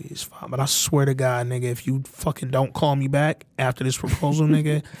borrow these $5, but I swear to God, nigga, if you fucking don't call me back after this proposal,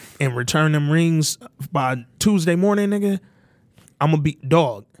 nigga, and return them rings by Tuesday morning, nigga, I'm gonna be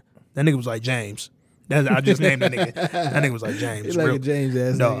dog." That nigga was like James. I just named that nigga. That nigga was like James. He like a James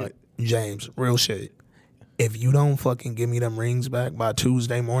ass dog. nigga. James, real shit. If you don't fucking give me them rings back by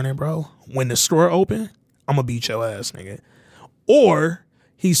Tuesday morning, bro, when the store open, I'm gonna beat your ass, nigga. Or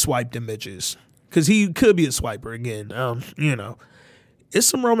he swiped them bitches. Cause he could be a swiper again. You know. It's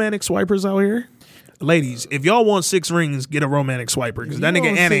some romantic swipers out here. Ladies, if y'all want 6 rings, get a romantic swiper. Cause that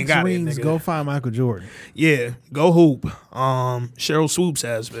nigga ain't got rings, it, nigga. Go find Michael Jordan. Yeah, go hoop. Cheryl Swoops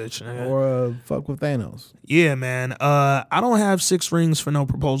ass bitch. Nigga. Or fuck with Thanos. Yeah, man. I don't have 6 rings for no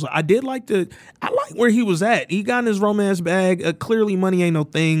proposal. I like where he was at. He got in his romance bag. Clearly money ain't no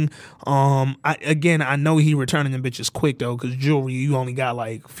thing. I know he returning them bitches quick though, cause jewelry you only got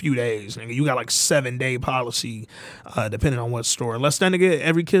like a few days, nigga. You got like 7-day policy, depending on what store. Unless that nigga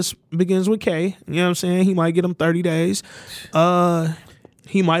every kiss begins with K. You know what I'm saying? He might get him 30 days.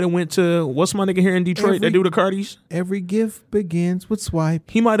 He might have went to what's my nigga here in Detroit that do the Cardis? Every gift begins with swipe.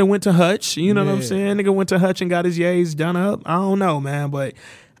 He might have went to Hutch. You know what I'm Yeah. saying? Nigga went to Hutch and got his yays done up. I don't know, man. But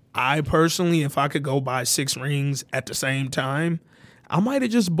I personally, if I could go buy 6 rings at the same time, I might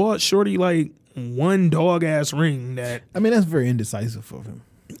have just bought Shorty like one dog ass ring that. I mean, that's very indecisive of him.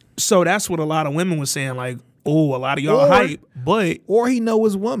 So that's what a lot of women was saying. Like, oh, a lot of y'all Or- hype. But, Or he know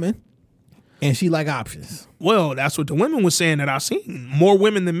his woman, and she like options. well, that's what the women was saying that I seen. More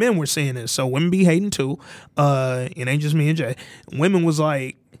women than men were saying this. So women be hating too. It ain't just me and Jay. Women was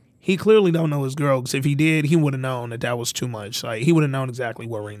like, he clearly don't know his girl, because if he did, he would have known that was too much. Like, he would have known exactly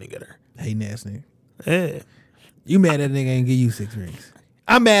what ring to get her. Hey, ass nigga. Yeah. You mad that nigga ain't give you 6 rings?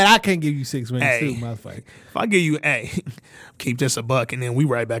 I'm mad I can't give you 6 rings Hey. too, motherfucker. If I give you, keep this a buck, and then we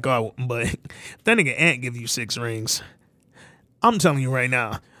right back out. But if that nigga Ant give you 6 rings, I'm telling you right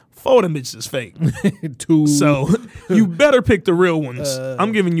now, 4 of them bitches is fake. 2. So you better pick the real ones.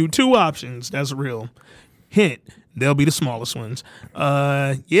 I'm giving you 2 options. That's real. Hint, they'll be the smallest ones.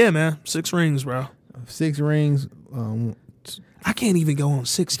 Yeah, man, 6 rings, bro. 6 rings. I can't even go on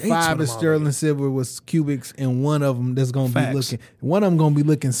 6 dates. 5 with is them sterling silver with cubics, and one of them that's gonna Facts. be looking. One of them gonna be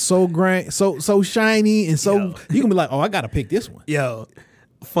looking so grand, so shiny, and so Yo. you gonna be like, oh, I gotta pick this one. Yo,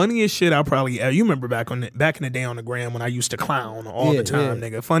 funniest shit I probably ever. You remember back in the day on the gram when I used to clown all the time,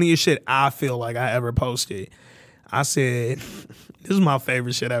 nigga. Funniest shit I feel like I ever posted. I said, this is my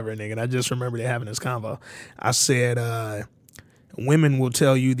favorite shit ever, nigga. And I just remembered having this convo. I said, women will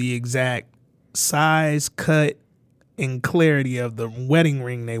tell you the exact size, cut, and clarity of the wedding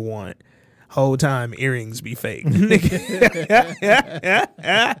ring they want. Whole time earrings be fake.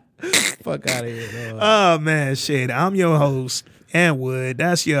 Fuck out of here. Oh man, shit. I'm your host, Ant Wood.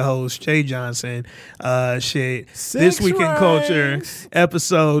 That's your host, Jay Johnson. Shit. This Week in Culture, Rings.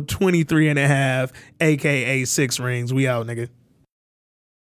 episode 23 and a half, aka 6 Rings. We out, nigga.